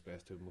doing his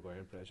best Tobey Maguire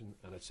impression,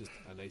 and it's just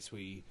a nice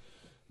wee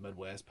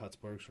Midwest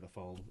Pittsburgh sort of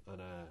film, and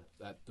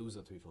those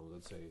are the two films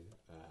I'd say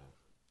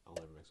I'll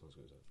never make someone as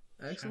good as that.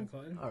 Excellent.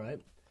 All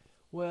right.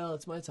 Well,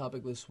 it's my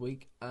topic this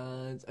week,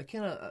 and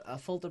I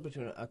filtered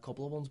between a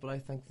couple of ones, but I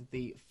think that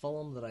the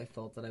film that I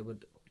thought that I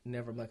would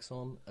never mix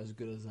on as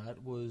good as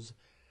that was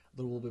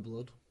There Will Be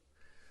Blood.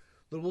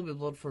 There Will Be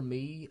Blood for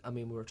me, I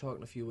mean, we were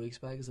talking a few weeks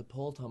back, is that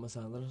Paul Thomas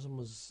Anderson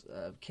was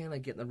kind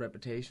of getting a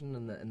reputation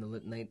in the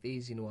late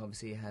 90s.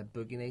 Obviously he had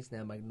Boogie Nights,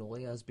 now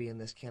Magnolia, as being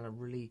this kind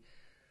of really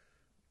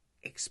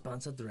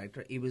expansive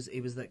director. He was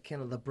that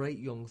kind of the bright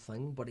young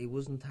thing, but he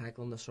wasn't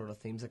tackling the sort of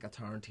themes like a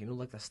Tarantino,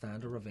 like the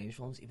standard revenge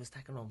films. He was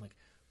taking on like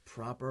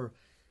proper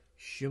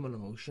human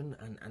emotion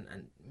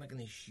and making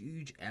these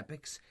huge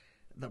epics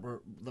that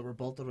were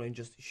built around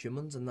just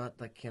humans and not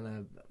that kind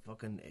of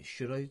fucking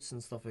shootouts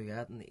and stuff like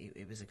that, and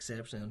it was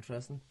exceptionally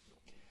interesting.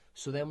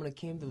 So then when it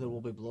came to There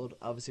Will Be Blood,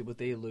 obviously with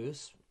Day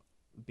Lewis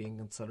being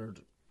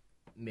considered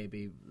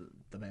maybe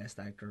the best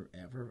actor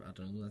ever, I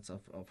don't know, that's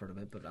up for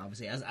debate, but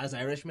obviously as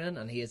Irishman,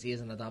 and he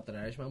is an adopted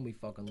Irishman, we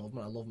fucking love him.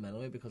 I love him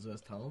anyway because of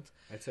his talent.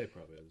 I'd say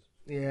probably is.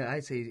 Yeah,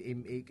 I'd say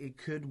it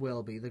could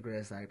well be the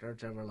greatest actor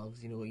I've ever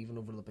loved, even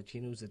over the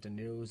Pacinos, the De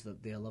Niros,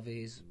 the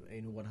Oliviers,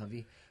 what have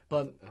you.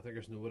 But I think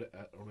there's nobody,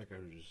 I don't think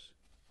there's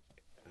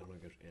don't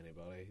think there's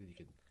anybody that you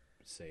could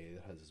say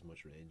that has as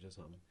much range as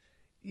him.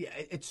 Yeah,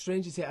 it's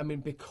strange to say. I mean,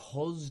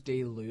 because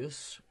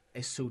Day-Lewis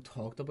is so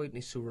talked about and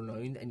he's so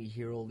renowned, and you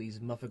hear all these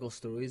mythical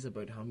stories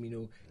about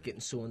him, getting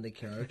so into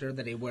character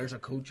that he wears a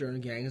coat during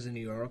gangs in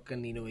New York,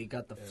 and he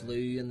got the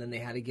flu, and then they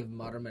had to give him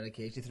modern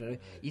medication through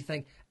it. You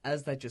think,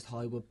 is that just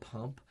Hollywood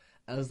pomp?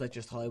 Is that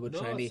just Hollywood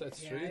trying to?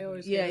 It's true.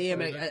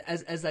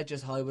 Is that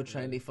just Hollywood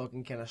trying to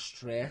fucking kind of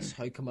stress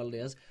how committed he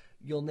is?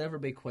 You'll never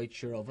be quite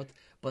sure of it,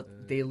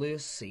 but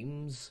Day-Lewis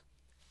seems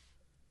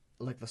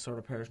like the sort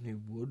of person who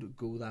would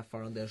go that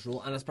far in this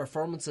role, and his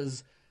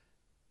performances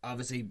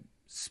obviously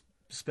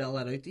spell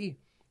that out to you.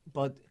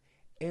 But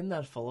in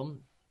that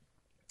film,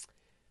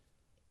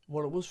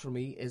 what it was for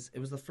me is it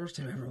was the first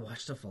time I ever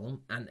watched a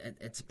film, and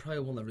it's probably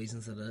one of the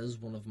reasons that it is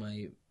one of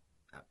my,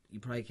 you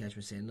probably catch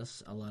me saying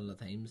this a lot of the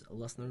times, a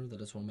listener,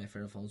 that it's one of my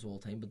favourite films of all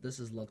time, but this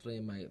is literally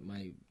in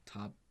my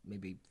top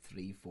maybe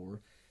 3,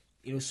 4.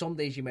 Some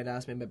days you might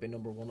ask me, maybe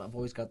number 1. I've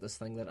always got this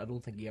thing that I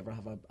don't think you ever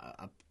have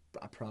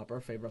a proper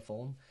favourite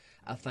film.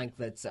 I think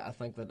that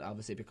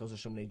obviously because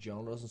there's so many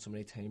genres and so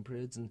many time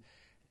periods and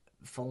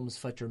films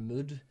fit your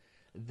mood,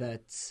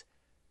 that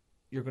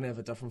you're going to have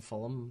a different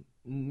film,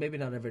 maybe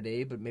not every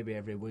day, but maybe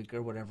every week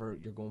or whatever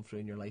you're going through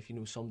in your life.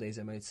 Some days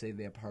I might say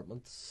The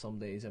Apartment, some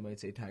days I might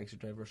say Taxi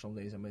Driver, some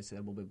days I might say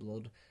There Will Be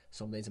Blood,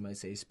 some days I might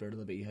say Spirit of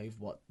the Beehive,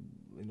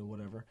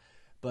 whatever.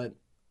 But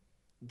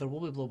There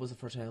Will Be Blood was the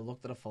first time I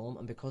looked at a film,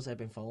 and because I've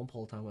been following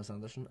Paul Thomas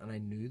Anderson and I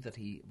knew that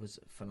he was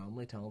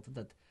phenomenally talented,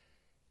 that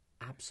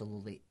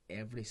absolutely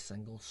every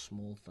single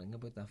small thing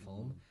about that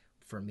film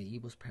for me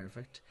was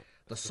perfect.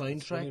 The soundtrack,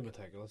 it's really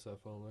meticulous,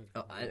 that film,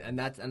 and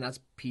that's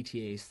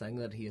PTA's thing,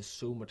 that he is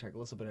so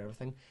meticulous about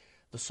everything.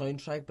 The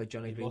soundtrack by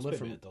Johnny Greenwood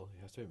from mental.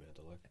 He has to be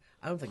mental, like.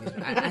 I don't think he's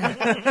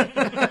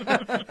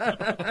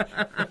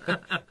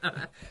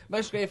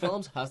most great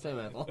films has to be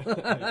mental. Look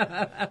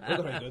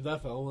at how good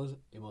that film was.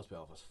 He must be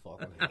off his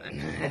fucking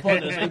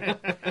head.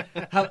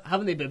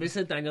 Haven't they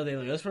babysat Daniel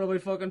Day-Lewis for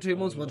about fucking 2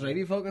 months? What's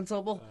really fucking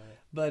simple?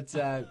 But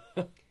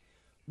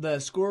the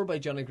score by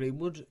Johnny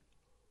Greenwood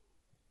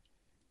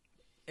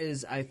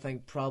is, I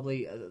think,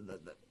 probably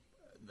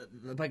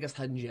the biggest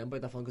hidden gem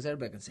about the film, because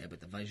everybody can say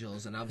about the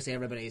visuals, and obviously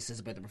everybody says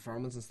about the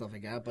performance and stuff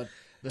like that, but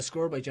the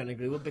score by Johnny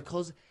Greenwood,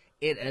 because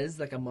it is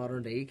like a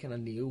modern day kind of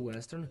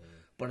neo-western,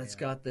 but it's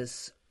got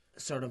this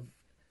sort of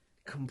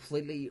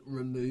completely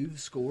removed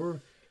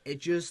score. It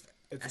just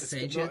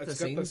accentuates the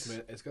scenes.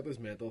 It's got this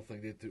mental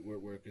thing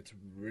where it's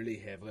really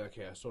heavily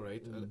orchestral,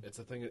 right? And it's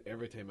a thing that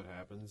every time it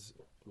happens,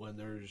 when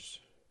there's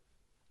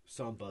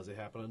some buzzy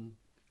happening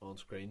on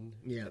screen,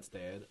 it's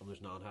dead, and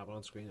there's none happening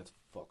on screen, it's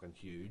fucking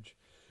huge.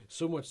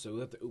 So much so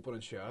that the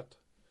opening shot,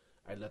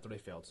 I literally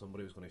felt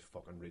somebody was going to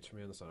fucking reach for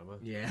me in the cinema.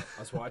 Yeah. I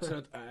was watching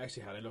it, I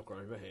actually had to look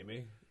around behind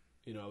me.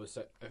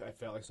 I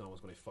felt like something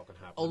was going to fucking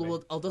happen.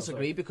 Although I'll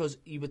disagree, because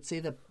you would say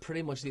that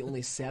pretty much the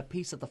only set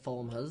piece that the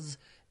film has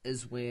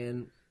is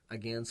when,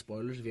 again,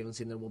 spoilers, if you haven't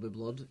seen There Will Be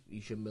Blood,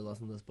 you shouldn't be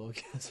listening to this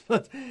podcast.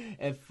 But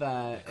if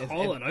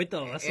calling out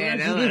the listeners.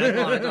 Yeah,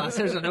 calling out the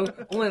listeners, I know.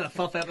 Only the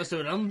 5th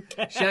episode in.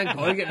 Sean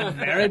Coyle getting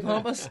very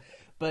pompous.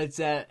 But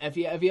if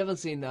you haven't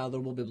seen There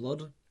Will Be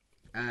Blood,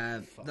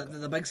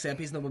 the big set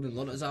piece in There Will Be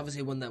Blood is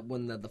obviously when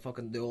the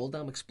fucking the oil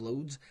dam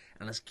explodes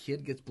and his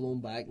kid gets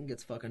blown back and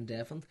gets fucking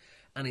deafened,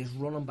 and he's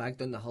running back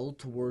down the hill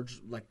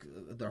towards like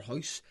their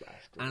house,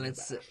 and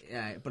it's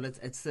but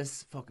it's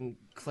this fucking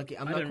clicky.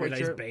 I didn't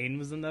realize Bane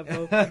was in that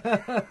film.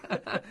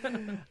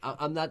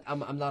 I'm not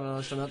an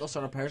instrumental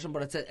sort of person,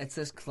 but it's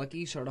this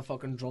clicky sort of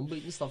fucking drum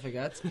beat and stuff like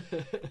that,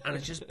 and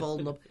it's just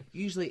building up.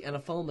 Usually in a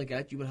film like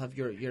that, you would have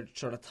your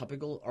sort of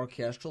typical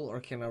orchestral or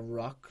kind of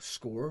rock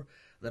score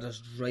that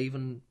is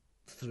driving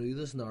through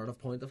this narrative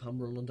point of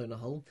him running down a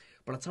hill,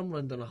 but it's him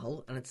running down a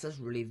hill, and it's this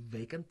really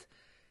vacant,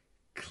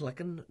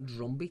 clicking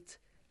drum beat,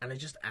 and it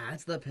just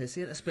adds to the piss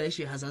here,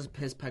 especially as his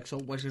piss picks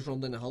up while he's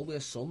running down the hill with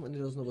his son, and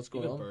he doesn't know what's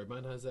going on.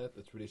 Birdman has that.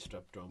 It's really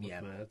stripped drum. Yeah.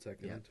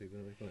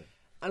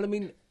 And I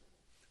mean,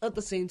 at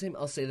the same time,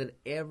 I'll say that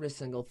every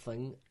single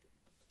thing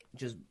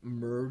just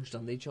merged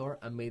on each other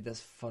and made this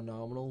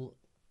phenomenal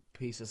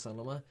piece of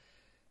cinema.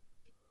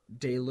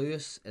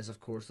 Day-Lewis is,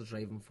 of course, the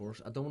driving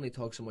force. I don't want to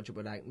talk so much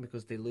about acting,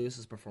 because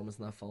Day-Lewis's performance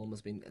in that film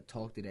has been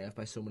talked to death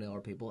by so many other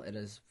people. It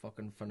is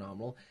fucking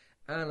phenomenal.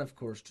 And, of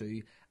course,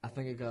 too, I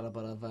think it got a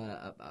bit of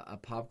a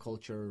pop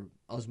culture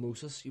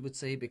osmosis, you would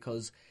say,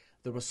 because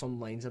there were some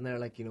lines in there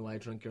like, I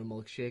drink your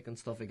milkshake and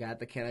stuff like that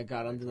kind of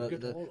got into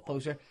the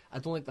poster. I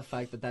don't like the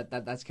fact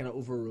that's kind of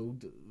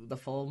overrode the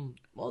film.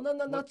 Well, no,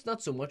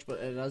 not so much, but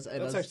it is.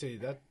 Actually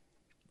that.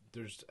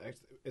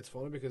 It's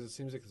funny because it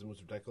seems like it's the most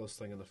ridiculous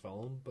thing in the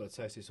film, but it's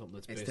actually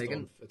something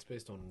that's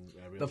based on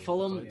real the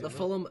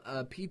film.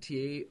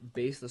 PTA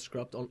based the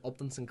script on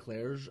Upton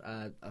Sinclair's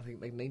I think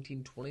like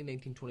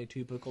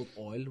 1922 book called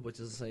Oil,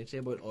 which is essentially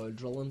about oil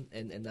drilling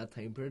in that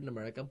time period in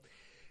America,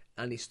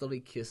 and he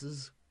studied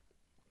cases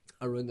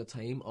around the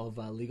time of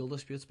legal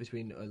disputes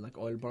between like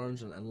oil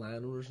barons and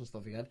landowners and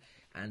stuff like that.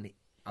 And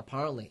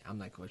apparently, I'm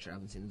not quite sure, I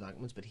haven't seen the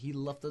documents, but he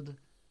lifted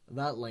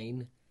that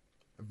line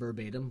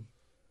verbatim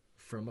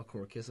from a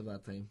court case of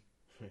that time.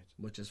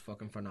 which is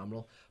fucking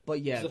phenomenal.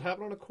 But yeah, Does it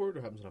happen on a court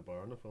or happens in a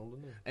bar in a film,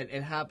 doesn't it?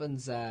 it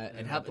happens. It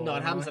happens. bowling No,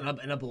 it happens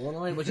in a bowling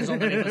alley, which is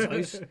underneath his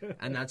house,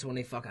 and that's when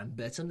he fucking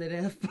bits him to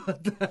death.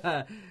 But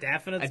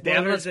Definite A spoilers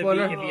definite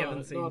spoiler. if you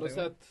haven't seen does it.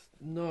 that?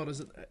 No, does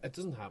it? It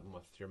doesn't happen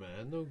with your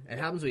man though. it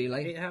happens with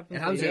Eli. It happens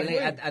with with Eli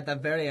Eli. at the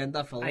very end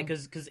of the film.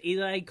 Because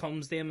Eli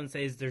comes to him and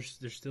says there's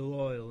still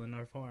oil in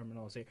our farm and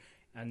all that,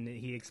 and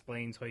he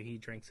explains how he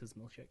drinks his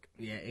milkshake.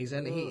 Yeah,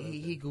 exactly.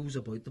 He goes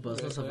about the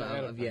business I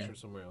had a of yeah picture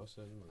somewhere else.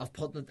 of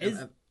putting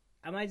it.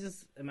 Am I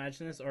just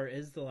imagining this, or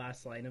is the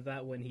last line of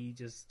that when he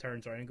just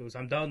turns around and goes,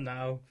 "I'm done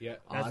now"? Yeah.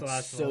 That's the it's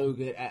last so one.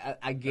 good.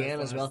 Again,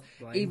 That's as the well.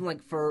 last line. Even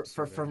like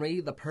for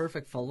me, the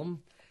perfect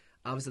film.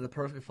 Obviously, the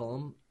perfect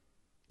film,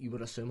 you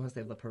would assume has to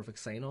have the perfect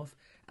sign off,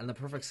 and the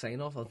perfect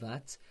sign off of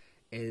that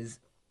is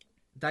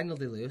Daniel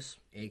Day-Lewis,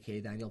 aka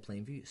Daniel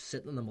Plainview,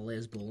 sitting in the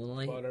Malays bowling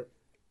alley. Spoiler.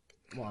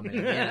 Well, I mean,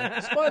 yeah,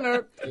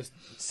 spoiler. Just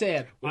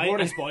Said we've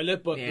already spoiled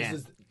it, but Yeah.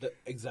 this is the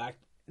exact.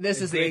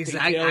 this is the great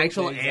exact detail,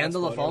 actual the exact end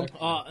of the film.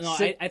 spoiler. Oh no,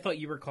 Sit- I thought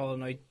you were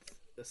calling out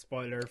a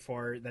spoiler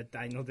for that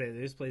Daniel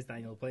Day-Lewis plays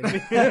Daniel Plain.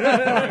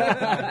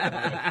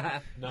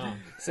 No.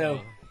 So,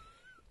 no.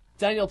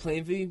 Daniel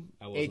Plainview,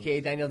 I wasn't.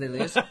 aka Daniel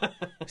Day-Lewis,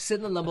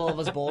 sitting in the middle of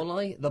his bowling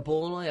alley. The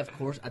bowling alley, of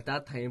course, at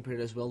that time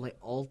period as well, the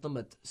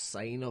ultimate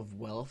sign of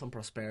wealth and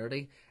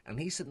prosperity. And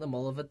he's sitting in the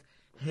middle of it,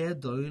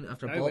 head down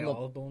after Now we bowling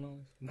all up.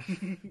 bowling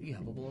You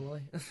have a bowling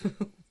alley?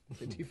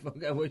 Did you fuck?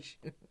 I wish.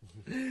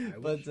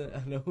 But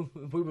I know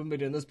we wouldn't be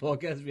doing this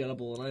podcast if we had a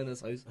bowling alley in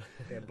this house.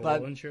 yeah, But-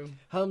 bowling show.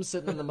 Him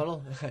sitting in the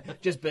middle,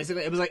 just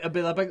basically, it was like a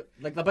bit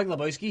like the Big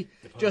Lebowski,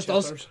 just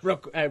shifters. us,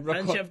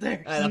 Punch shifters.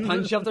 the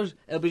punch shifters.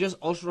 It'll be just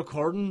us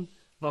recording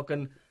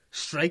fucking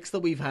strikes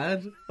that we've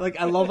had. Like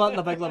I love that in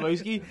the Big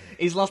Lebowski.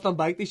 He's listening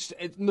back. It's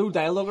no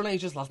dialogue or anything.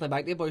 He's just listening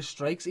back to about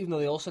strikes, even though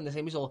they all sound the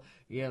same. He's all,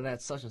 yeah,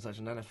 that's such and such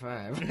a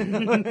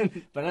 95.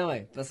 But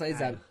anyway, besides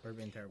that, We're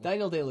being terrible.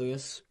 Daniel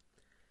Day-Lewis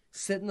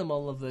sitting in the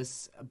middle of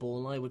this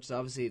bowling alley, which is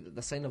obviously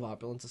the sign of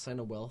opulence, a sign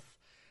of wealth,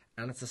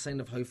 and it's a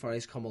sign of how far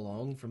he's come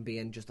along from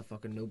being just a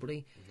fucking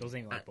nobody. Doesn't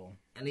even like bowling.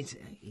 And he's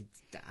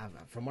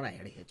from what I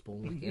heard, he hates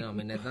bowling. You know, I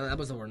mean, that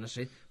was the word in the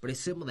street. But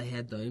he's sitting with the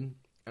head down,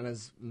 and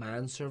his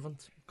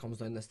manservant comes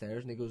down the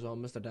stairs, and he goes, "Oh,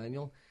 Mr.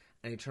 Daniel,"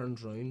 and he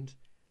turns round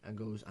and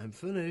goes, "I'm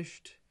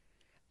finished."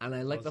 And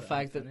I like the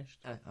fact that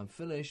I'm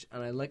finished,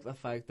 and I like the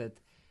fact that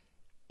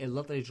it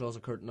literally draws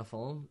a curtain of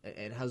film.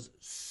 It has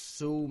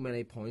so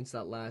many points,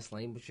 that last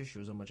line, which just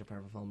shows how much a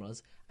perfect film it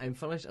is. I'm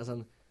finished, as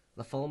in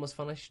the film is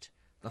finished.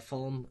 The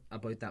film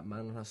about that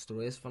man and his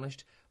story is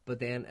finished, but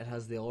then it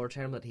has the other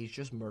term that he's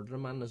just murdering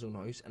a man in his own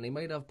house, and he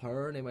might have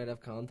power and he might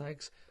have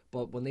contacts,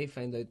 but when they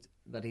find out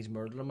that he's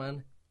murdering a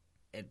man,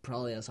 it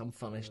probably is him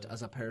finished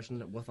as a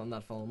person within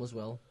that film as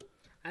well.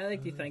 I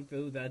like to think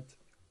though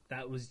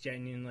that was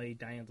genuinely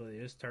Daniel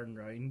Day-Lewis turned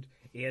round.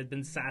 He had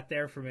been sat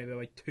there for maybe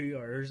about 2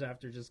 hours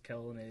after just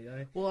killing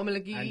Eli, Well, I mean,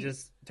 like, and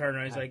just turned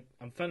around. He's like,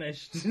 "I'm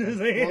finished."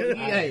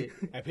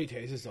 yeah, P.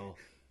 Taze is all.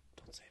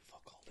 Don't say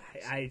fuck all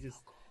that. I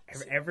just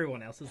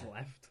everyone else is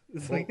left.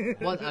 It's like,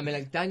 what I mean,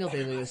 like Daniel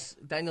Day-Lewis.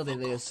 Daniel's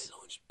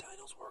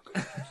working.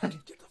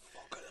 Get the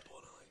fuck out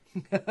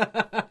of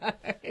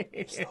the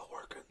He's not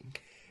working.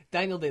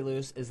 Daniel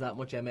Day-Lewis is that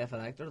much MF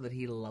an actor that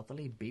he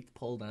literally beat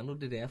Paul Dano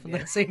to death in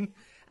that scene.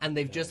 And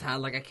they've just had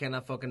like a kind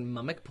of fucking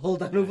mimic Paul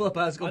Dano over the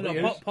past I couple know of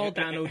years. Paul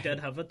Dano did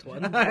have a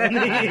twin.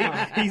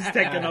 And he's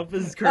taking up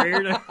his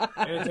career now.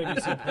 Anytime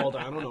you see Paul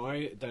Dano now,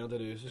 Daniel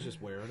Day-Lewis is just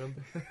wearing him.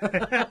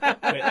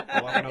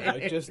 Walking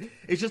about just.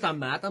 It's just a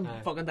mat in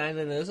fucking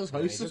Daniel Day-Lewis's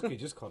house. He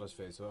just cut his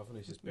face off and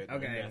he's just bitten.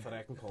 Okay.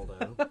 Okay. And Paul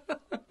Dano.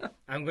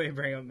 I'm going to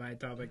bring up my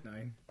topic now.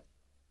 And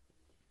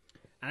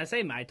I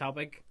say my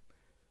topic.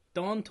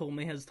 Don told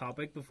me his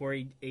topic before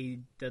he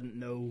didn't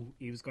know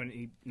he was going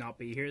to not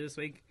be here this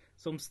week.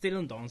 So I'm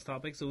stealing Don's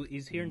topic, so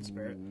he's here in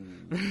spirit.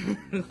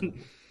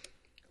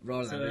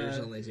 Ron So, Andrews,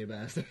 a lazy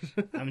bastard.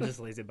 I'm just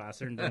a lazy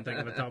bastard and didn't think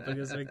of a topic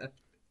this week.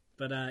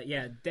 But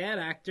yeah, dead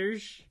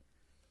actors,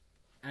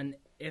 and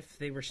if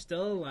they were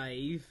still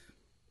alive,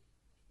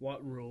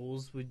 what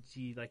roles would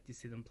you like to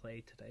see them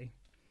play today?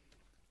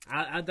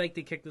 I'd like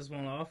to kick this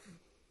one off.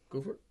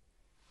 Go for it.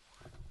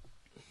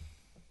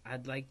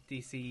 I'd like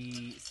to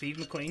see Steve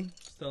McQueen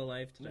still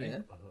alive today, Yeah.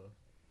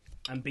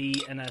 and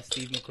be in a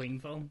Steve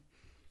McQueen film.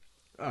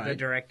 All The right.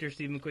 director,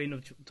 Steve McQueen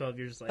of 12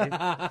 Years a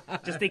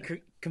Slave. Just they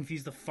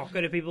confuse the fuck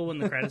out of people when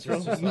the credits roll.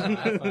 Just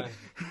laugh,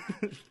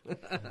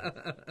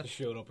 just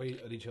showing up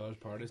at each other's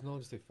parties and all,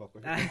 just they fuck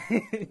with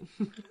you.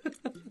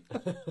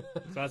 So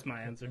that's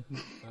my answer.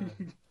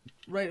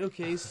 Right,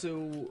 okay,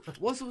 so...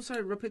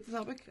 Sorry, repeat the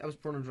topic? I was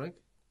pouring a drink.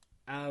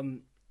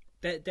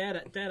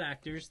 Dead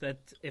actors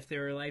that, if they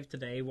were alive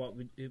today, what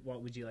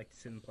would you like to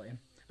see them playing?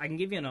 I can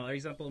give you another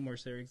example, a more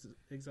serious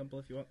example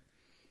if you want.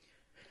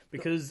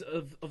 Because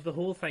of the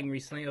whole thing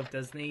recently of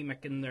Disney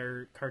making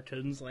their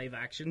cartoons live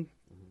action,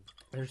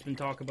 there's been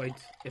talk about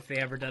if they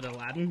ever did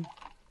Aladdin,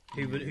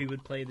 who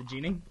would play the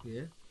genie.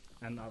 Yeah.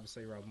 And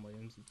obviously Robin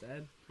Williams is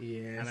dead.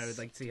 Yes. And I would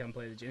like to see him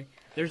play the genie.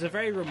 There's a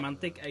very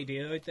romantic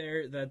idea out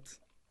there that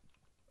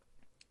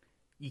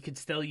you could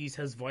still use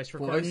his voice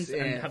recordings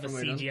and have a from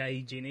it on.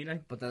 CGI genie now.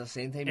 But at the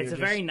same time, It's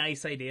you're a very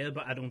nice idea,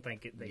 but I don't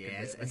think they could do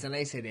it. it's a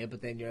nice idea,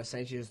 but then you're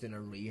essentially just doing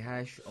a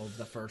rehash of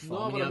the first film.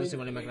 No, and but you I obviously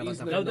mean, want to make it he's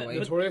about different no, way.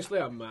 notoriously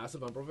a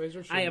massive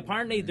improviser. So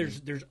Apparently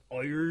there's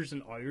hours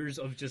and hours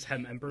of just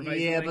him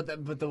improvising. Yeah,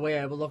 like. but the way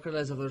I would look at it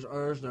is if there's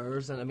hours and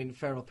hours, and I mean,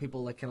 fair enough,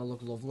 people like kind of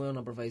look lovely on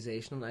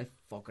improvisation, and I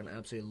fucking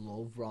absolutely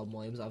love Rob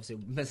Williams. Obviously,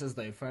 Mrs.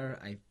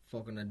 Doubtfire, I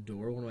fucking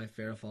adore, one of my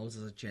favourite films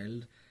as a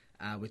child.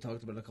 We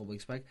talked about it a couple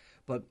weeks back,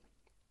 but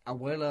a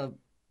while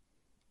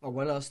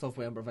of stuff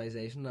with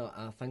improvisation,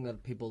 a thing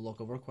that people look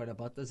over quite a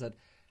bit is that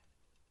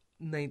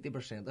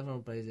 90% of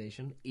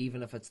improvisation,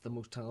 even if it's the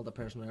most talented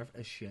person on earth,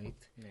 is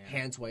shite. Yeah.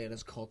 Hence why it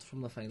is cut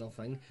from the final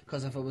thing.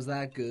 Because if it was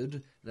that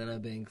good, then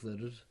it'd be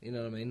included. You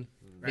know what I mean?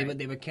 Right.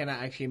 They would kind of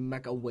actually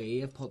make a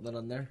way of putting it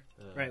in there.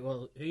 Right,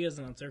 well, who has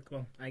an answer? Come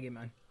on, I get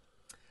mine.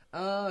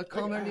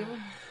 Comment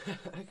even?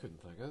 I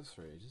couldn't think of this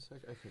for ages.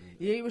 I couldn't.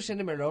 Yeah, you were saying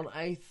to me around.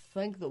 I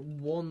think that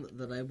one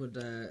that I would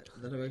that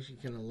I actually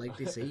kind of like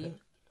to see.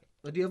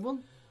 Do you have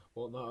one?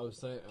 Well, no, I was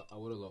saying I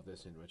would have loved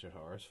this in Richard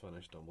Harris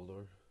finish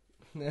Dumbledore.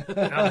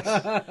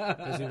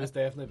 Because he was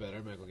definitely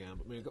better than Michael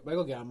Gambon. I mean,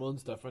 Michael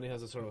Gambon's different. He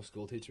has a sort of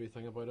school teachery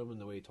thing about him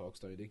and the way he talks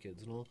down to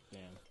kids and all. Yeah.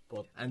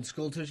 But And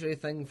school teacher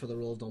thing for the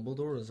role of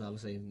Dumbledore is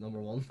obviously number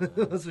one.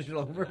 That's what you're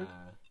looking for.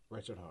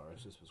 Richard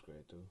Harris just was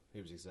great too.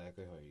 He was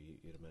exactly how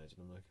you'd imagine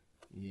him like.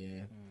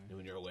 Yeah. You know,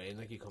 when you're away and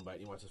like you come back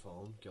and you watch his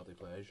film, Guilty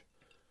Pleasure,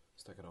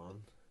 stick it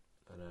on,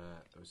 and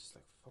it was just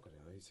like fucking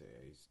hell. He's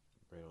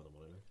right on the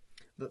money.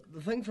 Like.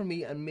 The thing for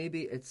me, and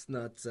maybe it's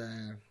not,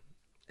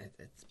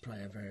 it's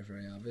probably a very,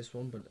 very obvious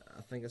one, but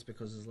I think it's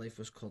because his life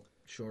was cut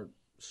short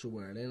so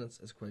early, and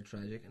it's quite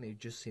tragic, and he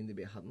just seemed to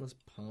be hitting his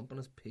pomp and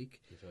his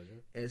peak. Heath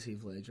Ledger? Is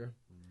Heath Ledger.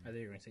 I thought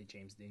you were going to say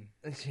James Dean.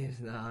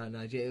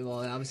 Well,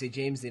 obviously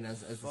James Dean is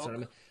the sort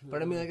of,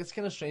 but I mean, like, it's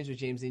kind of strange with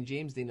James Dean.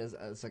 James Dean is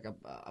like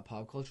a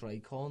pop culture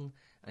icon,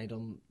 and he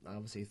done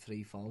obviously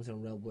 3 films, you know,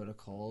 Rebel Without a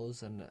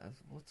Cause, and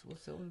what's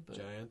the one?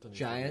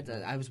 Giant.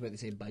 I was about to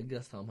say Big.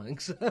 That's Tom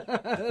Hanks.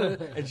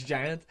 It's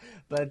Giant,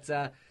 but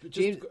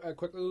James. Just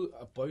quickly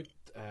about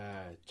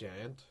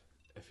Giant.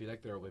 If you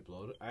like There Will Be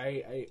Blood,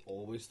 I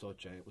always thought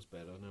Giant was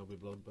better than There Will Be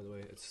Blood. By the way,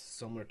 it's a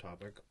similar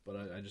topic, but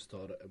I just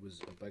thought it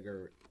was a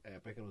bigger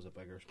epic, and it was a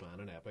bigger span.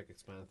 An epic, it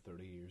spanned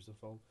 30 years of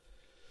film.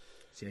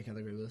 See, I can't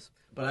agree with this,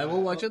 but I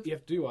will watch it. You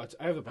have to watch.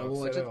 I have the box. I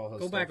will watch it.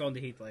 Go back on to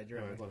Heath Ledger.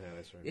 Alright, go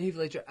ahead, sorry. Heath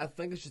Ledger, I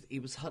think it's just he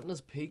was hitting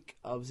his peak.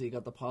 Obviously, he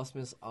got the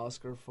posthumous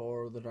Oscar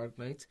for The Dark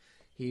Knight.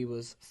 He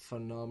was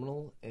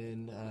phenomenal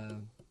in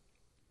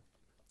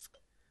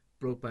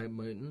Brokeback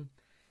Mountain,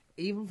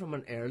 even from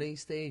an early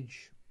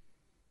stage.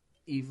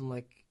 Even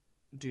like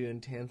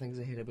doing 10 Things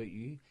I Hate About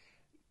You.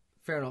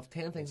 Fair enough.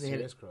 10 Things I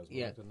Hate.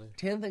 Yeah,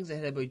 10 Things I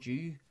Hate About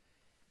You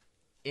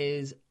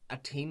is a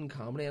teen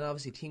comedy, and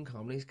obviously teen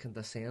comedies can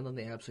descend on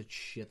the absolute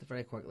shit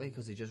very quickly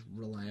because they just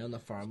rely on the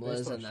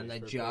formulas and the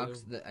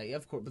jokes. Yeah,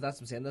 of course, but that's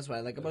what I'm saying. That's what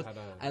I like about it.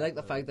 I like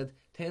the fact that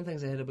 10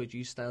 Things I Hate About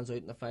You stands out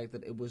in the fact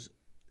that it was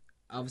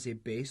obviously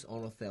based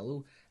on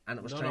Othello, and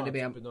it was trying to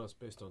be. No, it's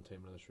based on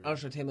Taming of the Shrew. Oh,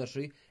 sorry, Taming of the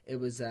Shrew. It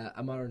was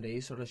a modern day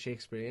sort of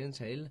Shakespearean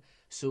tale,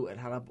 so it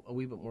had a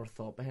wee bit more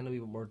thought behind it, a wee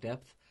bit more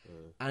depth.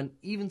 And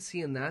even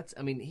seeing that,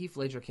 I mean, Heath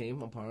Ledger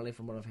came, apparently,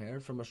 from what I've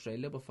heard, from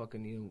Australia, but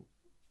fucking, you know,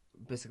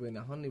 basically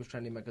nothing. He was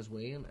trying to make his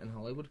way in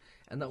Hollywood,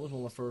 and that was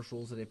one of the first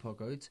roles that he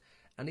took out.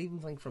 And even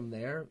think from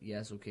there,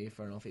 yes, okay,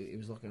 fair enough, he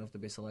was lucky enough to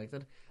be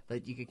selected,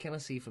 that you could kind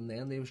of see from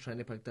then they was trying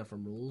to pick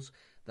different roles.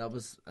 That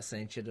was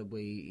essentially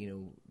with, you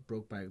know,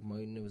 Brokeback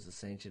Mountain. It was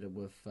essentially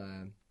with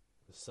The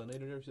Sun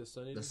Eater.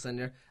 The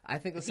Sinner. I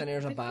think The Sinner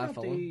is a bad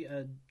film. Did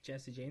a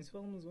Jesse James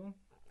film as well?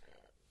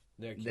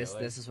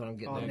 This is what I'm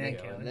getting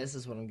on. This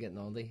is what I'm getting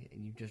on to,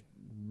 and you just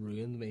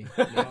ruined me.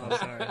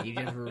 Sorry. You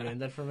just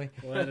ruined it for me.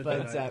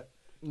 But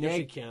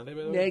Ned Candy,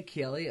 by the way. Ned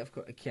Kelly, of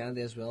course,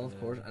 Candy as well, of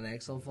course, an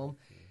excellent film.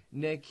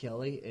 Ned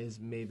Kelly is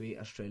maybe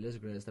Australia's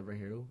greatest ever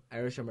hero.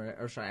 Irish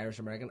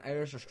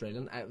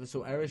Australian.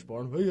 So Irish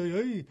born,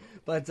 hey.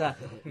 But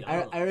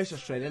Irish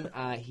Australian.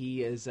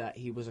 He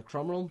was a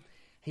criminal.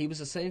 He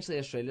was essentially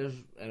Australia's,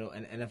 you know,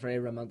 in a very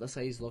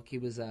romanticised look. He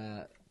was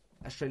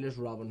Australia's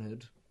Robin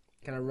Hood.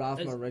 Kind of rob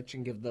my rich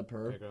and give the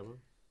poor.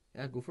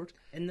 Yeah, go for it.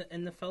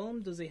 In the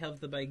film, does he have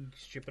the big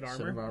stupid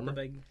armor? The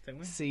big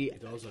thing? See,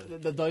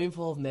 the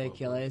downfall of Ned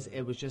Kelly is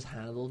it was just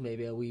handled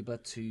maybe a wee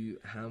bit too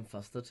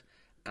ham-fisted,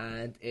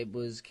 and it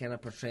was kind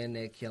of portraying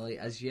Ned Kelly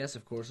as, yes,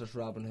 of course, as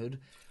Robin Hood,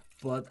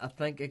 but I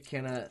think it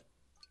kind of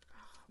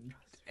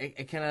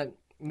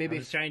maybe. I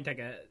was trying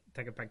to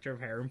take a picture of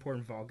her and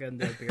pouring vodka in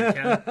the beer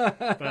can,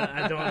 but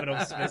I don't have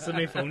enough space on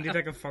my phone to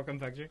take a fucking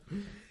picture.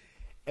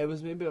 It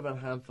was maybe a bit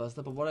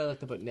ham-fisted, but what I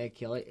liked about Ned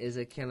Kelly is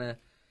it kind of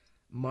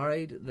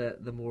married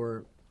the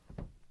more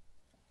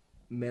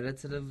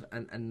meditative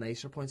and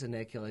nicer points in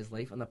Ned Kelly's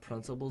life and the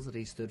principles that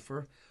he stood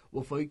for,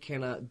 without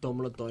kind of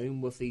dumbing it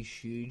down with these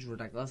huge,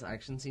 ridiculous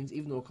action scenes,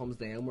 even though it comes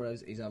down where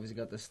he's obviously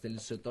got this still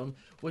suit on,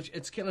 which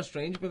it's kind of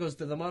strange because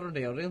to the modern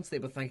day audience, they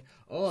would think,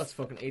 oh, it's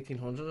fucking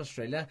 1800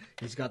 Australia,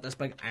 he's got this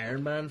big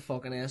Iron Man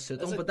fucking ass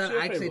suit on, but that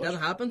actually did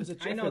happen.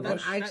 I know,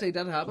 that actually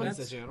did happen. That's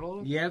the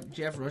general. Yep,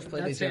 Jeff Rush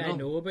played the That's how general. I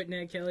know about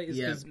Ned Kelly, is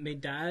because my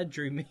dad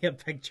drew me a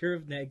picture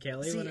of Ned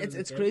Kelly. See, when I was a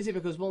it's kid. crazy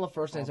because one of the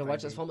first times I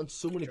watched this film, and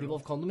so many people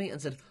have come to me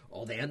and said,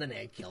 "Oh, the end of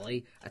Ned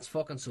Kelly, it's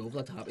fucking so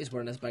over the top. He's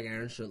wearing this big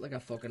iron suit like a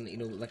fucking,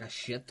 like a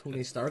shit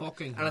Tony Stark."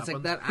 fucking and it's like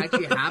happened. that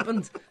actually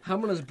happened.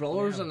 Him and his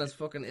brothers and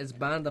his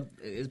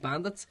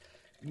bandits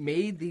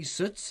made these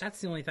suits. That's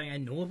the only thing I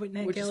know about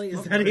Ned Which is Kelly, is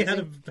fucking that he had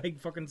a crazy. big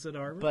fucking suit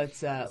armor. But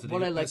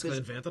what I like basically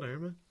is invented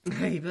Iron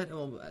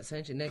Man.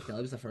 essentially Ned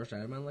Kelly was the first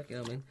Iron Man, like, you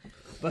know what I mean?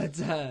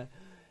 But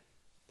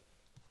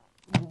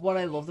what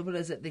I loved about it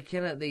is that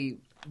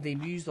they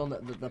mused on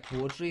the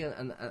poetry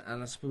and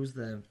I suppose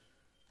the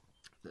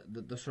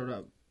sort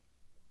of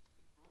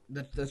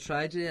the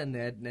tragedy in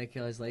Ned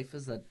Kelly's life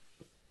is that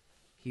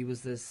he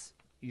was this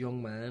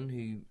young man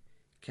who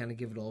kind of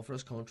gave it all for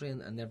his country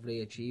and never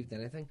really achieved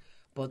anything.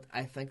 But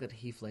I think that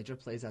Heath Ledger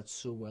plays that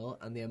so well,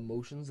 and the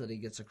emotions that he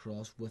gets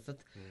across with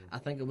it. I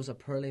think it was a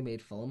poorly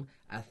made film.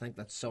 I think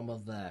that some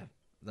of the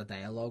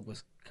dialogue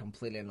was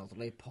completely and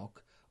utterly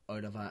puck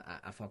out of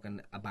a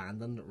fucking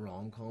abandoned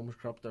rom-com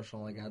script or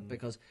something like that,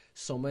 because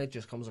some of it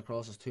just comes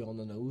across as too on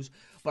the nose.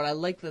 But I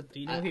like that.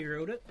 Do you know who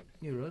wrote it?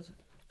 You wrote?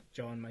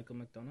 John Michael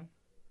McDonough.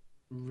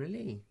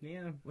 Really?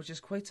 Yeah. Which is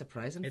quite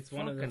surprising. It's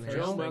one of the Fucking first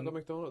hell. John thing- Michael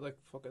McDonald, like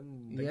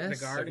fucking. Yes.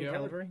 The Guard and Yeah.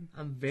 Calvary.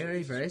 I'm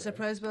very, very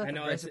surprised by that. I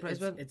know, very it's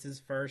surprised by it. his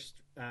first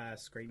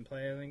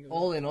screenplay, I think. It was.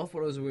 All enough,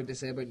 what I was about to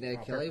say about Ned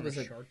Proper Kelly kinda was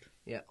that, short.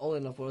 yeah, all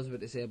enough what I was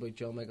about to say about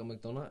John Michael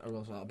McDonough, or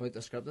also about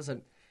the script, is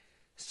that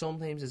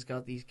sometimes it's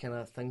got these kind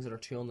of things that are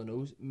too on the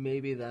nose.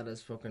 Maybe that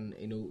is fucking,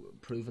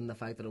 proving the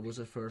fact that it was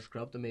his first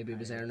script, and maybe he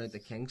was ironing out the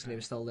kinks, and he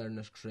was still learning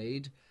his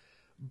trade.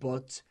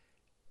 But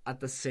at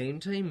the same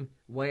time,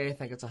 why I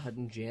think it's a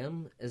hidden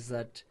gem is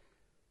that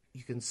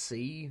you can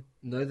see,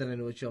 now that I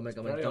know it's John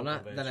Michael Very McDonough,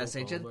 that unconventional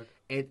essentially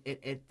film,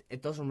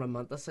 it doesn't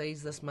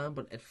romanticize this man,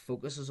 but it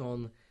focuses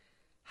on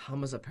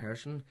him as a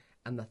person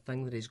and the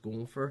thing that he's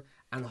going for,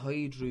 and how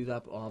he drew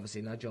that.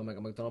 Obviously not John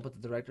Michael McDonough,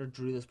 but the director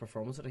drew this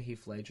performance out of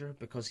Heath Ledger,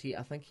 because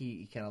I think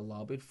he kind of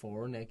lobbied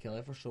for Ned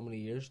Kelly for so many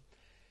years.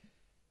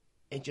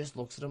 It just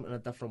looks at him in a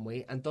different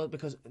way, and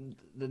because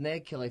the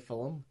Ned Kelly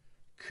film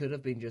could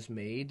have been just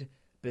made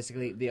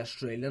basically the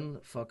Australian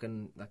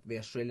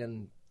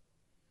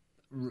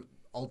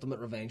ultimate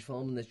revenge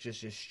film, and it's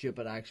just a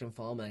stupid action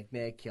film like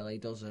Ned Kelly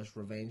does this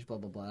revenge blah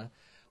blah blah,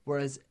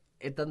 whereas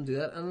it didn't do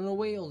that. And in a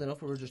way, old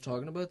enough, we were just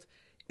talking about,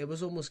 it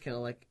was almost kind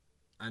of like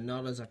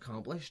not as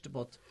accomplished,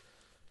 but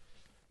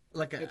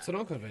like It's an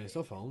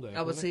unconventional film,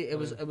 I would say it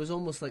was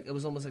almost like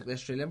the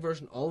Australian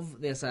version of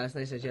The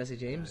Assassination of Jesse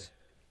James.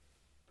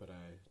 But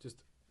just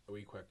a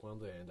wee quick one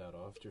to end that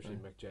off. Did you see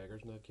Mick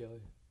Jagger's Ned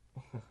Kelly?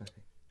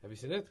 Have you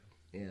seen it?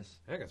 Yes.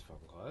 I think it's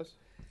fucking class.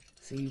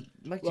 See,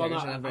 Mick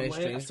Jagger's a very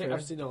strange career.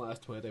 I've seen the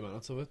last 20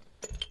 minutes of it,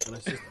 and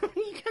it's just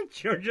You can't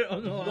judge it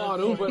on the no,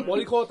 no. But what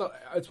do you call it?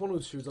 It's one of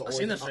those shoes that I've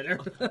seen the trailer.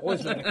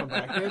 always meant to come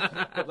back to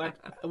it. But like,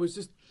 it was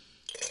just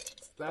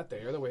that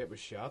there, the way it was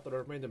shot, that it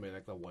reminded me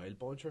like the Wild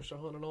Bunch or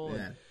something and all.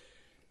 Yeah.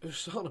 There's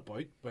something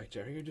about Mick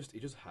Jagger. He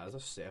just has a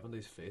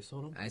 70s face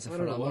on him. It's a I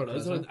don't know what it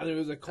is, phenomenal and it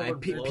was like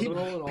covered in blood and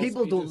all. And all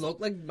people don't speeches. look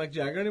like Mick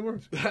Jagger anymore.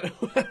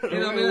 You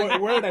know, I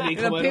mean, where did he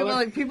come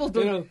out of? People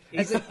don't. You know,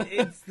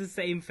 It's the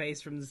same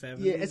face from the 70s.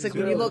 Yeah, it's like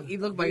when you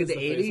look back at the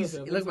It's the face 80s,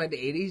 of you look back at the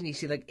 80s and you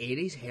see like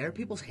 80s hair,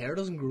 people's hair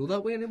doesn't grow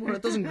that way anymore.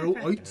 It doesn't grow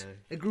out.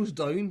 It grows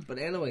down. But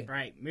anyway.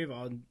 Right, move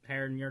on.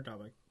 Heron, your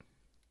topic.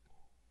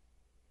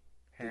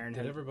 Heron,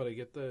 Did everybody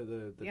get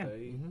the Yeah.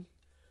 day?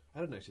 I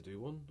didn't actually do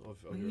one of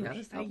Yeah, yours.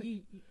 that's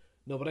topic.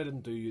 No, but I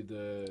didn't do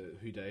the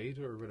who died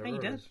or whatever. you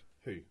or did.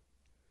 Who?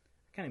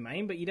 Can't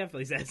mind, but you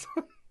definitely said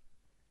something.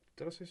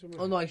 Did I say something?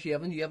 Oh no, actually,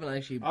 you haven't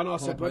actually. Oh no, I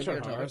said called out your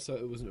Richard topic. Harris, so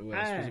it wasn't. Well,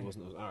 I suppose Aye. it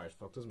wasn't. Alright,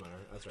 fuck, doesn't matter.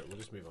 That's right, we'll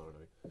just move on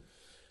now.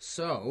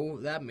 So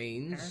that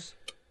means.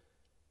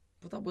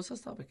 But that was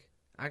his topic.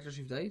 Actors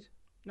who've died.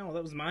 No,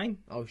 that was mine.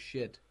 Oh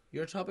shit!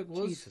 Your topic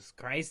was. Jesus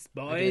Christ, I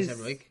boys. guess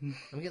every week.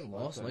 I'm getting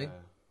lost now.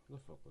 What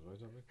the fuck was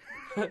my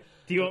topic?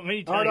 Do you want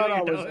me to tell Oh you no, what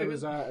no, your it topic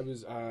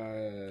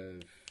was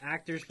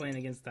actors playing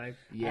against type?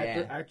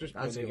 Yeah, actors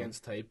that's playing good.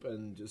 against type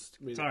and just.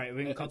 I mean, Sorry,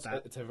 we can cut it's,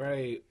 that. It's a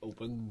very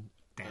open.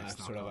 That's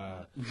not sort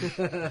of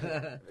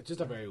it's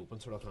just a very open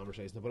sort of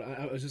conversation. But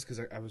I was just because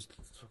I was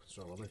fucking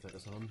struggling to think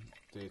of something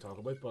to talk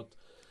about. But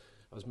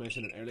I was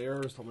mentioning earlier, I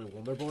was talking about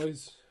Wonder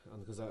Boys,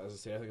 and because as I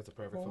say, I think it's a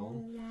perfect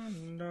film.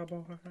 Wonder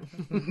Boy.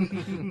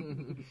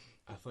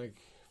 I think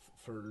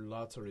for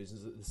lots of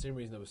reasons, the same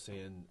reason I was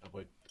saying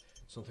about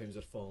sometimes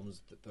the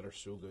films that are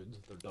so good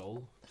they're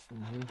dull.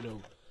 You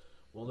know,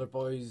 Wonder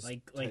Boys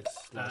like takes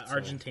lots of-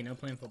 Argentina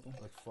playing football.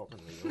 like fucking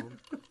Leon.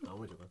 No,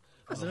 we joking.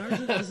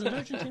 Is it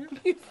Argentina?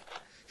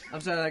 I'm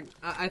sorry, like,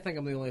 I think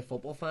I'm the only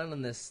football fan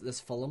in this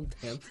film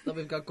tent that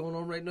we've got going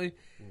on right now.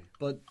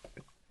 But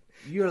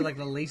you're like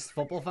the least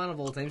football fan of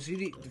all time. So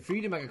for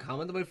you to make a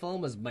comment about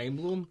film is mind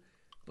blowing.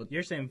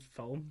 You're saying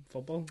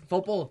football?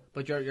 Football,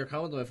 but your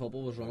comment about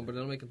football was wrong. But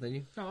anyway,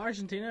 continue. No,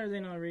 Argentina, are they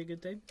not a really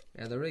good team?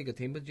 Yeah, they're a really good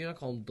team, but do you not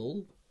call them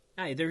dull?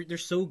 Aye, they're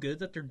so good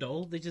that they're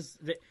dull.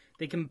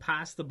 They can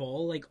pass the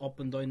ball like up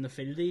and down the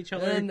field to each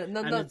other, and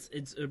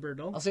it's uber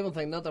dull. I'll say one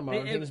thing, not their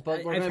modern teams,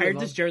 but I've heard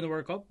this during the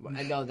World Cup.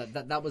 I know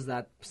that was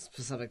that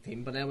specific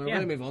team, but we're going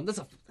to move on. This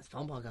is a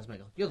fun podcast,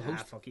 Michael. You're the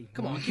host. Fuck you.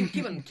 Come on, keep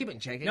it in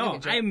check. No,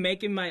 I'm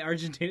making my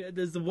Argentina.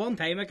 This is the one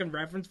time I can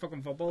reference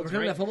fucking football. We're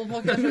doing a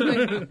football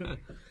podcast, right?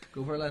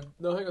 Go for it, lad.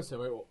 No, I think I'll say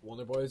about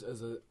Wonder Boys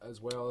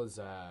as well as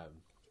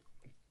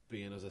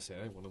being, as I say,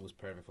 one of the most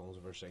perfect films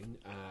I've ever seen.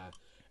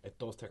 It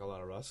does take a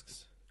lot of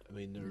risks. I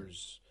mean,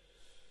 there's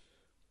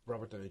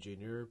Robert Downey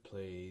Jr.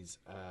 plays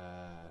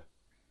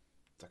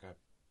it's like a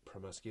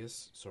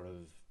promiscuous sort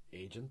of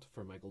agent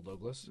for Michael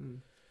Douglas,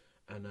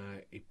 and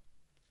he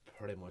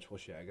pretty much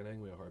was shagging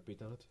with a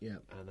heartbeat on it. Yeah,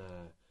 and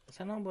is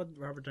that not what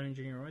Robert Downey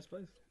Jr. always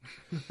plays?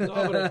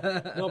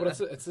 no,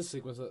 but it's the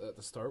sequence at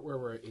the start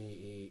where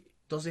he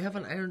does he have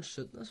an iron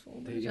suit in this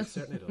film? He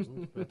certainly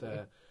doesn't.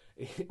 But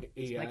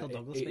Michael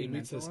Douglas. He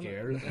meets this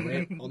girl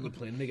and on the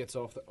plane. He gets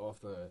off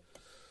the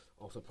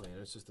plane.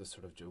 It's just this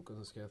sort of joke on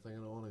this kind of thing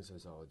and all. And he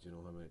says, "Oh, do you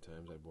know how many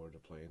times I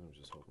boarded a plane? I was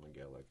just hoping a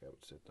girl like that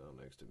would sit down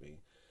next to me."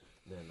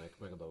 And then like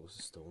Michael Douglas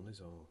is stoned. He's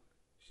all,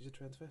 "She's a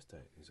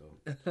transvestite." He's all,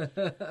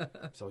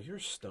 "So you're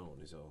stoned."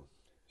 He's all,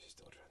 "She's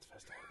still a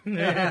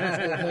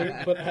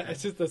transvestite." But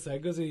it's just the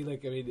thing because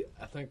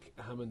I think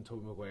him and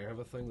Tobey Maguire have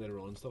a thing later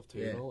on and stuff too.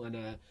 You know?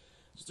 And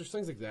just there's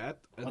things like that.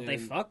 And What then, they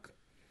fuck?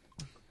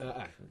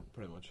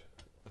 Pretty much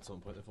at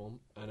some point in the film.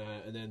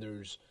 And then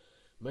there's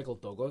Michael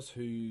Douglas,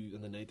 who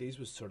in the 90s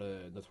was sort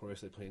of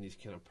notoriously playing these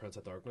kind of Prince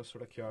of Darkness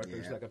sort of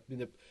characters. Yeah. Like,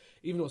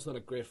 even though it's not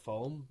a great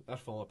film, that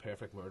film, A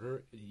Perfect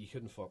Murder, you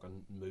couldn't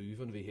fucking move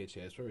on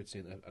VHS where we'd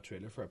seen a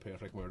trailer for A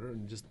Perfect Murder,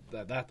 and just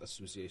that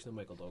association of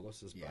Michael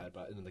Douglas is bad.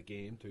 And in the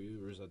game too,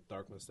 there's a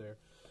darkness there.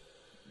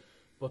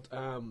 But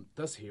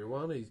this here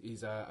one,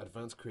 he's an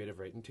advanced creative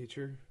writing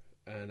teacher,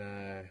 and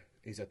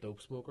he's a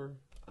dope smoker,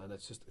 and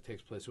it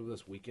takes place over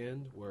this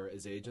weekend where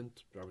his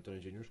agent, Robert Downey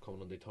Jr., is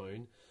coming into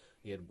town.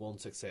 He had one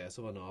success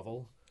of a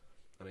novel,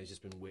 and he's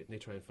just been waiting to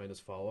try and find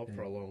his follow-up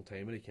for a long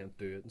time, and he can't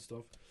do it and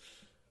stuff.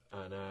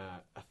 And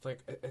I think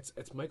it's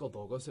Michael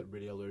Douglas that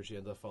really allures you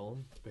into the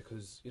film,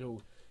 because, you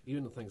know,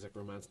 even the things like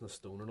Romance in the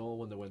Stone and all,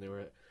 when they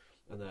were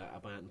in the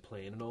abandoned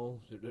plane and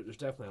all, there's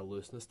definitely a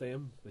looseness to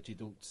him that you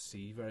don't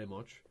see very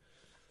much.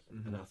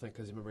 And I think,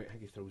 because I think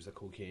he throws the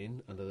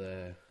cocaine into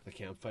the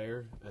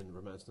campfire and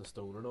Romance in the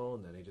Stone and all,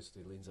 and then he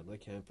leans into the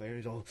campfire and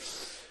he's all,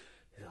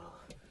 you know,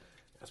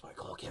 that's what I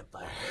call a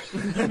campfire.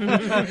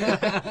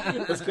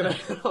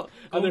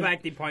 Going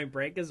back to Point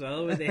Break as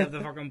well, where they have the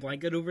fucking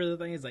blanket over the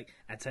thing. It's like,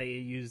 that's how you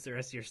use the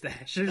rest of your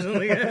stash or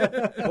something.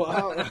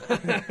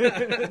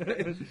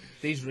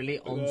 These really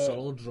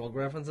unsubtle drug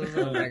references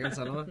in American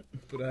cinema.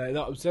 But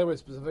no, I'm saying about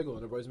specific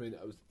Wonder Boys. I mean,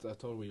 I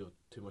thought we know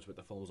too much about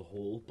the film as a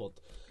whole, but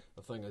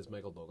the thing is,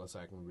 Michael Douglas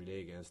acting really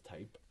against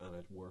type, and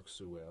it works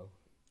so well.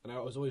 And I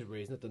was always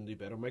raising it didn't do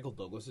better. Michael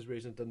Douglas is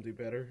raising it didn't do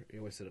better. He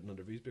always said it in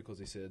interviews because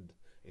he said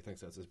he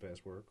thinks that's his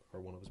best work, or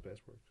one of his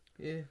best works.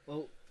 Yeah.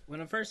 Well, when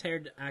I first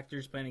heard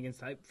actors playing against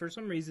type, for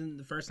some reason,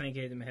 the first thing that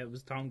came to my head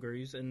was Tom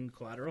Cruise in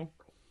Collateral.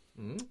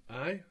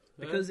 Aye.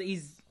 Because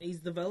he's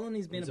the villain,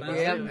 he's been a bad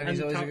yeah, and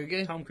he's always a good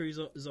guy. Tom Cruise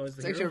is always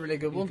the It's actually a hero. really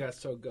good one. That's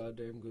so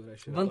goddamn good. I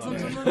should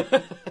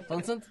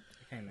Vincent?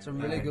 It's a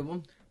really good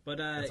one. But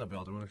That's a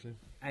belter one, actually.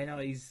 I know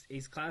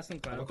he's class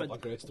and I have class, a couple but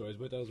of great stories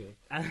about that as well.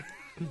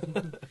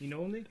 you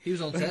know him? He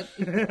was on set.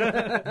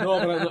 No,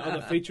 but on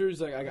the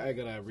features, like, I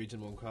got a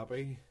Region 1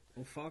 copy.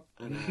 Oh fuck!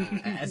 And,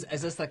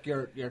 Is this like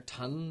your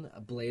ton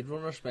Blade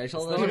Runner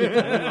special?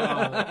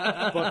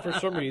 but for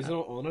some reason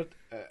on it,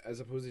 as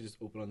opposed to just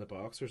opening the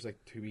box, there's like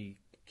 2 wee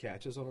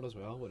catches on it as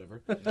well,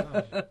 whatever. But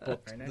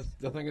Very nice.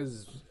 the thing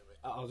is,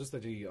 I'll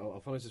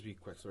finish this wee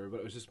quick story, but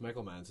it was just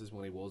Michael Mance's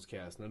when he was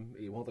casting him.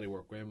 He wanted to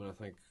work with him, and I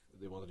think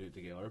they wanted to do it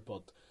together,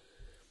 but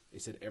he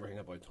said everything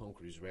about Tom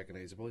Cruise is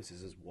recognisable. He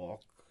says his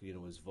walk, you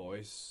know, his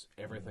voice,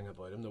 everything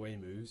about him, the way he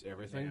moves,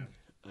 everything,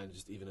 and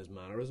just even his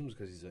mannerisms,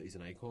 because he's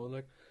an icon,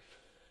 like.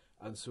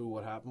 And so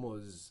what happened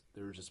was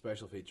there was a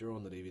special feature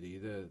on the DVD,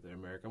 the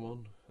American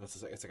one. And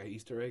it's like an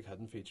Easter egg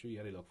hidden feature. You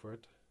had to look for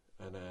it,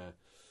 and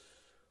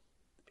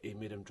he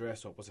made him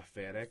dress up as a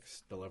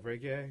FedEx delivery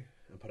guy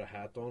and put a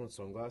hat on and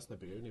sunglasses and a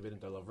beard, and he made him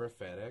deliver a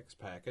FedEx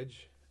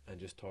package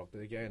and just talk to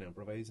the guy and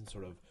improvise and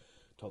sort of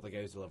taught the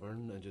guy who's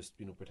delivering and just,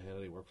 you know, pretend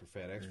that he worked for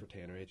FedEx for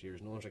 10 or 8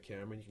 years. No, there's a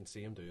camera and you can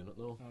see him doing it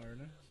now. Oh,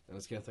 really? And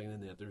it's kind of thing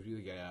in the interview,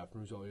 the guy after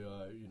him was all,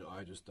 you know,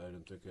 I just died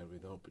and took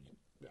everything up, but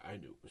I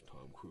knew it was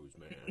Tom Cruise,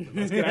 man. And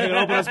this guy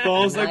got up on his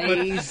balls like, but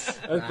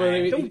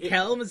Don't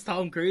tell him it's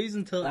Tom Cruise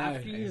until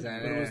after you.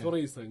 exactly. But it was one of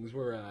these things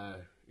where,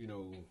 you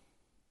know,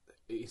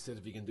 he said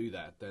if you can do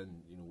that,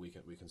 then, you know, we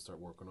can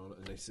start working on it.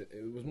 And they said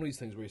it was one of these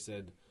things where he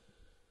said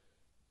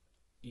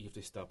you have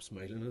to stop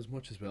smiling as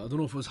much as well. I don't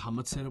know if it was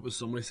Hammett said it, was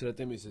somebody said it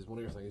to him. He says one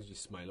of your things is you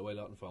smile a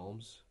lot in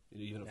films,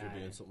 Even if you're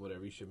doing something,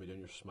 whatever you should be doing,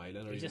 you're smiling.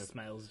 Or He even just if,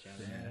 smiles,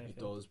 generally. he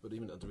does, but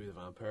even Interview with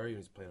the Vampire,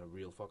 he's playing a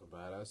real fucking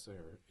badass there.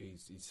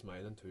 He's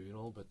smiling too, you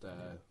know. But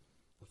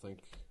I think.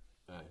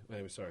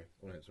 Anyway, sorry.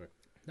 Sorry.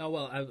 No,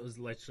 well, I was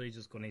literally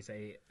just going to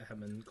say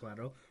him and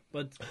Claro,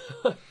 but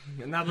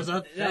And that was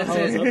it.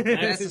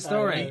 that's the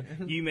story.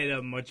 You made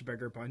a much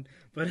bigger point,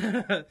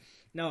 but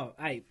no,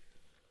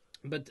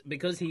 but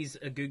because he's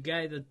a good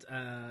guy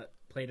that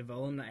played a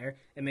villain there,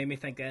 it made me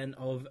think then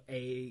of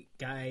a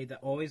guy that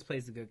always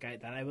plays the good guy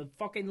that I would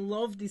fucking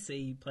love to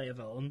see play a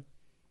villain.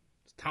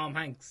 It's Tom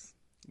Hanks.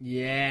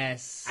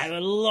 Yes. I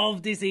would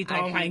love to see Tom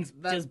Actually, Hanks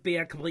just be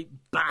a complete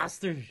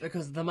bastard.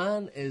 Because the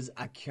man is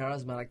a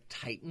charismatic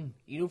titan.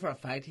 You know for a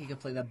fact he could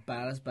play the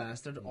baddest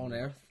bastard on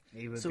earth.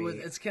 He would So be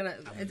it's kind of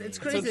it's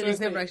crazy Sometimes that he's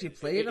never actually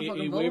played a he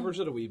fucking wavers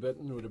villain. it a wee bit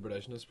in Road to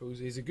Perdition, I suppose.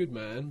 He's a good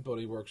man, but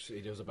he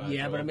does a bad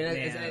Yeah, job. but I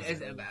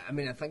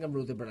mean, Yeah. I think in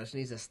Road to Perdition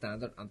he's a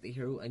standard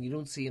anti-hero, and you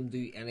don't see him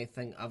do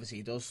anything. Obviously,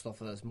 he does stuff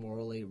that's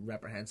morally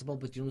reprehensible,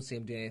 but you don't see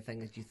him do anything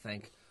that you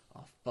think,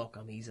 oh fuck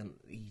him, he's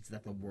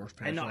like the worst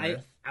person I know. on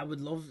earth. I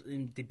would love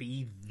him to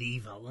be the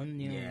villain.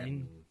 You know what I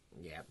mean?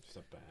 Yeah. Just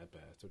a bad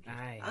bastard.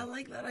 I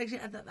like that actually.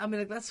 I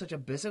mean, like that's such a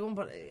basic one,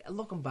 but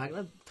looking back,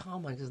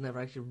 Tom Hanks has never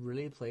actually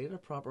really played a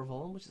proper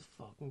villain, which is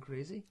fucking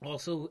crazy.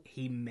 Also,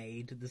 he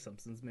made the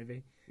Simpsons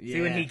movie. Yeah.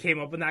 See when he came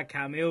up in that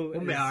cameo,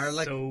 Well, it they are, was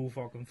like- so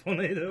fucking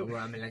funny though. Where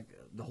I mean, like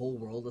the whole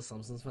world of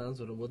Simpsons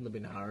fans wouldn't have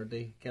been hard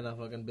to kind of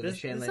fucking be The, the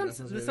Shane the, Lightning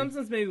Simpsons, the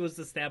Simpsons movie was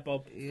the step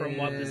up from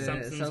what the Yeah,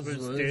 Simpsons Simpsons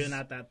was was. doing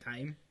at that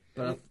time.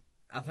 But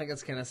I think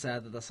it's kind of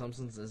sad that The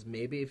Simpsons is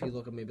maybe, if you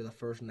look at maybe the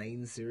first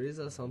 9 series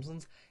of The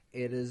Simpsons,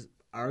 it is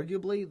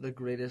arguably the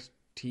greatest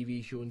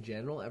TV show in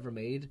general ever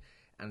made,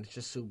 and it's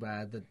just so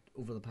bad that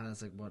over the past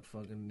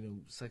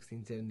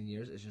 16, 17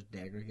 years, it's just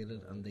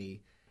degraded and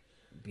they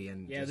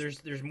being Yeah,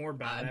 just, there's more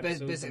bad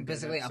episodes. than good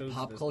basically a episodes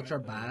pop at this culture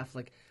point. bath.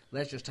 Like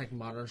let's just take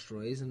modern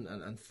stories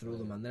and throw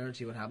them in there and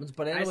see what happens.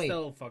 But I anyway,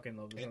 still fucking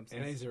love the Simpsons.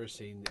 Anybody's ever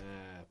seen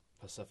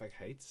Pacific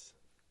Heights?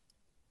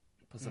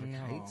 Pacific No.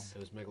 Heights. It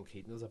was Michael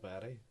Keaton as a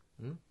baddie.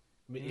 Hmm?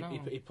 I mean, No.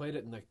 he played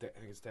it in like I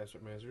think it's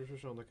Desperate Measures or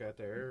something like that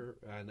there,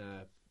 and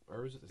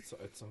or was it?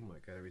 It's something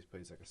like that. He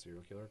plays like a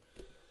serial killer.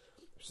 It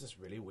was this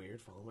really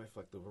weird film I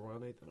flicked over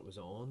one night and it was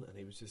on, and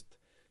he was just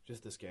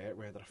this guy that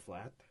rented a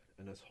flat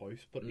in his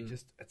house, but he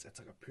just it's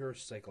like a pure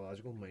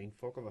psychological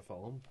mindfuck of a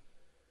film,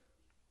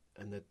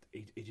 and that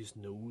he just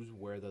knows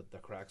where the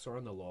cracks are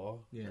in the law,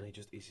 and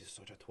he's just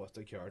such a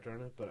twisted character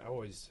in it. But it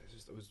was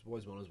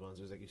always one of those ones.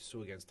 It was like he's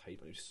so against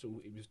type, and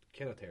he was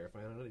kind of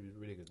terrifying in it. He was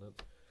really good in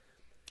it.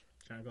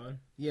 Trying to go on.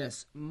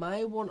 Yes,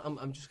 my one.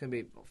 I'm just gonna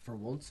be for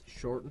once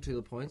short and to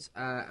the points.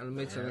 And I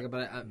might sound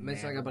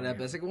like a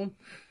basic one.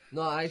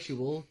 No, I actually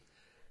will,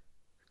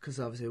 because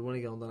obviously we want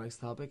to get on the next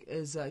topic.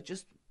 Is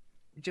just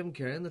Jim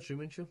Carrey and the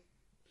Truman Show.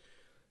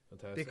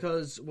 Fantastic.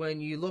 Because when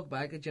you look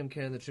back at Jim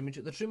Carrey and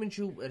the Truman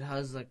Show, it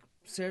has like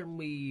certain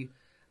wee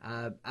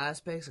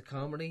aspects of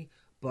comedy,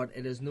 but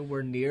it is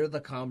nowhere near the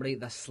comedy,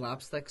 the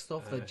slapstick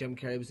stuff that Jim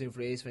Carrey was doing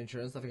for Ace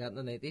Ventura and stuff like that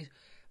in the 90s.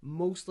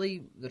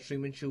 Mostly, the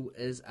Truman Show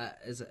is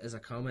a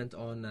comment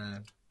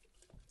on.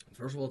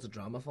 First of all, it's a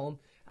drama film,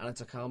 and it's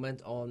a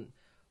comment on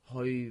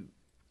how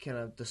kind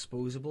of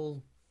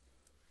disposable,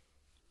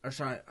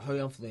 how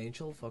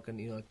influential fucking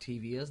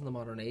TV is in the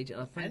modern age. And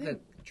I I think think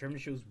Truman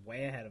Show's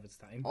way ahead of its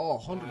time. Oh,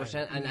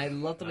 100%. And I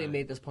literally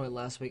made this point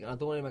last week, and I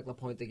don't want to make the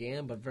point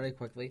again, but very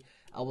quickly,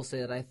 I will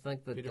say that I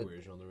think that Peter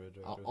Weir's on the road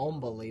director.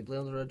 unbelievably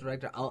underrated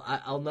director.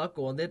 I'll not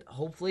go on it.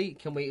 Hopefully,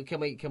 can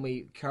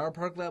we car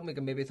park that and we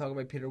can maybe talk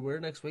about Peter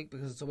Weir next week,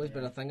 because it's always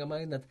been a thing of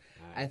mine that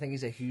I think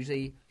he's a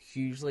hugely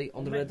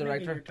underrated Make it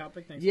director. your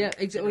topic next Yeah, week.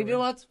 exactly. You know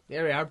what?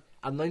 There we are.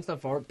 I'm announced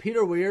that forward.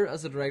 Peter Weir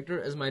as a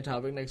director is my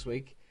topic next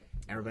week.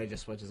 Everybody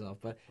just switches off,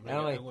 but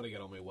anyway. I'm gonna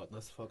get all my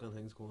witness fucking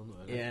things going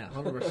on. Yeah,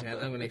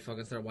 100%. I'm gonna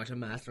fucking start watching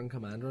Master and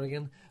Commander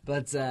again.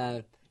 But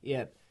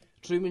yeah,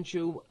 Truman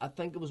Show. I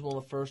think it was one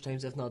of the first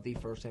times, if not the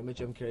first time, that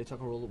Jim Carrey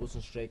took a role that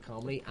wasn't straight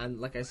comedy. And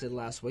like I said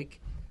last week,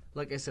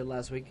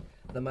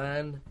 the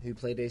man who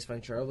played Ace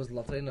Ventura was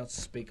literally not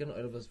speaking out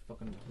of his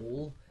fucking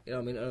hole. You know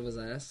what I mean? Out of his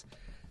ass.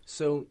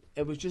 So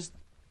it was just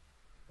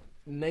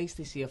nice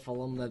to see a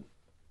film that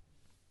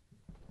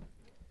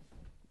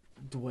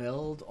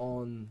dwelled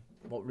on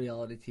what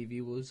reality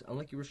TV was, and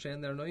like you were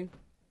saying there now,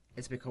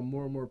 it's become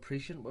more and more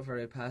prescient with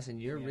every passing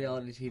year. Yeah.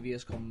 Reality TV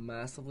has come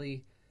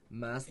massively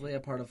a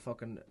part of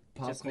fucking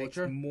pop Just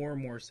culture. makes more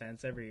and more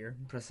sense every year.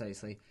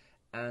 Precisely.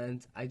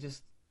 And I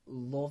just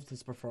loved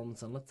his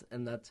performance in it,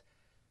 in that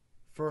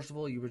first of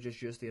all you were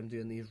just used to him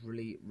doing these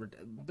really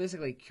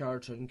basically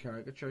cartoon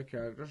caricature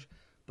characters,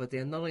 but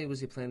then not only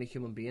was he playing a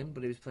human being,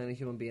 but he was playing a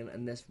human being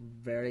in this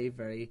very,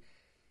 very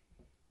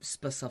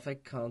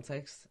specific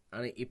context,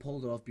 and he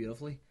pulled it off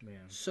beautifully. Yeah.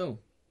 So,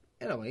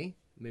 anyway,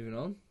 moving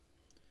on.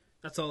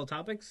 That's all the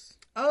topics.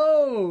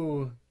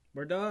 Oh,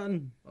 We're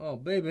done. oh,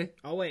 baby.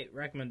 Oh wait,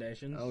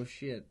 recommendations. Oh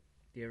shit.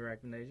 Do you have a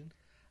recommendation?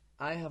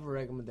 I have a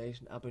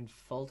recommendation. I've been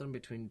faltering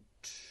between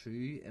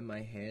 2 in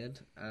my head.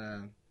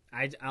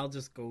 I'll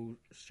just go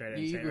straight out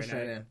and You say go right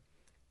straight now. in.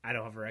 I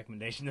don't have a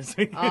recommendation this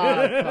week.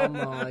 Oh, come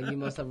on. You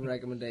must have a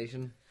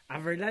recommendation.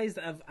 I've realised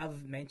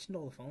I've mentioned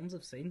all the films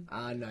I've seen.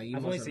 No, you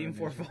I've must only have seen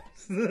 4 remembered.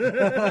 films.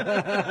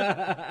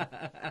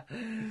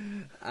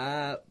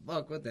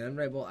 Fuck, what then?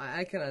 Right, well,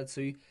 I can add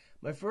two.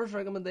 My first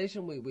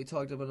recommendation, we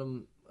talked about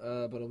him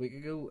about a week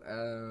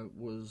ago,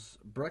 was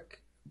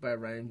Brick by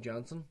Ryan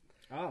Johnson.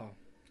 Oh,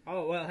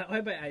 well, how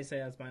about I say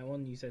that's my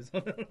one, you say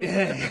something?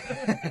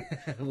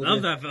 We'll Love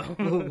do- that film.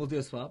 We'll do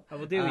a swap. I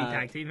will do a wee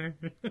tag team here.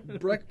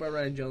 Brick by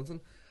Ryan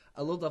Johnson.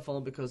 I love that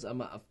film because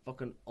I'm a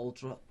fucking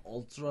ultra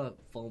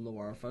film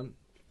noir fan.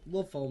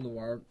 Love film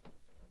noir.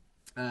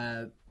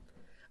 I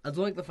don't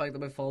like the fact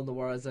about film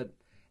noir is that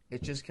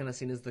it's just kind of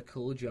seen as the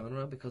cool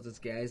genre because it's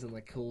guys in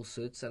like cool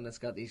suits and it's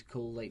got these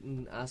cool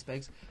lighting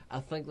aspects. I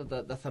think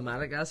that the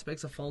thematic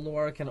aspects of film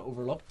noir are kind of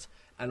overlooked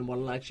and what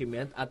it actually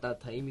meant at that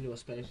time, you know,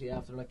 especially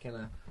after like kind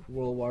of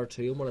World War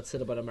II and what it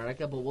said about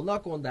America. But we'll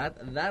not go on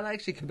that. That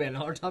actually could be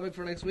another topic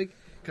for next week,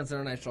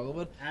 considering I struggle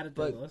with. Add it to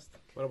But the list.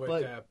 What about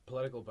But-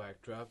 political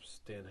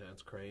backdrops to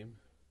enhance crime?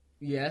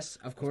 yes,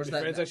 of course.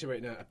 My friend's actually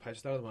right now. I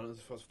pitched that at the moment.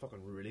 It's fucking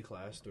really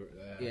class.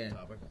 Yeah.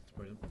 Topic. It's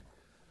brilliant.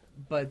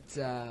 But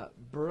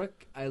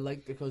Brick, I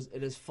like because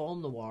it is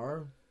film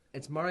noir.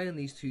 It's marrying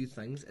these two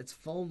things. It's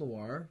film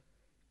noir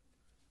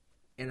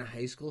in a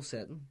high school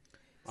setting.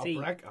 See,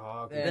 Brick.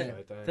 Oh, good Yeah.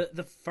 shout, eh?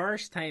 The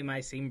first time I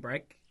seen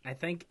Brick, I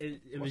think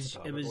it What's the was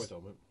topic? What are we talking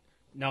about?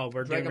 no,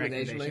 we're doing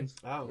Recommendation, recommendations.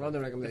 Oh, We're on the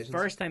The recommendations.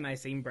 first time I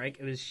seen Brick,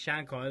 it was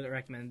Sean Coyle that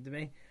recommended to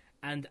me,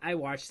 and I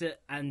watched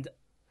it, and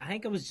I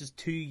think I was just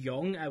too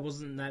young. I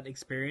wasn't that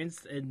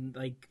experienced in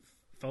like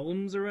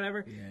films or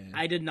whatever.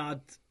 I did not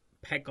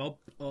pick up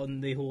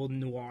on the whole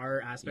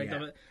noir aspect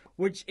of Yeah. it,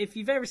 which, if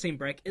you've ever seen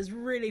Brick, is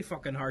really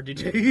fucking hard to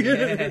do.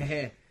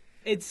 Yeah.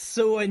 It's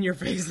so in your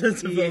face.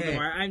 It's a film Yeah.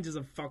 noir. I'm just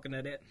a fucking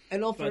idiot.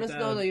 In all But, fairness,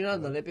 no, you're not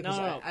in it because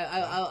no.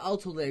 I'll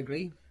totally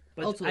agree.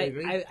 I'll But totally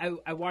agree.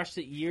 I watched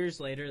it years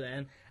later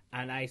then,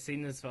 and I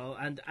seen this film,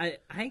 and I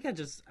think I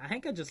just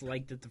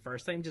liked it the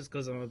first time just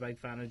because I'm a big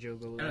fan of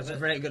Jogo. and it's a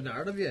very good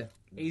narrative, yeah.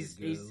 He's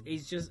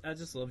just I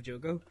just love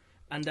Jogo,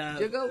 and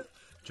You go.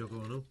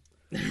 Joko Ono.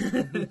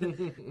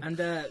 and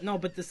no,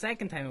 but the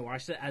second time I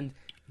watched it, and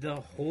the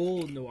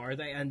whole noir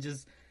thing, and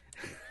just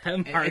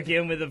him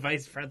arguing with the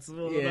vice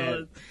principal. And all Yeah.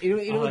 that.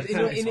 You know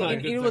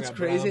what's I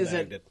crazy is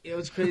bagged that it.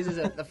 what's crazy is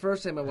that the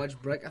first time I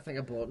watched Brick, I think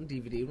I bought it on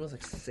DVD when I was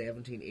like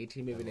 17,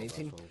 18, maybe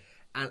 19.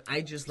 And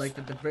I just liked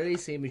it the very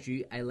same as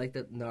you. I liked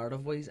it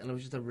narrative wise, and it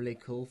was just a really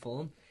cool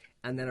film.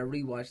 And then I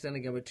rewatched it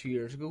again about 2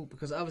 years ago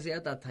because obviously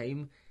at that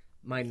time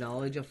my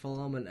knowledge of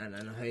film and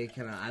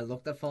how I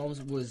looked at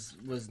films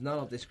was not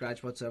up to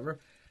scratch whatsoever.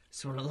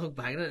 So when I look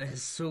back at it,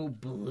 it's so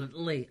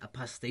blatantly a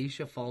pastiche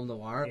of film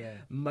noir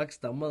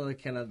mixed in with a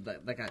kind of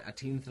like a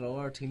teen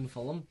thriller, teen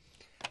film.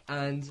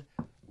 And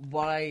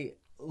what I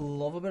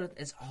love about it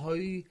is how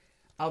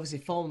obviously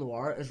film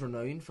noir is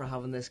renowned for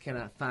having this kind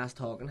of fast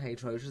talking high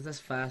trousers, this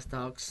fast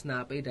talk,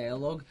 snappy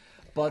dialogue.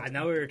 But And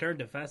now we return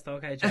to Fast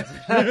Talk High Chances.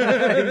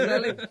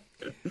 exactly.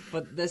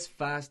 But this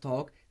fast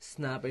talk,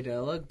 snappy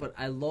dialogue. But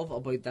I love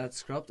about that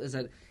script is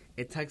that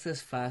it takes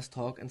this fast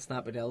talk and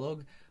snappy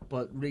dialogue,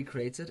 but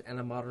recreates it in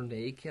a modern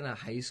day kind of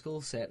high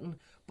school setting.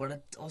 But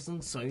it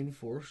doesn't sound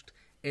forced.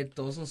 It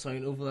doesn't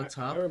sound over the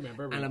top. I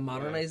remember and it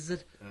modernizes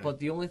it. But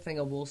the only thing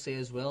I will say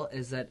as well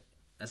is that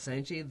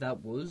essentially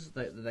that was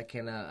the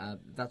kind of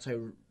that's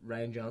how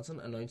Ryan Johnson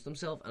announced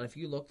himself. And if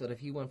you looked at if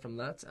he went from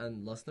that,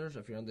 and listeners,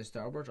 if you're into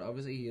Star Wars,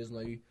 obviously he is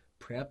now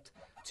prepped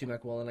to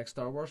make one of the next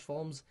Star Wars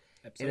films.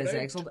 It is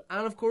excellent.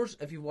 And of course,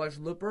 if you've watched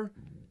Looper,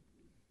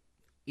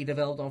 he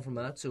developed on from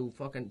that. So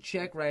fucking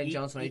check Ryan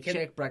Johnson out.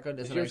 Check Brick out.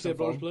 It's Did an you ever see excellent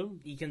Brothers film. Bloom?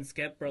 You can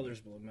skip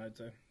Brothers Bloom out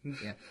too.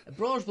 Yeah,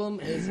 Brothers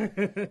Bloom is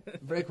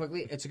very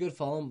quickly. It's a good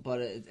film,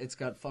 but it's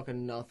got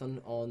fucking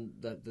nothing on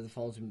the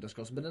films we've been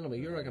discussing. But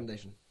anyway, your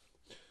recommendation.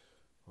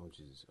 Oh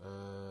Jesus.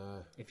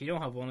 If you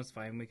don't have one, it's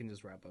fine. We can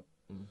just wrap up.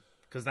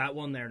 Because that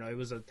one there now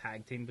was a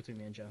tag team between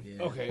me and John.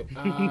 Yeah. Okay.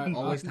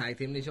 Always tag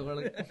teaming each other.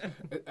 Like.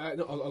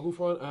 No, I'll go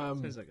for it.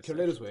 Sounds like a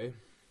Carlito's Way.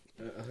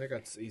 I think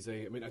that's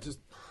easy. I mean,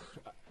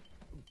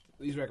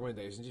 these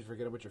recommendations, you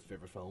forget about your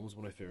favourite films.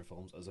 One of my favourite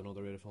films is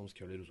another rated films,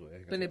 Carlito's Way. I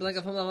think Benny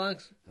Blanca from the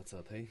Blancs. That's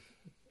that, hey.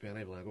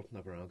 Benny Blanco from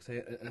the Bronx.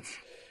 Hey,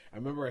 I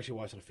remember actually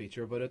watching a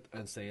feature about it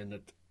and saying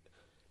that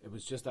it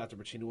was just after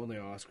Pacino won the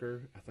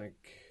Oscar. I think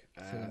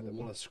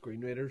one of the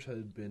screenwriters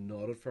had been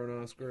nodded for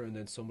an Oscar, and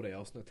then somebody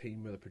else in the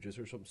team, or the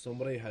producer or something,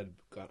 somebody had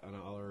got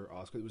another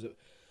Oscar. It was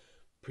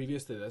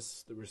previous to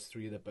this, there was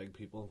 3 of the big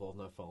people involved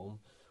in that film,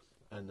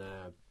 and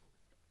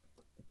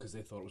because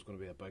they thought it was going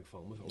to be a big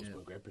film, they thought it was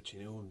going to be great.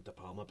 Pacino and De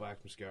Palma back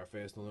from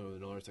Scarface,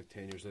 another it's like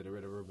 10 years later,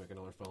 whatever, making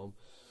another film.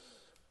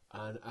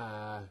 And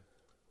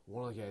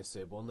one of the guys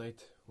said one night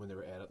when they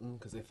were editing,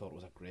 because they thought it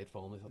was a great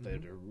film, they thought they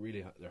had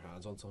really their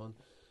hands on something,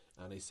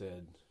 and he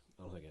said,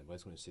 I don't think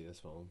anybody's going to see this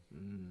film.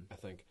 I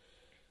think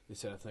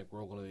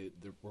we're going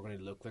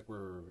to look like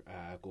we're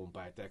going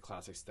back to that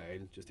classic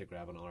style just to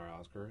grab another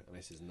Oscar. And I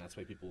says, and that's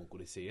why people won't go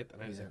to see it.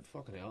 And I was like,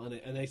 fucking hell.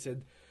 And I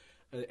said,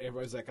 And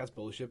everyone's like, that's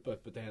bullshit,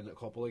 but then a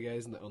couple of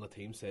guys on the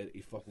team said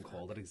he fucking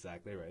called it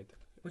exactly right.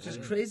 Which is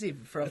crazy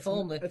for a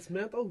film. It's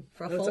mental.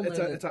 For a film,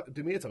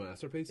 to me, it's a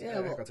masterpiece. Yeah, I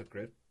well, think that's a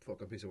great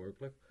fucking piece of work.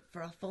 Like.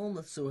 For a film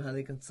that's so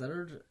highly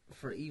considered,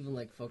 for even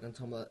like fucking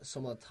some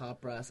of the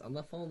top brass on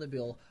the film, they'd be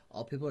all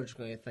people are just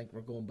going to think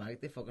we're going back.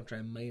 They fucking try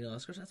and mine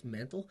Oscars. That's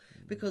mental.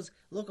 Because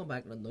looking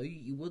back on it now,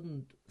 you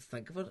wouldn't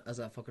think of it as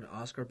a fucking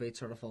Oscar bait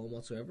sort of film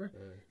whatsoever.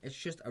 It's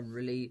just a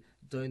really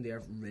down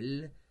there,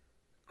 real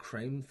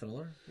crime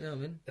thriller. You know what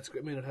I mean? It's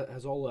great. I mean, it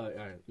has all it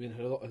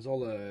has all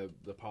the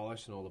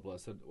polish and all the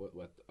bliss that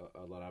what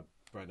a lot of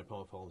Brian De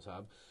Palma films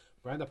have.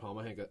 Brian De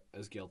Palma, I think,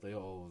 is guilty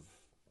of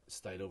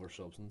style over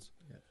substance.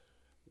 Yeah.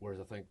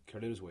 Whereas I think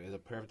Carlito's Way is a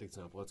perfect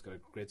example. It's got a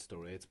great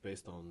story. It's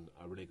based on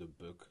a really good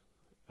book.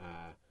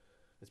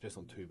 It's based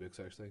on 2 books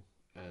actually,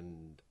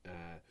 and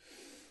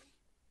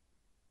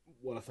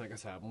what I think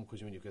has happened,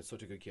 because when you get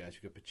such a good cast,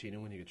 you get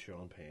Pacino and you get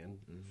Sean Penn,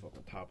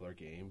 fucking top of their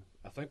game.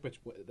 I think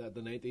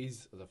the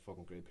 90s is a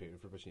fucking great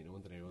period for Pacino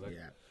and De Niro. Like,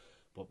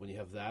 but when you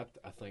have that,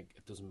 I think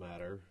it doesn't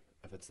matter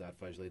if it's that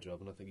visually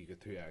driven. I think you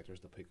get 2 actors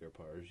to pick their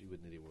powers. You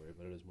wouldn't need to worry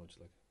about it as much.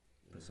 Like,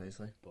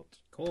 precisely. But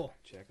cool.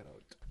 Check it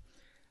out.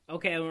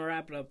 Okay, we'll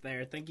wrap it up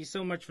there. Thank you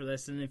so much for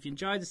listening. If you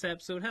enjoyed this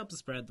episode, help us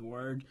spread the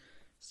word.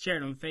 Share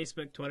it on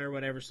Facebook, Twitter,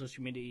 whatever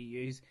social media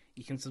you use.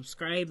 You can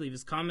subscribe, leave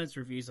us comments,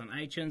 reviews on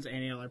iTunes,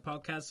 any other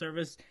podcast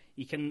service.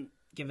 You can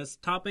give us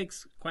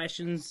topics,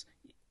 questions,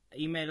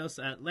 email us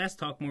at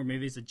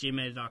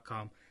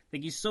letstalkmoremovies@gmail.com.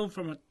 Thank you so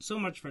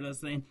much for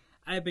listening.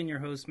 I've been your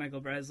host,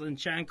 Michael Breslin.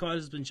 Sean Coyle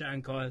has been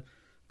Sean Coyle.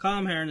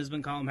 Colm Heron has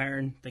been Colm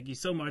Heron. Thank you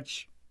so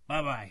much.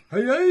 Bye-bye.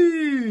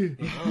 Hey!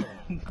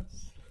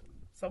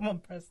 Someone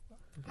press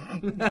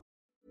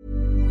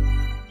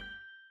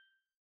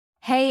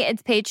Hey,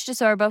 it's Paige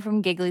DeSorbo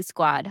from Giggly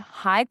Squad.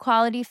 High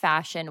quality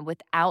fashion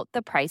without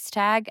the price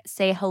tag.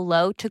 Say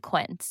hello to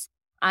Quince.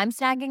 I'm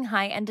snagging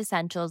high-end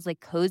essentials like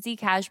cozy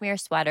cashmere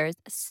sweaters,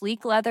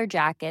 sleek leather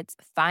jackets,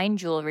 fine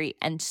jewelry,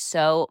 and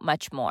so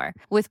much more.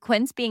 With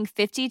Quince being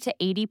 50 to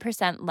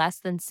 80% less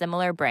than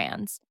similar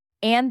brands.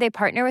 And they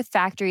partner with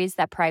factories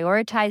that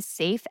prioritize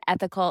safe,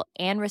 ethical,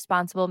 and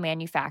responsible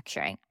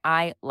manufacturing.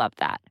 I love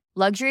that.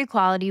 Luxury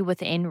quality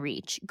within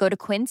reach. Go to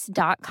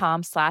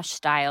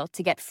quince.com/style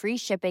to get free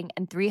shipping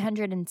and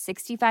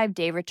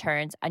 365-day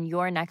returns on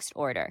your next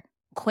order.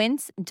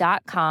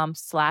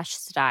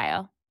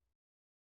 Quince.com/style.